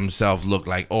make themselves look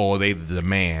like, oh, they're the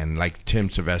man, like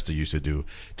Tim Sylvester used to do.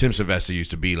 Tim Sylvester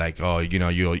used to be like, oh,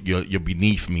 you're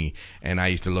beneath me, and I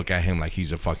used to look at him like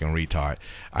he's a fucking retard.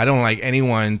 I don't like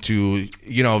anyone to,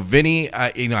 Vinny.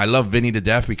 I love Vinny to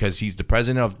death because he's the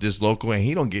president of this local, and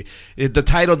he don't get the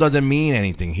title doesn't mean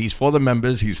anything. He's for the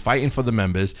members. He's fighting for the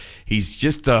members. He's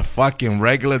just a fucking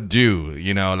regular dude,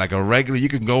 like a regular. You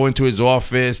can go into his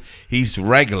office. He's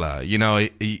regular,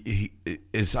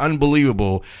 it's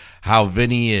unbelievable how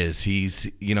Vinny is.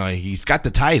 He's got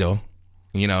the title,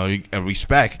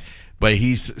 respect, but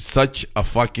he's such a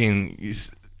fucking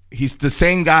He's the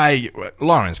same guy.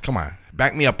 Lawrence, come on,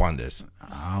 back me up on this.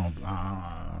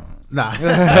 Nah.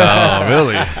 Oh,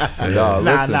 really?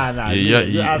 Nah. Yeah,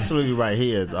 You're absolutely right.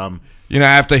 He is. You know,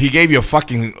 after he gave you a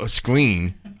fucking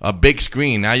screen, a big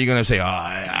screen, now you're gonna say,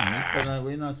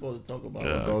 We're not supposed to talk about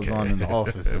what goes on in the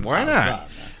office. and Why not? outside,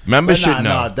 man. Members But should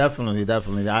know. No,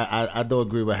 definitely. I do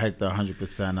agree with Hector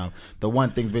 100%. The one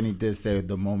thing Vinny did say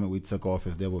the moment we took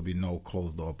office, there would be no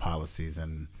closed door policies,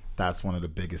 and that's one of the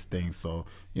biggest things. So,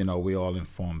 you know, we all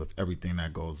informed of everything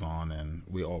that goes on, and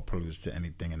we all privileged to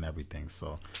anything and everything.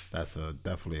 So that's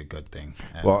definitely a good thing.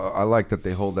 And Well, I like that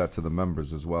they hold that to the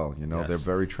members as well. You know, Yes. they're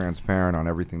very transparent on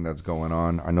everything that's going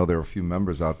on. I know there are a few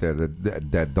members out there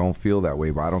that don't feel that way,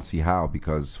 but I don't see how,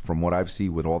 because from what I've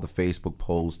seen with all the Facebook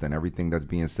posts and everything that's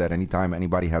being said, anytime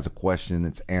anybody has a question,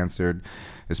 it's answered.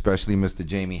 Especially Mr.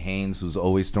 Jamie Haynes, who's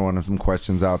always throwing some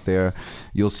questions out there.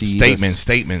 You'll see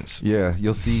Statements. Yeah,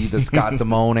 you'll see the Scott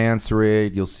Damone answer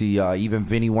it. You'll see even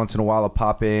Vinny once in a while will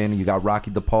pop in. You got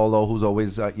Rocky DiPaolo, who's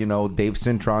always, Dave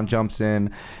Cintron jumps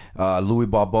in. Louis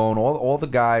Barbone, all the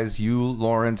guys, you,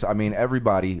 Lawrence, I mean,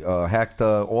 everybody,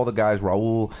 Hector, all the guys,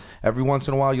 Raul. Every once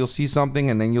in a while you'll see something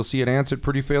and then you'll see it answered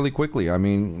pretty fairly quickly. I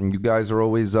mean, you guys are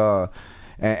always...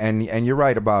 And you're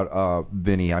right about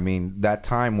Vinny. I mean, that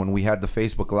time when we had the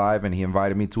Facebook Live and he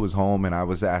invited me to his home and I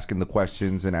was asking the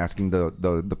questions and asking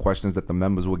the questions that the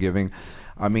members were giving.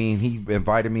 I mean, he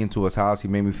invited me into his house. He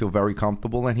made me feel very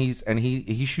comfortable, and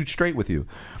he shoots straight with you.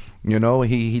 You know,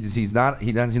 he's not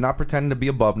pretending to be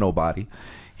above nobody.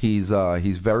 He's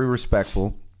very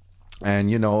respectful.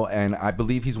 And, and I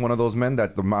believe he's one of those men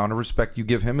that the amount of respect you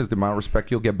give him is the amount of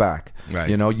respect you'll get back. Right.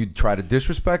 You know, you try to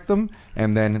disrespect them,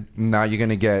 and then now you're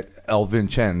going to get Elvin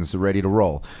Chen's ready to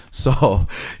roll. So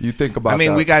you think about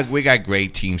that. we got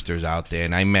great Teamsters out there,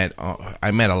 and I met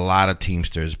a lot of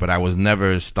Teamsters, but I was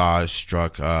never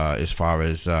starstruck as far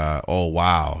as, oh,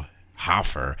 wow.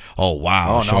 Hoffer. Oh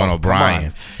wow, Sean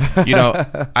O'Brien.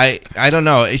 I don't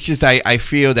know. It's just I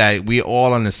feel that we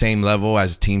all on the same level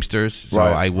as Teamsters. So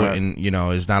Right, I wouldn't.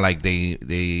 It's not like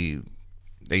they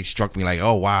struck me like,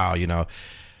 oh wow.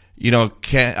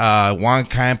 Juan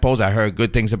Campos. I heard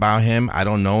good things about him. I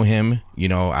don't know him.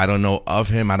 I don't know of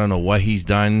him. I don't know what he's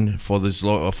done for this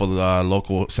for the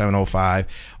local 705.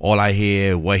 All I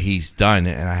hear what he's done,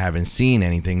 and I haven't seen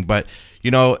anything. But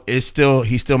he's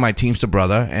still my Teamster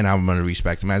brother, and I'm gonna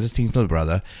respect him as his Teamster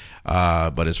brother.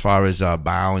 But as far as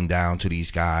bowing down to these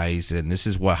guys, and this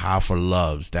is what Hoffer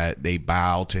loves, that they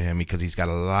bow to him because he's got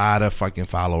a lot of fucking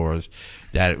followers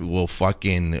that will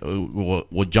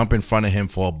will jump in front of him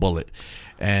for a bullet,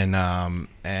 and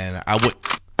I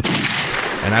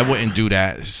wouldn't do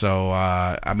that. So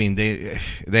I mean,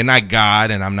 they're not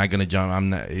God, and I'm not gonna jump. I'm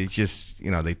not. It's just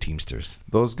they Teamsters.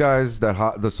 Those guys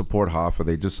that support Hoffer,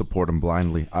 they just support him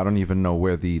blindly. I don't even know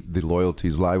where the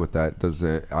loyalties lie with that.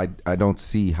 I don't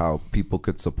see how people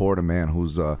could support a man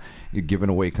who's you're giving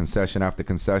away concession after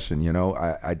concession.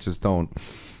 I just don't.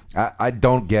 I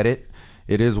don't get it.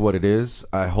 It is what it is.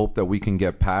 I hope that we can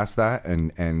get past that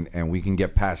and we can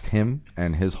get past him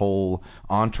and his whole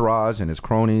entourage and his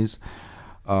cronies.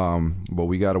 But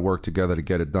we got to work together to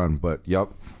get it done. But yep,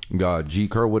 G.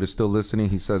 Kerwood is still listening.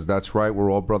 He says that's right.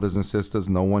 We're all brothers and sisters.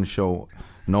 No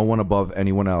one above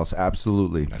anyone else.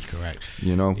 Absolutely, That's correct.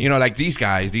 Like these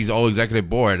guys, these old executive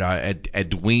board,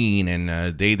 Edwin,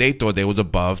 and they thought they was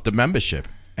above the membership.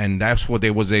 And that's what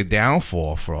they was their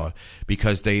downfall for,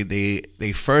 because they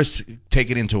first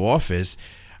take it into office.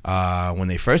 When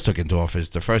they first took into office,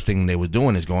 the first thing they were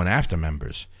doing is going after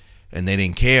members, and they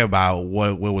didn't care about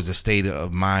what was the state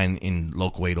of mind in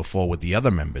Local 804 with the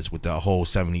other members, with the whole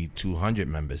 7,200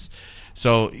 members.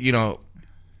 So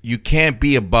you can't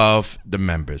be above the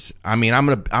members. I mean, I'm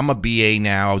a BA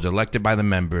now. I was elected by the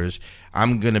members.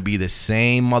 I'm gonna be the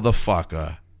same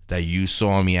motherfucker that you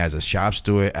saw me as a shop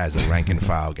steward, as a rank and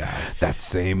file guy.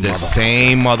 same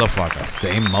motherfucker.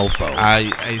 Same mofo.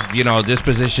 I this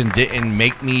position didn't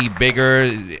make me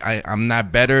bigger. I'm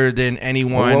not better than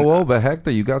anyone. Whoa, but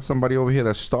Hector, you got somebody over here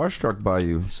that's starstruck by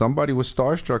you. Somebody was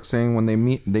starstruck saying when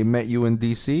they met you in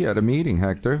D.C. at a meeting,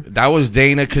 Hector. That was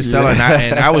Dana Costello,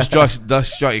 and I was struck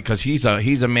because he's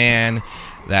a man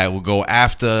that will go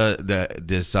after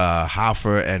this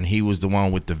Hoffer, and he was the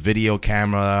one with the video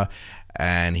camera.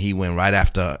 And he went right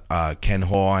after Ken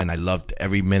Hall, and I loved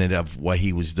every minute of what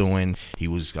he was doing. He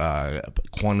was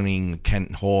cornering Ken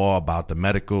Hall about the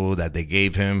medical that they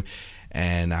gave him,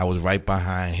 and I was right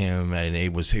behind him. And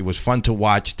it was fun to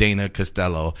watch Dana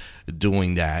Costello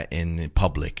doing that in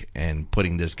public and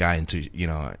putting this guy into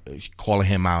calling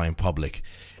him out in public.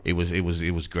 It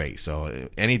was great. So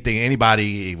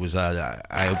anybody, it was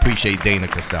I appreciate Dana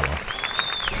Costello.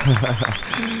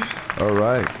 All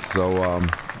right. So,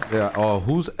 yeah. Oh,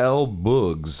 who's L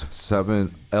Boogs?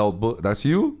 7 L Boog. That's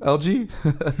you,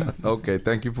 LG? Okay.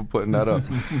 Thank you for putting that up.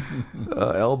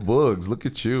 L Boogs. Look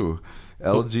at you.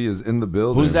 LG is in the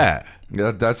building. Who's that? Yeah,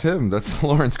 that's him. That's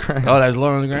Lawrence Grant. Oh, that's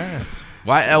Lawrence Grant.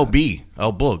 Why LB?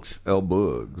 L Boogs. L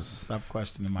Boogs. Stop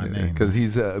questioning my name. Because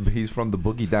he's from the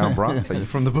Boogie Down Bronx. Are you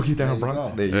from the Boogie Down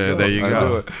Bronx? There There you I go.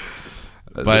 knew it.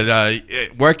 But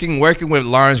working with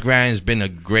Lawrence Grant has been a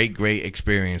great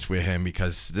experience with him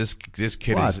because this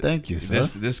kid Wow, is thank you, sir.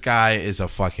 this guy is a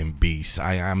fucking beast.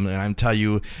 I'm tell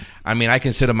you, I mean I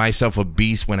consider myself a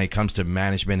beast when it comes to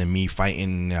management and me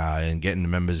fighting and getting the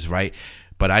members right.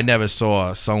 But I never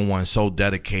saw someone so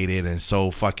dedicated and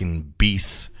so fucking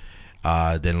beast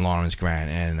than Lawrence Grant,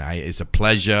 and it's a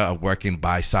pleasure of working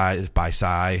by side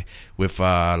with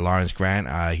Lawrence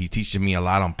Grant. He teaches me a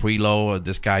lot on preload.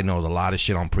 This guy knows a lot of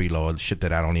shit on preload, shit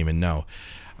that I don't even know.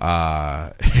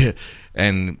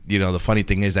 And you know the funny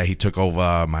thing is that he took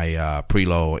over my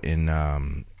preload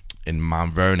in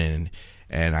Mount Vernon.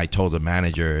 And I told the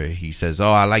manager, he says,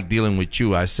 "Oh, I like dealing with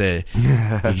you." I said,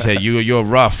 he said, "You're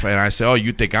rough." And I said, "Oh,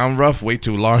 you think I'm rough? Wait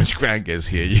till Lawrence Grant gets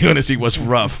here. You're gonna see what's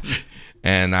rough."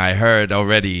 And I heard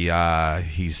already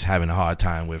he's having a hard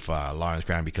time with Lawrence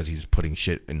Grant because he's putting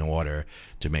shit in order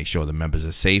to make sure the members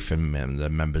are safe and the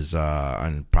members are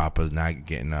proper, not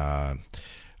getting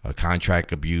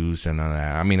contract abuse and all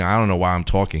that. I mean, I don't know why I'm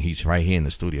talking. He's right here in the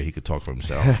studio. He could talk for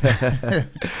himself.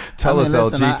 Tell us,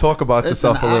 listen, LG. Talk about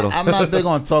yourself a little. I'm not big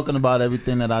on talking about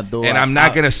everything that I do. And I'm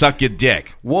not going to suck your dick.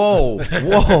 Whoa.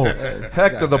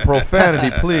 Hector, the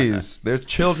profanity, please. There's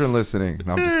children listening.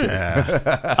 No, I'm just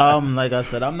kidding. Like I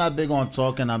said, I'm not big on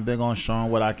talking. I'm big on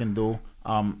showing what I can do.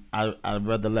 I'd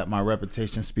rather let my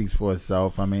reputation speak for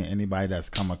itself. I mean, anybody that's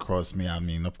come across me, I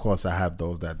mean, of course I have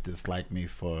those that dislike me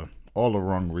for all the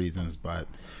wrong reasons, but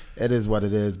it is what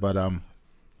it is. But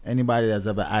anybody that's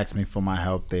ever asked me for my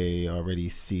help, they already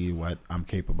see what I'm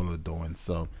capable of doing.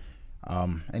 So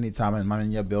anytime I'm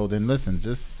in your building, listen,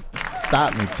 just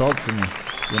stop me, talk to me.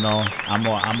 You know, I'm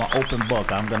an open book.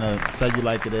 I'm gonna tell you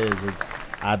like it is.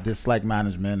 I dislike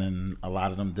management, and a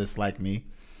lot of them dislike me.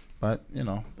 But you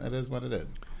know, that is what it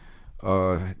is.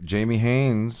 Jamie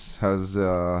Haynes has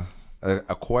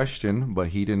a question, but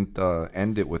he didn't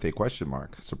end it with a question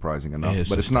mark, surprising enough. It's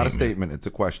but a it's not a statement. statement, it's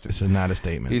a question. This is not a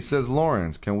statement. He says,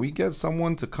 "Lawrence, can we get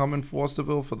someone to come in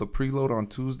Fosterville for the preload on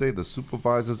Tuesday? The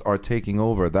supervisors are taking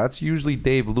over." That's usually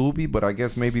Dave Luby, but I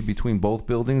guess maybe between both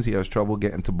buildings he has trouble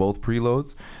getting to both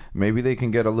preloads. Maybe they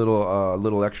can get a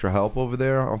little extra help over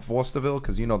there on Fosterville,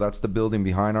 because you know that's the building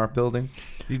behind our building.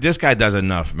 This guy does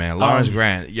enough, man. Lawrence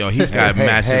Grant, he's got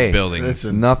massive buildings.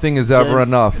 listen. Nothing is ever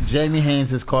enough. Jamie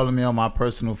Haynes is calling me on my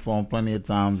personal phone plenty of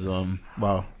times.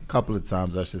 Well, a couple of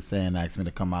times I should say, and asked me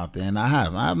to come out there, and I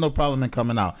have no problem in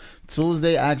coming out.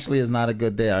 Tuesday actually is not a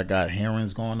good day. I got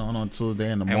hearings going on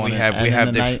Tuesday in the And morning.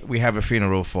 we have a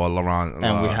funeral for Laurent.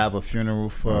 And we have a funeral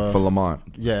for Lamont.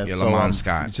 Yeah, Yeah, so, Lamont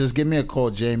Scott. Just give me a call,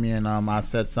 Jamie, and I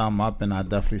set something up, and I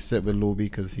definitely sit with Luby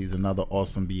because he's another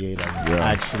awesome BA that is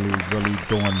actually really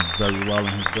doing very well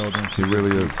in his buildings. He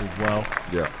really is as well.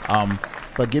 Yeah.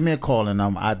 But give me a call, and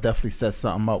I definitely set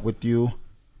something up with you,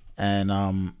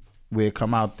 and we'll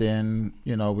come out there and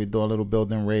we do a little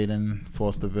building raid in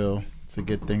Fosterville to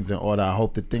get things in order. I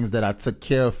hope the things that I took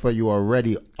care of for you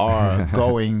already are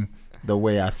going the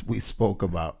way we spoke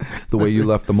about. The way you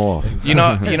left them off.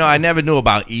 I never knew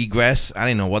about egress. I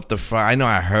didn't know what the fuck. I know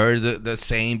I heard the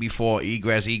saying before,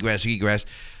 egress.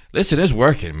 Listen, it's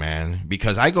working, man,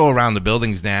 because I go around the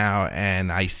buildings now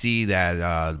and I see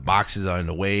that boxes are in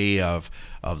the way of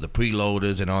the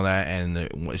preloaders and all that. And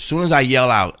as soon as I yell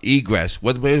out egress,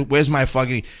 where's my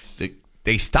fucking?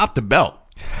 They stop the belt.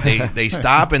 They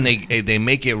stop and they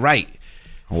make it right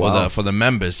for the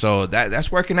members. So that's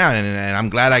working out, and I'm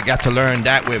glad I got to learn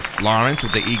that with Lawrence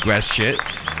with the egress shit.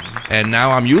 And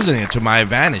now I'm using it to my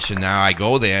advantage. And now I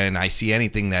go there and I see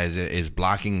anything that is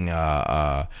blocking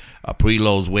a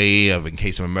preload's way of in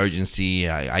case of emergency.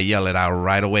 I yell it out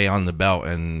right away on the belt,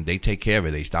 and they take care of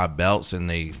it. They stop belts and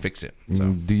they fix it.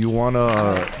 So. Do you want to,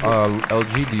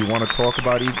 LG, do you want to talk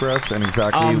about egress and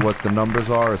exactly what the numbers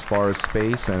are as far as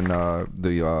space and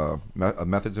the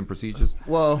methods and procedures?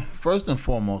 Well, first and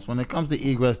foremost, when it comes to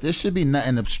egress, there should be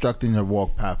nothing obstructing your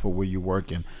walk path for where you're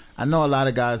working. I know a lot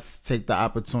of guys take the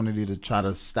opportunity to try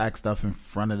to stack stuff in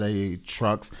front of their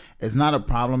trucks. It's not a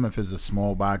problem if it's a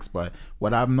small box, but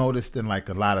what I've noticed in like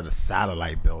a lot of the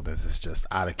satellite buildings is just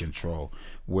out of control,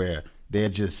 where they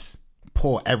just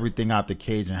pull everything out the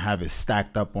cage and have it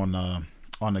stacked up on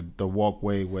the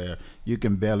walkway where you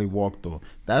can barely walk through.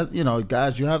 That,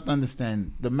 guys, you have to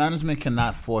understand the management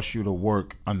cannot force you to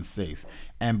work unsafe.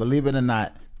 And believe it or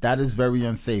not, that is very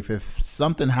unsafe. If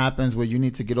something happens where you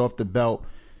need to get off the belt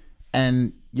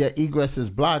and your egress is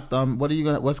blocked,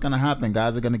 what's gonna happen?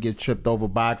 Guys are gonna get tripped over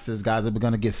boxes. Guys are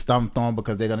gonna get stumped on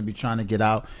because they're gonna be trying to get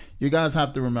out. You guys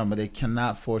have to remember, they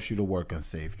cannot force you to work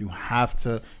unsafe. You have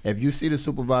to. If you see the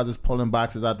supervisors pulling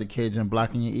boxes out the cage and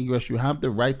blocking your egress, you have the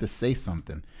right to say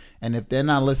something. And if they're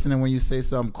not listening when you say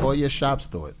something, call your shop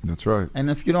steward. That's right. And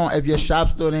if your shop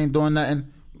steward ain't doing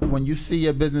nothing, when you see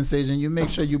your business agent, you make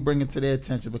sure you bring it to their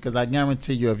attention, because I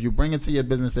guarantee you, if you bring it to your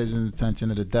business agent's attention,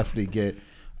 it'll definitely get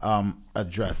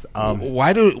addressed.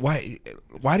 Why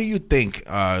do you think,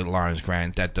 Lawrence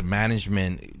Grant, that the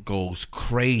management goes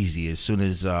crazy as soon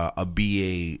as a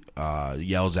BA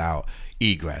yells out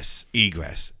egress?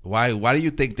 Why do you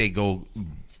think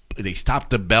they stop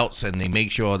the belts and they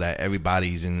make sure that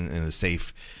everybody's in a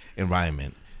safe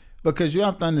environment? Because you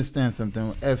have to understand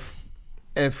something.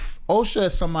 If OSHA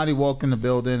has somebody walk in the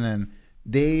building and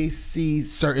they see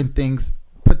certain things,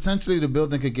 potentially the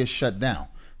building could get shut down.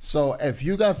 So if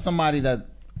you got somebody that,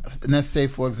 let's say,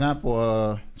 for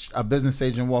example, a business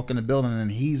agent walk in the building and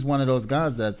he's one of those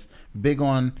guys that's big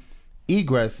on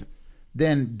egress,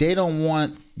 then they don't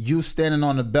want you standing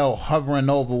on the belt hovering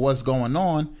over what's going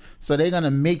on. So they're going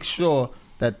to make sure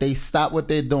that they stop what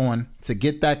they're doing to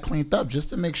get that cleaned up, just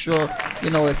to make sure,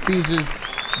 it feases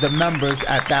the members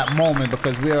at that moment,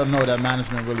 because we all know that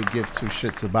management really gives two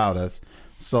shits about us.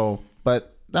 So,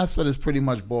 but that's what it pretty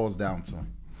much boils down to.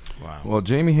 Wow. Well,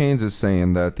 Jamie Haynes is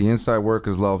saying that the inside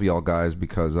workers love y'all guys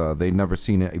because they've never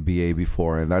seen a BA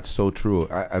before, and that's so true.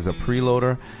 As a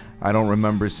preloader, I don't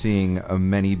remember seeing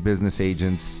many business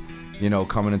agents,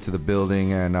 coming into the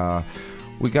building, and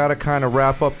we got to kind of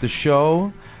wrap up the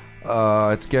show.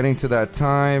 It's getting to that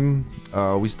time.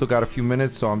 We still got a few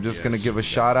minutes, so I'm just going to give a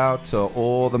shout out to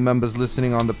all the members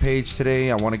listening on the page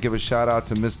today. I want to give a shout out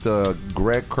to Mr.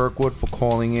 Greg Kirkwood for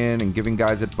calling in and giving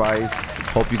guys advice.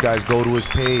 Hope you guys go to his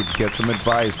page, get some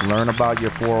advice, learn about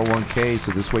your 401k,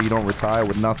 so this way you don't retire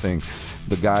with nothing.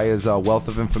 The guy is a wealth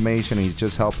of information. He's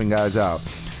just helping guys out.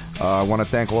 I want to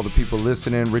thank all the people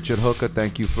listening. Richard Hooker,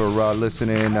 thank you for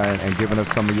listening and giving us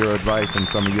some of your advice and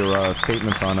some of your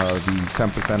statements on the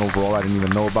 10% overall. I didn't even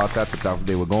know about that, but that's what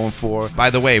they were going for. By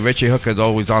the way, Richard Hooker is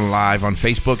always on live on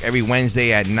Facebook every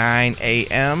Wednesday at 9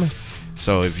 a.m.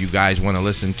 So if you guys want to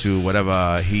listen to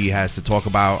whatever he has to talk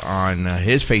about on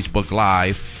his Facebook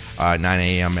Live, 9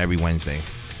 a.m. every Wednesday.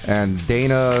 And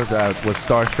Dana, that was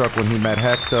starstruck when he met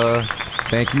Hector.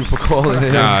 Thank you for calling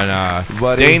in. No.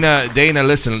 Buddy. Dana,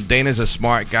 listen, Dana's a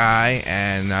smart guy,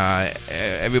 and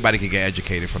everybody can get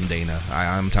educated from Dana.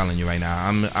 I'm telling you right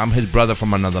now. I'm his brother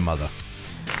from another mother.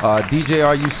 DJ,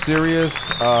 are you serious?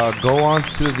 Go on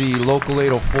to the Local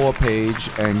 804 page,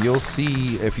 and you'll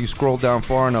see, if you scroll down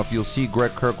far enough, you'll see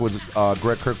Greg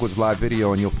Kirkwood's live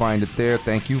video, and you'll find it there.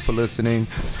 Thank you for listening.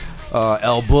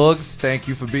 L Boogs, thank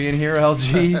you for being here,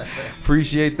 LG.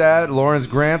 Appreciate that. Lawrence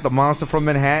Grant, the monster from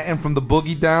Manhattan, from the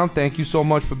Boogie Down, thank you so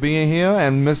much for being here.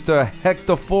 And Mr.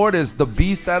 Hector Fortis, the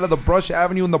beast out of the Brush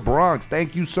Avenue in the Bronx,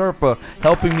 thank you, sir, for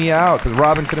helping me out, because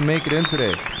Robin couldn't make it in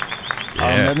today.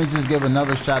 Let me just give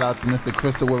another shout out to Mr.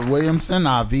 Christopher Williamson,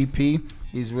 our VP.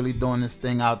 He's really doing this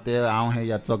thing out there. I don't hear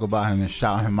y'all talk about him and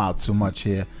shout him out too much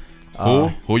here.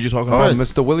 Who are you talking Oh, about?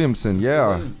 Mr. Williamson,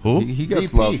 yeah. Who? He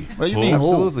gets VP. love. What do you mean,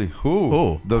 who? Absolutely.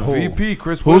 Who? The VP,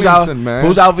 Chris Who's Williamson, man.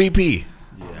 Who's our VP?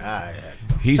 Yeah.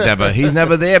 He's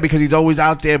never there because he's always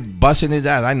out there busting his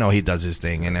ass. I know he does his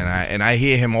thing, and then I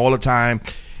hear him all the time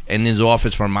in his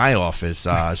office from my office,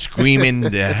 screaming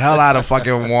the hell out of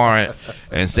fucking Warrant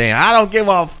and saying, "I don't give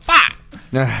a fuck."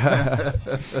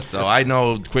 So I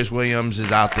know Chris Williams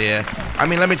is out there. I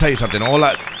mean, let me tell you something. All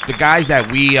the guys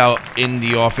that we are in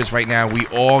the office right now, we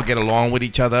all get along with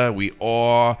each other. We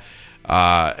all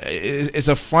it's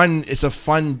a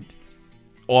fun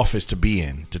office to be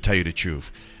in, to tell you the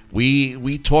truth.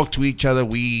 We talk to each other.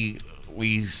 We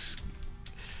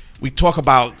talk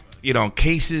about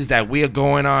cases that we are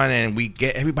going on, and we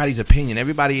get everybody's opinion.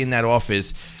 Everybody in that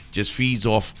office just feeds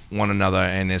off one another,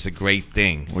 and it's a great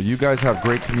thing. Well, you guys have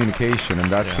great communication, and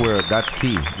that's key.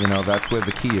 That's where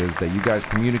the key is, that you guys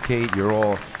communicate. You're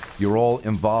all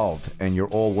involved, and you're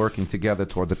all working together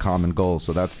towards a common goal.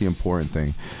 So that's the important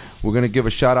thing. We're gonna give a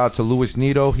shout out to Louis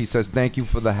Nito. He says thank you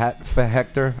for the hat for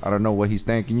Hector. I don't know what he's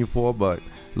thanking you for, but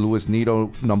Louis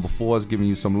Nito, number 4, is giving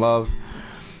you some love.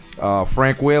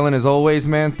 Frank Whalen, as always,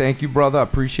 man, thank you, brother. I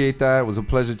appreciate that. It was a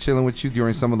pleasure chilling with you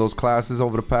during some of those classes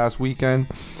over the past weekend.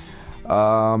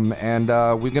 And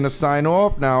we're going to sign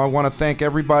off now. I want to thank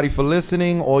everybody for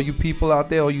listening, all you people out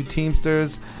there, all you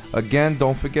Teamsters. Again,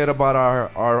 don't forget about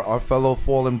our fellow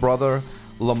fallen brother,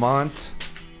 Lamont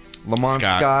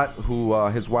Scott, who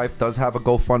his wife does have a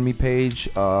GoFundMe page.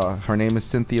 Her name is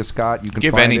Cynthia Scott. You can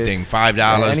give find anything, $5,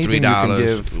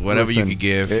 $3, whatever you can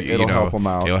give. It'll help him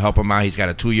out. It'll help him out. He's got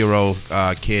a 2-year-old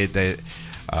kid that,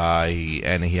 he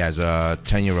has a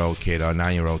 10-year-old kid or a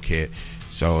 9-year-old kid.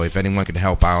 So if anyone can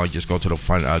help out, just go to the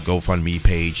GoFundMe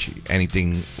page.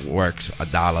 Anything works. $1,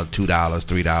 $2,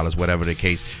 $3, whatever the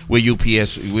case. We're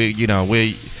UPS. We're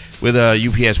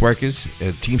the UPS workers,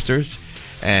 Teamsters,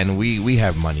 and we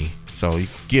have money. So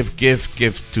give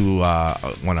to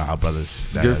one of our brothers.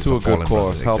 Give to a good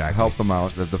cause. Exactly. Help them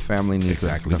out. The family needs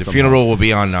exactly. it. The funeral will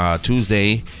be on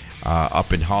Tuesday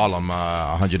up in Harlem,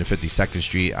 152nd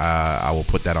Street. I will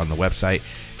put that on the website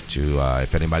to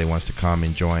if anybody wants to come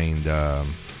and join the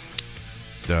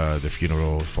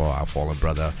funeral for our fallen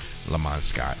brother Lamont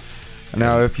Scott.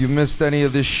 Now, if you missed any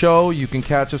of this show, you can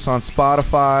catch us on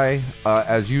Spotify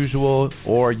as usual,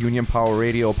 or Union Power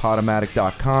Radio,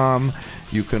 Podomatic.com.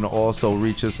 You can also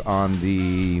reach us on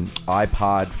the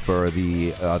iPod for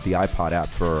the iPod app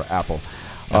for Apple.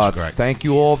 That's correct. Thank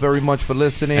you all very much for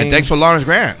listening. And thanks for Lawrence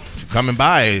Grant for coming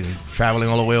by and traveling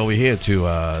all the way over here to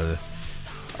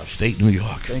upstate New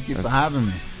York. Thank you for having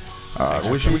me. I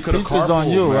wish we could have Pizza's on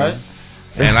you, man. right?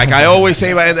 And like I always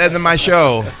say at the end of my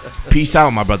show, peace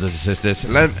out, my brothers and sisters.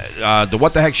 The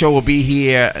What the Heck Show will be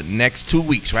here next 2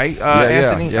 weeks, right,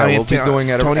 Anthony? Yeah, we'll be doing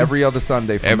it Tony? every other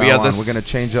Sunday from Every now other on. We're going to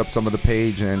change up some of the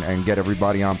page and get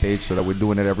everybody on page so that we're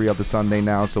doing it every other Sunday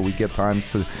now, so we get a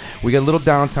little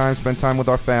downtime, spend time with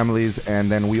our families, and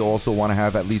then we also want to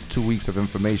have at least 2 weeks of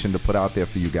information to put out there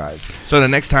for you guys. So the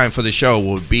next time for the show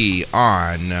will be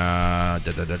on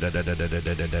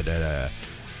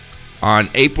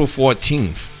April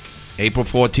 14th. April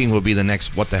 14th will be the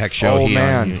next What the Heck show here. Oh,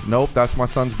 man. Nope, that's my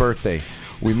son's birthday.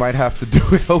 We might have to do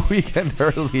it a weekend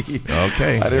early.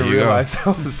 Okay. I didn't realize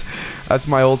that's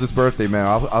my oldest birthday, man.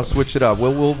 I'll switch it up.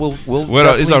 We'll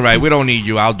it's all right. We don't need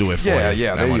you. I'll do it for you.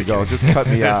 Yeah, there you go. Just cut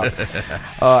me out.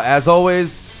 As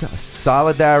always,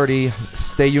 solidarity.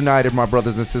 Stay united, my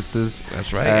brothers and sisters.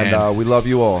 That's right. And we love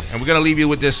you all. And we're going to leave you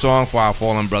with this song for our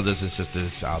fallen brothers and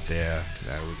sisters out there.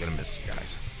 We're going to miss you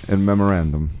guys. In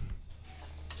memorandum.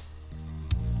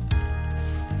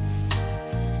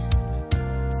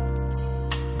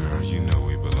 Girl, you know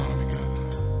we belong together.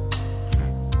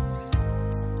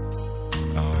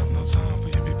 I don't have no time for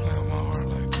you to be playing with my heart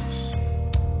like this.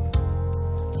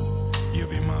 You'll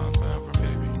be mine